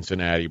with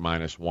Cincinnati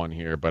 -1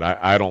 here, but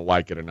I don't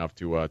like it enough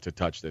to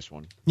touch this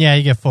one. Yeah,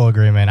 you get full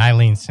agreement. I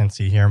lean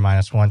Cincy here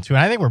 -1 too.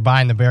 And I think we're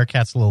buying the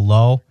Bearcats a little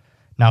low.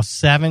 Now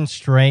 7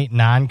 straight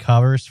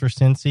non-covers for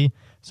Cincy.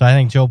 So I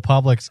think Joe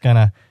Public's going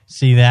to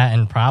see that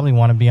and probably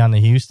want to be on the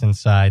Houston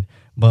side,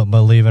 but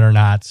believe it or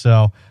not.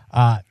 So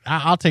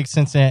I'll take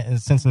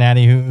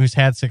Cincinnati, who's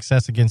had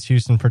success against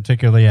Houston,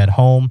 particularly at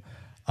home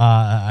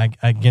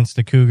against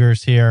the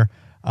Cougars here.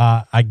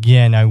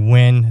 Again, I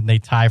win. They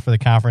tie for the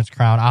conference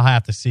crown. I'll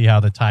have to see how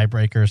the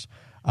tiebreakers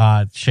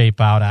shape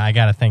out. I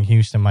got to think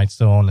Houston might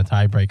still own the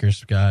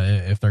tiebreakers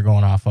if they're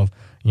going off of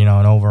an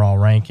overall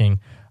ranking.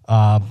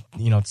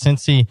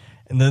 Cincy,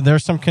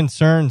 there's some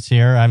concerns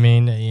here. I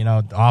mean,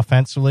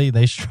 offensively,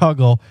 they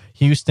struggle.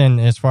 Houston,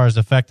 as far as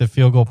effective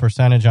field goal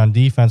percentage on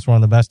defense, one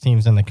of the best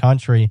teams in the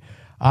country.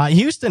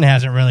 Houston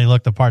hasn't really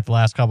looked the part the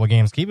last couple of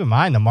games. Keep in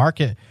mind, the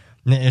market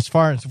As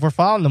far as if we're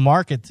following the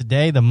market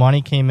today, the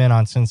money came in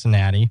on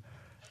Cincinnati,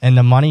 and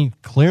the money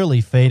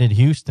clearly faded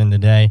Houston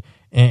today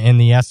in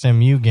the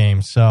SMU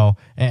game. So,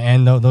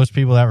 and those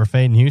people that were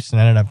fading Houston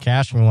ended up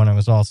cashing when it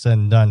was all said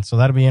and done. So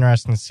that'll be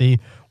interesting to see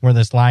where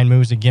this line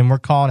moves. Again, we're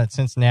calling it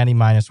Cincinnati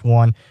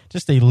 -1.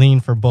 Just a lean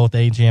for both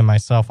AJ and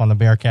myself on the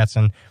Bearcats.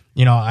 And,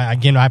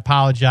 I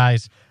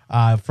apologize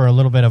for a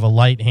little bit of a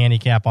light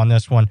handicap on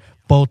this one.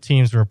 Both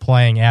teams were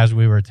playing as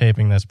we were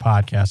taping this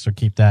podcast, so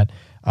keep that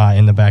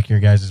in the back of your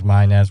guys'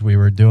 mind as we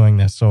were doing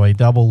this. So a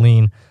double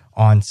lean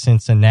on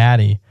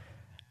Cincinnati.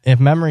 If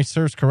memory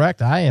serves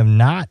correct, I have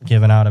not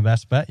given out a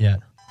best bet yet.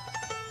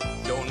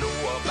 Don't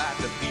know about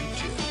the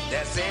future,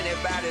 that's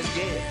anybody's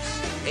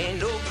guess. Ain't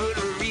no good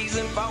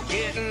reason for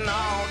getting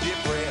all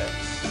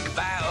depressed.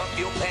 Fire up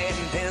your pad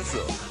and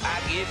pencil, I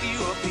give you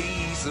a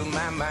piece of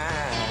my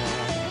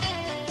mind.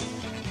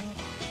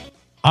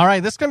 All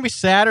right, this is going to be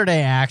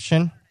Saturday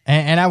action.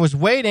 And I was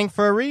waiting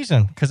for a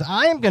reason, because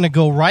I am going to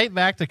go right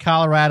back to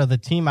Colorado, the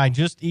team I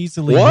just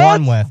easily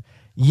won with.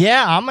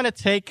 Yeah, I'm going to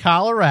take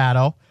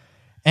Colorado,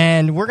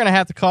 and we're going to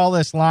have to call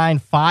this line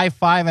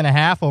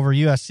 5.5 over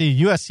USC.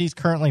 USC is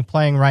currently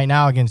playing right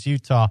now against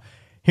Utah.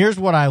 Here's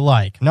what I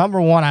like.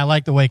 Number one, I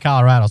like the way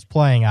Colorado's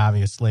playing,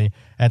 obviously,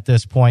 at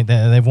this point.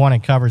 They've won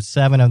and covered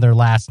 7 of their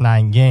last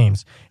 9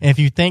 games. If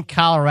you think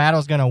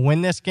Colorado's going to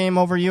win this game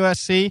over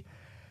USC,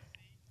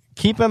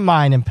 keep in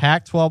mind in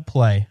Pac-12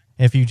 play,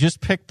 if you just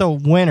pick the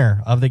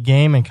winner of the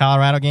game in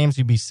Colorado games,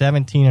 you'd be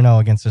 17-0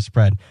 against the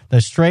spread. The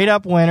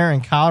straight-up winner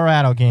in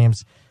Colorado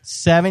games,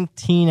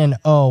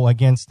 17-0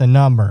 against the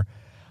number.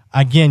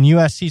 Again,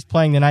 USC's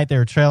playing tonight. They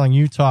were trailing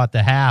Utah at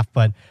the half,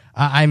 but,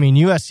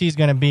 USC's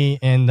going to be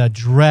in the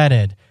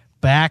dreaded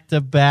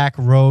back-to-back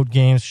road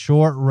games,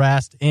 short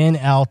rest, in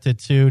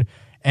altitude,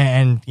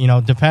 and,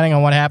 depending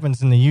on what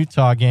happens in the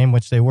Utah game,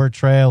 which they were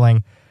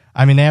trailing,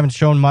 they haven't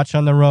shown much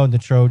on the road, the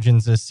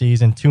Trojans, this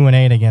season,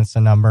 2-8 against the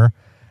number.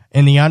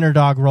 In the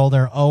underdog role,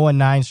 they're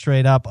 0-9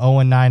 straight up,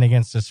 0-9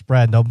 against the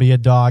spread. There'll be a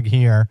dog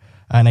here.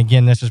 And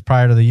again, this is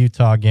prior to the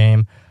Utah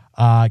game.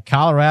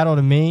 Colorado,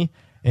 to me,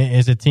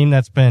 is a team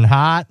that's been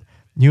hot.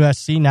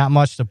 USC, not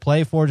much to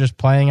play for, just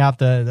playing out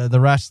the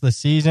rest of the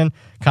season.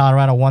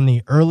 Colorado won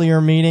the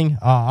earlier meeting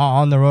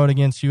on the road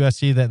against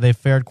USC. That they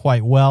fared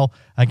quite well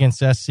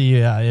against SC.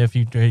 If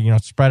you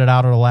spread it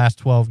out over the last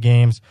 12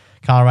 games,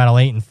 Colorado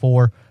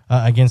 8-4.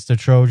 Against the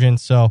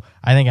Trojans. So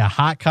I think a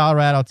hot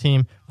Colorado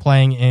team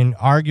playing in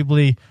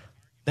arguably,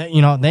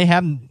 they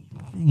have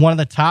one of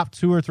the top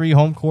 2 or 3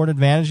 home court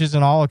advantages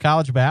in all of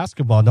college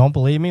basketball. Don't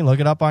believe me?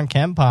 Look it up on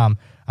KenPom.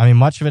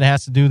 Much of it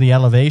has to do with the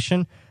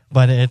elevation,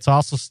 but it's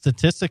also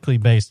statistically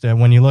based.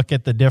 When you look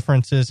at the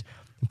differences,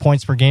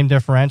 points per game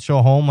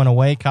differential, home and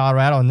away,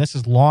 Colorado, and this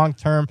is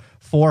long-term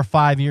 4 or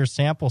 5 year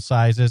sample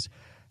sizes,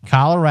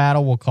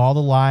 Colorado will call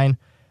the line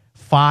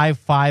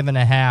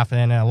 5.5,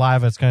 and a lot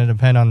of it's going to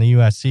depend on the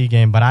USC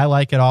game, but I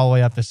like it all the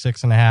way up to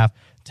 6.5.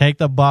 Take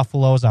the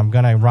Buffaloes. I'm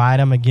going to ride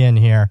them again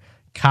here.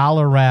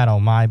 Colorado,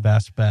 my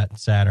best bet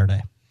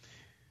Saturday.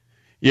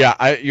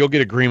 Yeah, you'll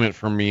get agreement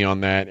from me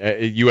on that.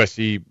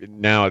 USC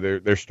now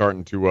they're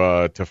starting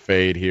to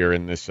fade here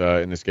in this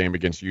game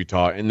against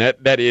Utah, and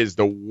that is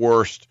the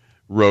worst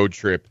road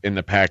trip in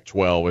the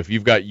Pac-12. If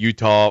you've got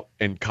Utah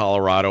and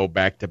Colorado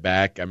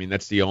back-to-back,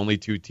 that's the only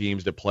 2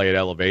 teams that play at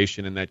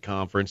elevation in that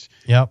conference.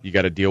 Yep. You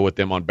got to deal with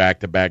them on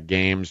back-to-back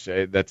games.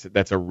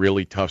 That's a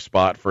really tough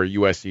spot for a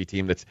USC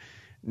team that's,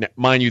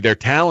 mind you, they're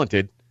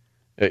talented.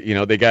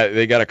 They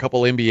got a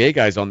couple NBA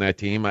guys on that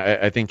team.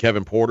 I think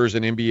Kevin Porter's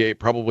an NBA,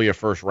 probably a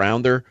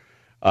first-rounder.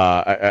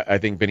 I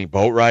think Benny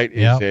Boatwright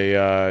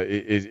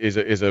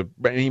is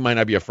he might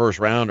not be a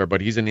first-rounder, but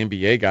he's an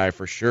NBA guy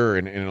for sure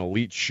and an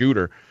elite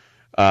shooter.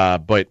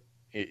 But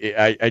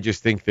I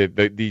just think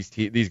that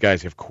these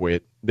guys have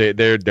quit.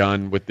 They're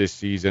done with this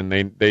season.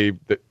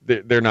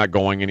 They're not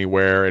going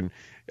anywhere. And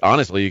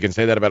honestly, you can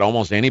say that about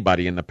almost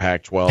anybody in the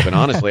Pac-12. And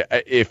honestly,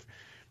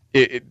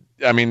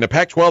 the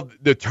Pac-12,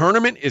 the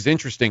tournament is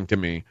interesting to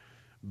me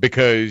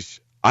because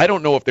I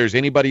don't know if there's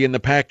anybody in the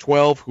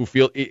Pac-12 who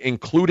feel,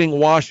 including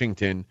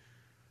Washington,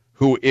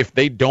 who if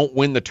they don't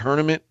win the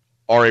tournament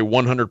are a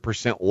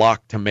 100%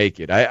 lock to make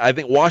it. I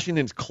think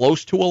Washington's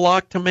close to a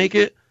lock to make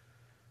it.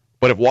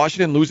 But if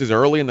Washington loses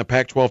early in the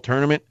Pac-12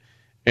 tournament,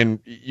 and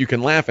you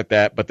can laugh at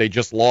that, but they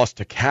just lost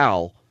to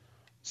Cal,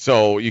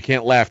 so you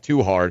can't laugh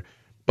too hard.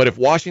 But if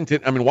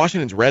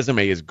Washington's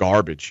resume is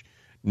garbage.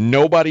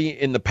 Nobody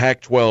in the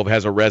Pac-12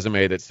 has a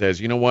resume that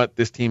says, you know what,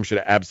 this team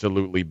should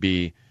absolutely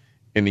be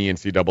in the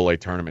NCAA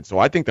tournament. So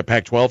I think the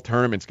Pac-12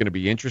 tournament's going to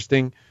be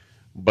interesting,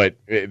 but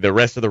the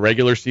rest of the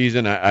regular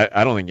season,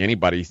 I don't think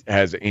anybody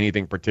has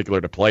anything particular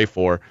to play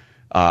for.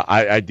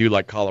 I do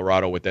like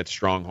Colorado with that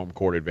strong home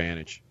court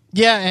advantage.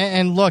 Yeah,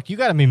 and look, you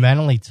got to be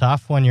mentally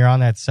tough when you're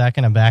on that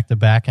second and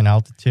back-to-back in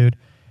altitude.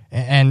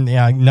 And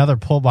another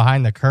pull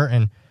behind the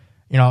curtain,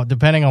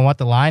 depending on what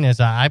the line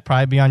is, I'd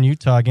probably be on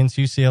Utah against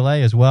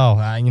UCLA as well.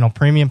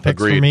 Premium picks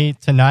Agreed. For me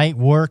tonight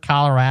were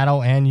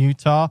Colorado and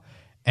Utah,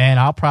 and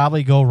I'll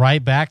probably go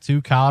right back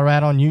to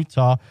Colorado and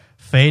Utah.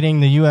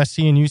 fading the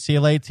USC and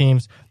UCLA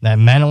teams that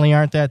mentally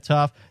aren't that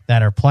tough,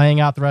 that are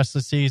playing out the rest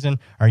of the season,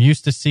 are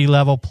used to sea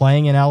level,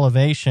 playing in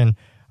elevation.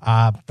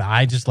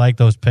 I just like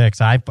those picks.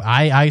 I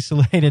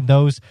isolated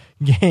those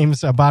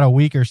games about a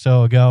week or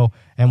so ago,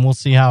 and we'll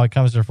see how it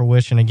comes to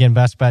fruition. Again,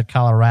 best bet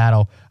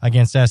Colorado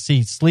against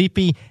SC.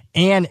 Sleepy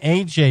and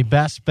AJ,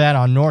 best bet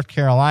on North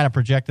Carolina,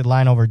 projected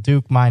line over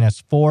Duke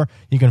 -4.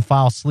 You can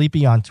follow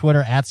Sleepy on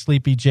Twitter at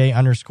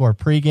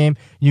SleepyJ_pregame.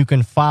 You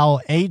can follow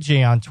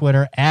AJ on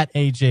Twitter at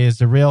AJ is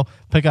the real.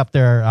 Pick up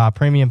their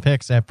premium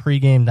picks at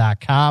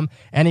pregame.com.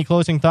 Any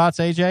closing thoughts,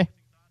 AJ?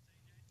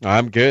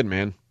 I'm good,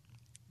 man.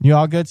 You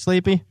all good,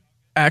 Sleepy?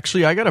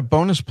 Actually, I got a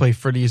bonus play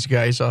for these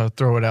guys. I'll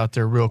throw it out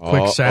there real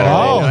quick.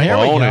 Saturday night. Here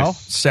we go.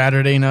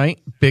 Saturday night,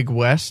 Big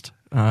West.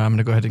 I'm going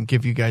to go ahead and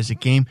give you guys a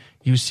game.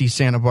 UC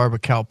Santa Barbara,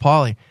 Cal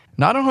Poly.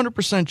 Not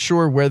 100%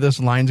 sure where this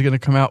line's going to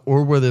come out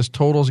or where this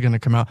total's going to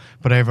come out,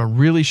 but I have a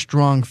really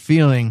strong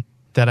feeling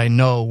that I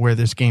know where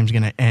this game's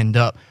going to end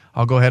up.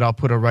 I'll go ahead. I'll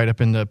put it right up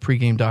in the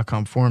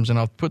pregame.com forums, and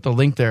I'll put the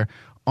link there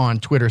on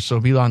Twitter, so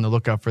be on the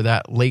lookout for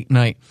that late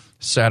night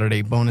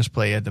Saturday bonus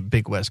play at the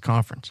Big West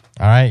Conference.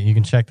 All right, you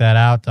can check that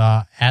out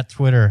at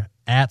Twitter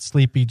at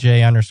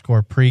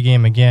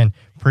SleepyJ_pregame. Again,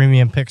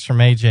 premium picks from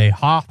AJ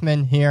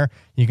Hoffman here.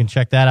 You can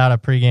check that out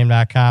at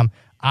pregame.com.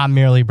 I'm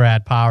merely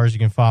Brad Powers. You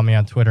can follow me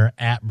on Twitter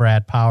at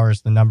Brad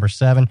Powers, the number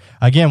 7.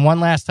 Again, one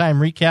last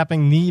time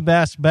recapping the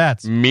best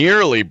bets.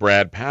 Merely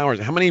Brad Powers.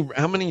 How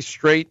many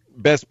straight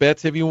best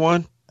bets have you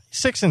won?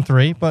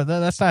 6-3, but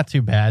that's not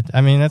too bad. I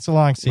mean, that's a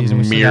long season.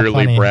 We still got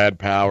Merely Brad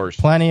Powers.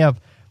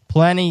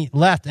 Plenty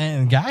left.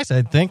 And guys,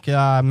 I think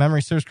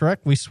memory serves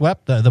correct. We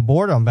swept the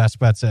board on best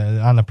bets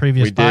on the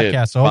previous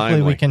podcast. So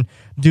hopefully we can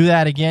do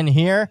that again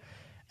here.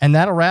 And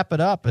that'll wrap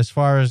it up as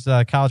far as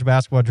the College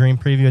Basketball Dream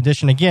Preview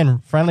Edition. Again,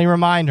 friendly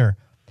reminder,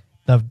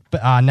 the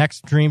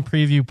next Dream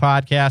Preview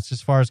podcast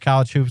as far as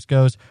college hoops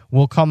goes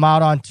will come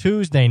out on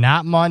Tuesday,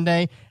 not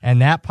Monday,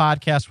 and that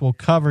podcast will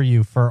cover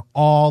you for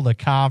all the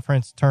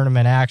conference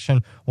tournament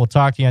action. We'll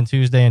talk to you on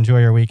Tuesday. Enjoy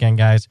your weekend,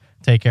 guys.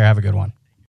 Take care. Have a good one.